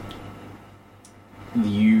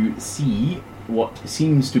 You see what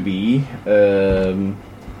seems to be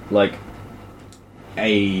like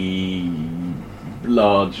a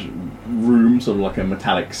large room, sort of like a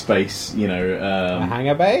metallic space. A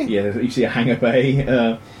hangar bay? Yeah, you see a hangar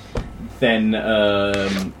bay. Then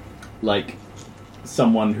like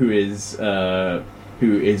someone who is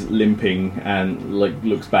limping and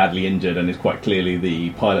looks badly injured and is quite clearly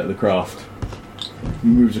the pilot of the craft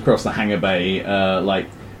moves across the hangar bay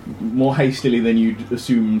more hastily than you'd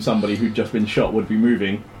assume somebody who'd just been shot would be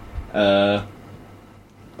moving.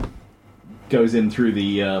 Goes in through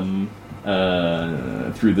the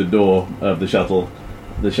door of the shuttle.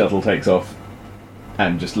 The shuttle takes off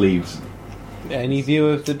and just leaves Any view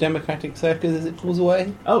of the Democratic Circus as it pulls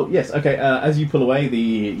away? Oh yes, okay. As you pull away,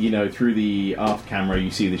 through the aft camera,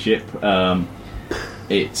 you see the ship.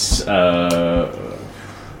 It's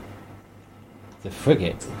The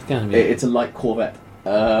frigate. It's going to be. it's a light corvette.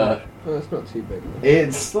 Oh, it's not too big.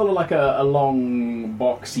 It's sort of like a long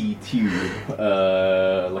boxy tube,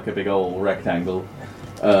 like a big old rectangle.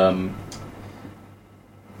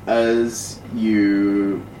 As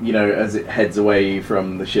as it heads away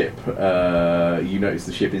from the ship, you notice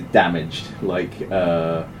the ship is damaged,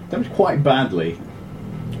 damaged quite badly.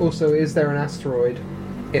 Also, is there an asteroid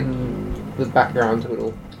in the background to it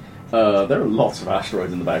all? There are lots of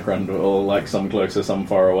asteroids in the background, all some closer, some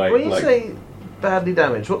far away. When you say badly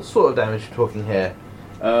damaged, what sort of damage are you talking here?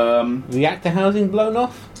 Reactor housing blown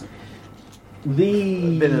off?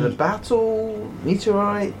 The Been in a battle?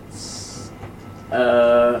 Meteorites?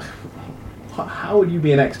 how would you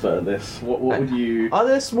be an expert at this? What would you? Are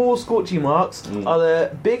there small scorching marks? Are there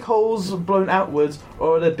big holes blown outwards?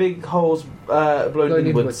 Or are there big holes blown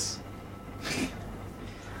inwards?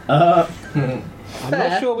 I'm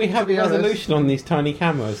not sure we have the resolution on these tiny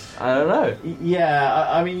cameras. I don't know. Yeah,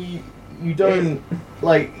 I mean, you don't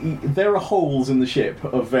there are holes in the ship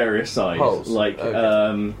of various sizes. Holes.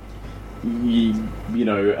 Okay. You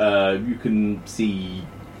can see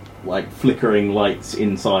flickering lights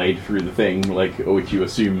inside through the thing, which you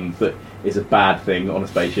assume that is a bad thing on a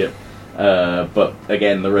spaceship. But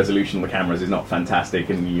again, the resolution of the cameras is not fantastic,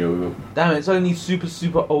 and you. Damn, it's only super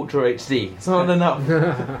ultra HD. It's not enough.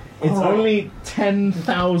 It's only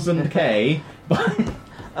 10,000K.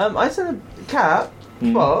 I said a cat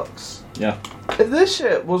box. Yeah. If this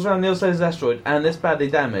ship was around the other side of the asteroid and this badly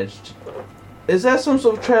damaged, is there some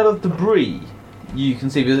sort of trail of debris you can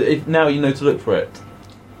see? Because now you know to look for it.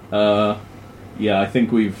 Yeah, I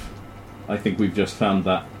think we've just found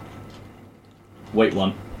that. Wait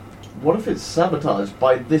one. What if it's sabotaged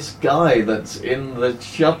by this guy that's in the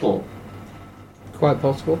shuttle? Quite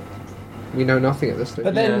possible. We know nothing at this stage.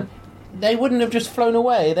 But then they wouldn't have just flown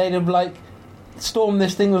away. They'd have stormed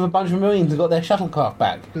this thing with a bunch of Marines and got their shuttlecraft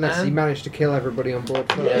back. Unless he managed to kill everybody on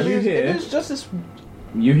board first. Yeah, It was just this.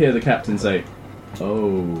 You hear the captain say,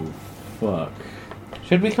 "Oh, fuck."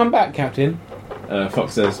 Should we come back, Captain?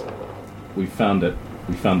 Fox says, "We found it.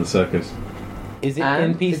 We found the circus." Is it And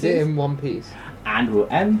in pieces? Is it in one piece? And we'll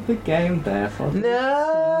end the game there for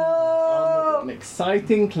No! an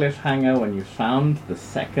exciting cliffhanger when you found the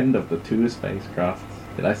second of the two spacecrafts.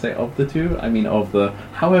 Did I say of the two? I mean of the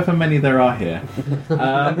however many there are here.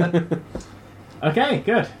 Okay,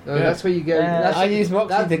 good. No, good. that's where you go. I use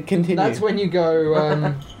Moxie to continue. That's when you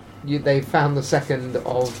go. They found the second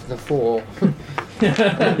of the four.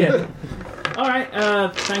 Yeah. All right.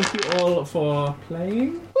 Thank you all for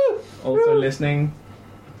playing. Also listening.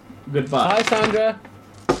 Goodbye. Hi, Sandra.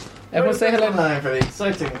 Everyone say hello. Time for the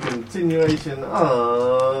exciting continuation.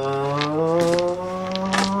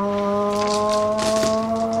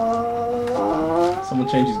 Someone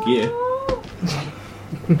changes gear.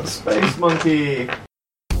 Space Monkey.